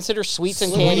 candy. If you consider sweets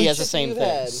and Look at candy what as the you've same had.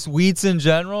 thing. Sweets in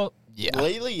general? Yeah.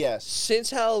 Lately, yes. Since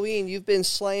Halloween, you've been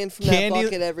slaying from Candy, that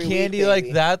bucket every candy week, like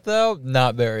baby. that though,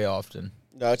 not very often.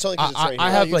 No, it's only because it's right I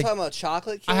here. have you're like talking about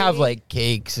chocolate I candy? have like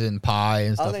cakes and pie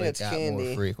and I stuff think like it's that candy.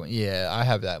 more frequent. Yeah, I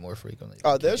have that more frequently.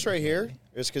 Oh, this right here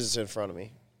is because it's in front of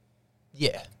me.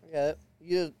 Yeah. Yeah,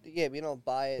 but you don't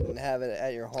buy it and have it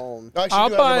at your home. I actually do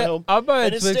have it in my home. I'll buy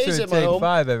And a it stays Twixer at my Take home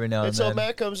 5 every now and until then.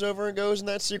 Matt comes over and goes in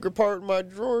that secret part in my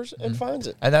drawers and finds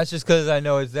it. And that's just because I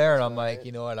know it's there, and I'm like,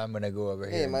 you know what, I'm gonna go over Yeah,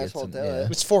 here. you and might get as well some, do yeah.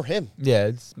 it. It's for him. Yeah,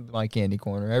 it's my candy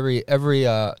corner. Every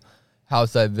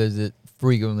house I visit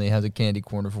frequently has a candy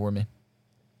corner for me.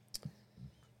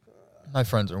 My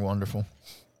friends are wonderful.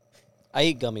 I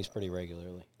eat gummies pretty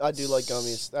regularly. I do like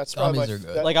gummies. That's probably Gummies my, are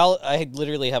good. that- Like I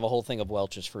literally have a whole thing of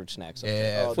Welch's fruit snacks. Up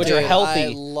there, Yeah, Oh, which dude, are healthy, I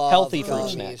love healthy fruit gummies,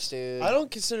 snacks. dude. I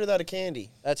don't consider that a candy.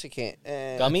 That's a can.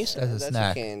 Gummies? That's a That's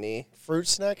snack. a candy. Fruit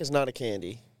snack is not a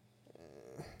candy.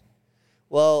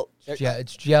 Well,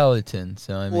 It's gelatin,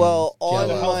 so I mean. Well, it's on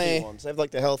The gelatin. healthy my- ones. They have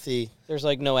like the healthy. There's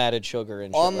like no added sugar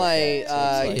and shit on like my that, so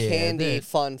it's like- Yeah, candy they're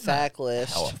fun fact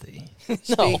list. healthy.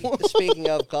 No. Speaking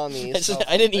of gummies,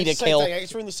 I didn't eat a Same kale. thing. I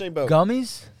guess we're in the same boat.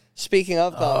 Gummies? speaking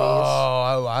of gummies,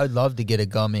 Oh, I'd love to get a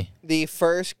gummy. the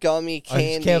first gummy I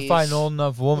candies. just can't find an old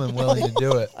enough woman willing to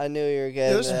do it. I knew you were Yeah,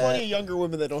 getting there's that. plenty of younger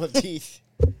women that don't have teeth.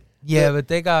 Yeah, but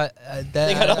they got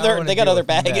They got other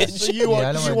baggage. So you Yeah, I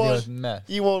want, don't you, want to deal want with meth.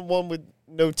 you want one with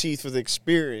no teeth with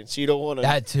experience. You don't want to.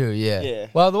 That too, yeah. Yeah.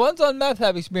 Well, the ones on meth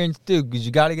have experience too, because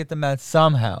you got to get the meth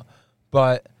somehow.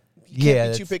 But You yeah,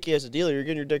 can't be too that's- picky as a dealer. You're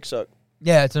getting your dick sucked.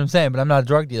 yeah, that's what I'm saying. But I'm not a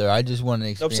drug dealer. I just want an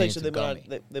I'm experience. saying so of they might gummy.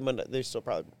 not, they might not, they still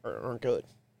probably aren't good.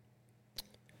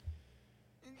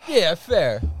 Yeah,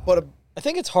 fair. But I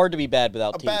think it's hard to be bad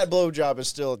without a teeth. bad blowjob is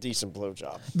still a decent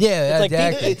blowjob. Yeah, It's like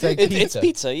exactly. pizza. It's like It's pizza.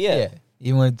 pizza, yeah.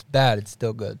 Even when it's bad, it's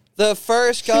still good. The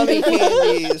first gummy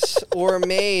candies were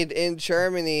made in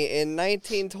Germany in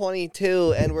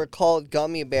 1922 and were called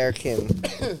Gummy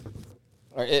Bearkin.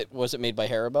 Or was it made by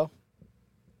Haribo?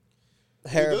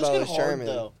 Dude, those Haribo get is hard, German.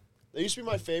 though. They used to be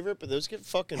my favorite, but those get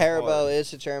fucking Haribo hard.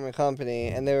 is a German company,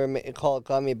 and they were called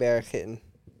Gummy Bearkin.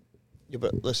 Yeah,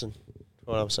 but listen to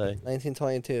what I'm saying.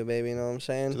 1922, baby, you know what I'm Do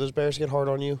saying? those bears get hard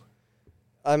on you?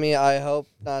 I mean, I hope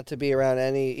not to be around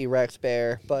any erect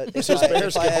bear, but if Those I,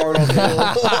 bears if I get hard ever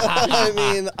on do, I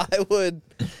mean, I would.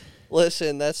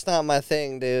 Listen, that's not my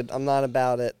thing, dude. I'm not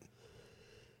about it.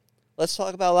 Let's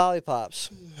talk about lollipops.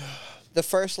 The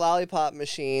first lollipop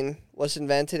machine was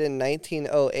invented in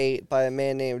 1908 by a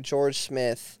man named George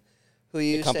Smith, who The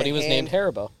used company to was named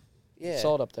Haribo. Yeah,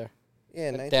 Saw it up there. yeah,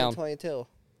 down. 1922.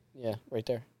 Yeah, right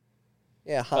there.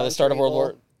 Yeah, By the Hans start of World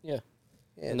Riegel. War. Yeah.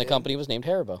 Yeah, And the dude. company was named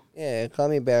Haribo. Yeah,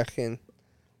 Gummy Bearkin.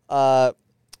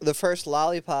 The first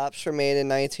lollipops were made in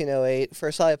 1908.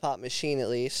 First lollipop machine, at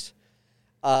least.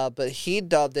 But he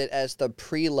dubbed it as the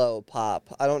Prelo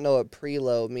Pop. I don't know what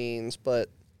Prelo means, but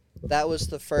that was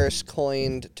the first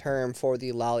coined term for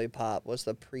the lollipop, was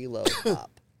the Prelo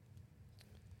Pop.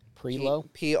 Prelo?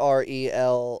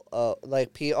 P-R-E-L-O.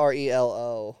 Like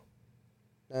P-R-E-L-O.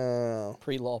 No.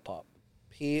 Pre-law pop.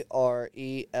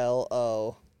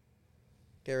 P-R-E-L-O.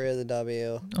 Get rid of the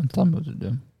W. I'm telling you what to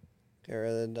do. Get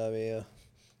rid of the W.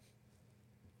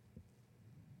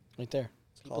 Right there.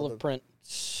 People called of print.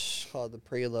 It's called the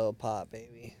Prelo Pop,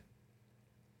 baby.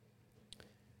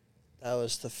 That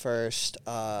was the first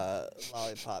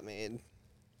lollipop made.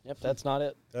 Yep, that's not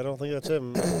it. I don't think that's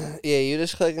him. Yeah, you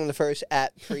just clicking the first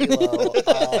at Prelo.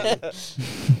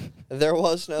 There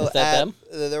was no Is that them?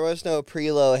 There was no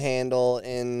Prelo handle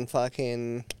in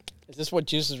fucking Is this what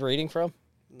Juice is reading from?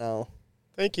 no.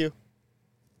 Thank you.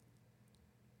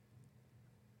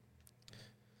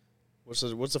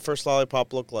 What's the first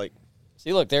lollipop look like?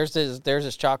 See, look, there's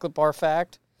this chocolate bar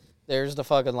fact. There's the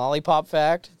fucking lollipop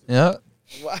fact. Yeah.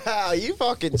 Wow, you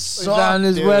fucking It's suck, on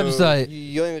his dude. website.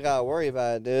 You don't even gotta worry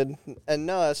about it, dude. And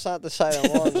no, that's not the site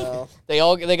I'm on though. They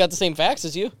got the same facts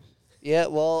as you. Yeah,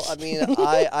 well, I mean,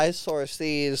 I source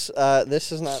these.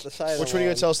 This is not the site. Which I'm one are you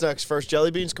on. gonna tell us next? First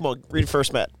jelly beans? Come on, read it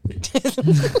first, Matt.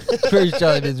 Pretty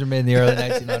jelly beans were made in the early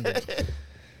 1900s.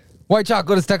 White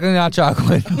chocolate is technically not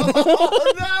chocolate.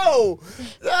 Oh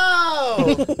no!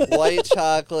 No! White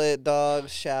chocolate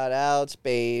dogs, shout outs,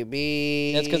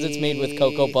 baby. That's because it's made with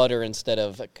cocoa butter instead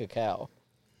of cacao.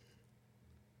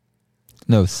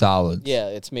 No solids. Yeah,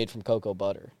 it's made from cocoa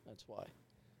butter. That's why.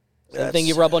 Same thing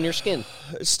you rub on your skin.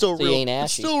 It's still So you real. ain't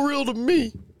It's ashy. still real to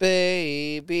me.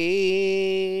 Baby.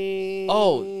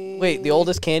 Oh, wait, the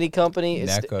oldest candy company is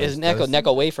Necco's. Necco. Those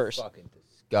Necco wafers. Fucking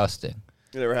disgusting.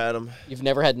 You never had them. You've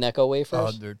never had Necco Oh,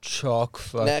 wafers? they're chalk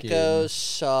fucking. Neckos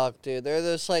suck, dude. They're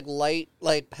this like light,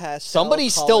 like pastel.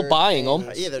 Somebody's still colored buying 'em.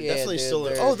 things. Yeah, they're definitely dude, still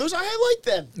there. they're- Oh, those I like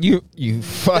them. You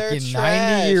fucking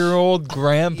trash. 90-year-old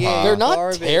grandpa. Yeah, They're not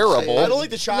garbage, terrible. dude. I don't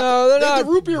like the chocolate. No, they're not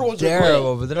The root beer ones terrible,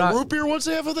 are but great. they're The not- root beer ones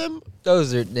they have of them.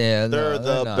 Those are yeah. They're no,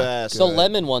 the not best. The good.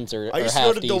 lemon ones are I used to half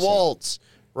go to decent. DeWalt's,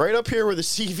 right up here where the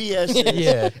CVS is.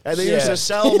 Yeah, And they used yeah. to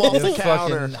sell them off You're the a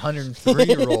counter. fucking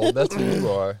 103-year-old. That's what you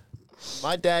are.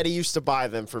 My daddy used to buy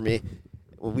them for me.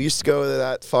 When we used to go to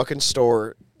that fucking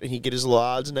store, and he'd get his little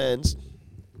odds and ends,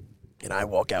 and I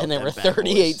walk out. And they with were them bad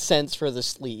 38 boys. cents for the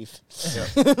sleeve.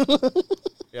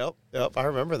 Yep. I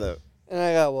remember that. And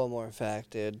I got one more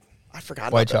fact, dude. I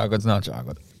forgot White about that. chocolate's not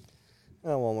chocolate. I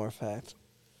got one more fact.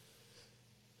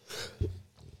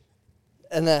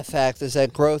 And that fact is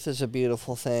that growth is a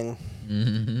beautiful thing.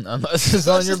 Unless it's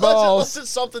on your balls. Unless it's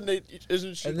something that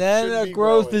isn't. And then shouldn't the be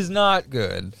growth growing. is not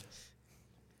good.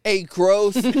 A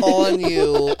growth on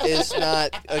you is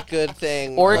not a good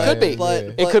thing. Or it but- could be. But,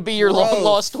 It but could be your long growth-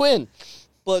 lost twin.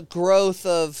 But growth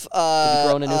of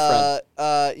grown a new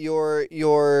friend.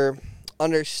 your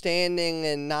understanding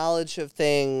and knowledge of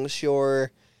things,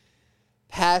 your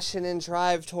passion and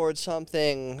drive towards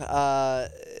something.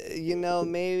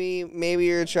 Maybe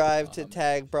your drive to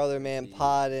tag Brother Man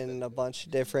Pod in a bunch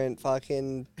of different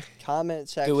fucking comment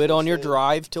sections. Do it on your dude.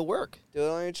 drive to work. Do it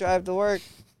on your drive to work.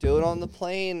 Do it on the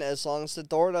plane, as long as the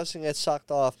door doesn't get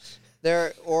sucked off.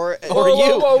 There or you. Or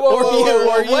you.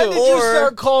 When did you Or-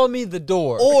 start calling me the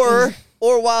door?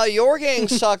 or while you're getting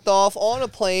sucked off on a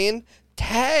plane,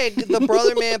 tag the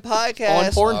Brother Man podcast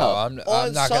On Pornhub. Oh, I'm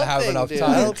on not gonna have something, enough dude. time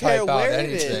I don't to care type out where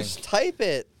anything. it is. Type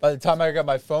it. By the time I got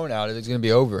my phone out, it's gonna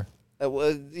be over.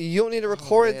 You don't need to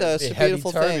record it though. It's a Heavy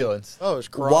beautiful thing. turbulence. Oh, it's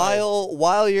crying.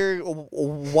 While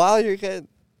you're getting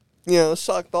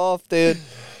sucked off, dude.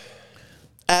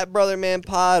 At Brother Man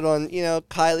Pod on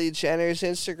Kylie Jenner's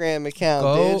Instagram account,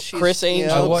 Go dude. She's, Chris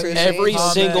Angel. want Chris Every Angel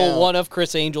single now. one of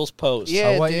Chris Angel's posts. Yeah,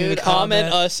 I want you dude. to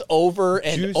Comment us over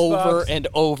and Juice over box. and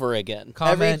over again.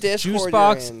 Comment. Discord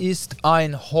Juicebox you're in. ist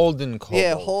ein Holdenkohl.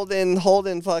 Yeah,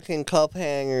 Holden fucking cup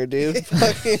hanger, dude.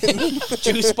 Fucking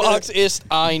Juicebox ist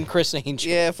ein Chris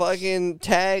Angel. yeah, fucking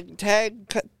tag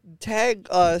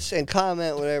us and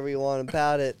comment whatever you want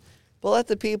about it, but let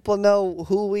the people know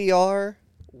who we are,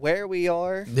 where we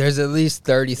are. There's at least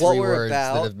 33 What we're words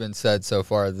about. that have been said so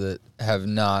far that have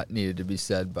not needed to be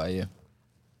said by you.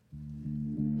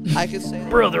 I could say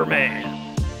Brother Man.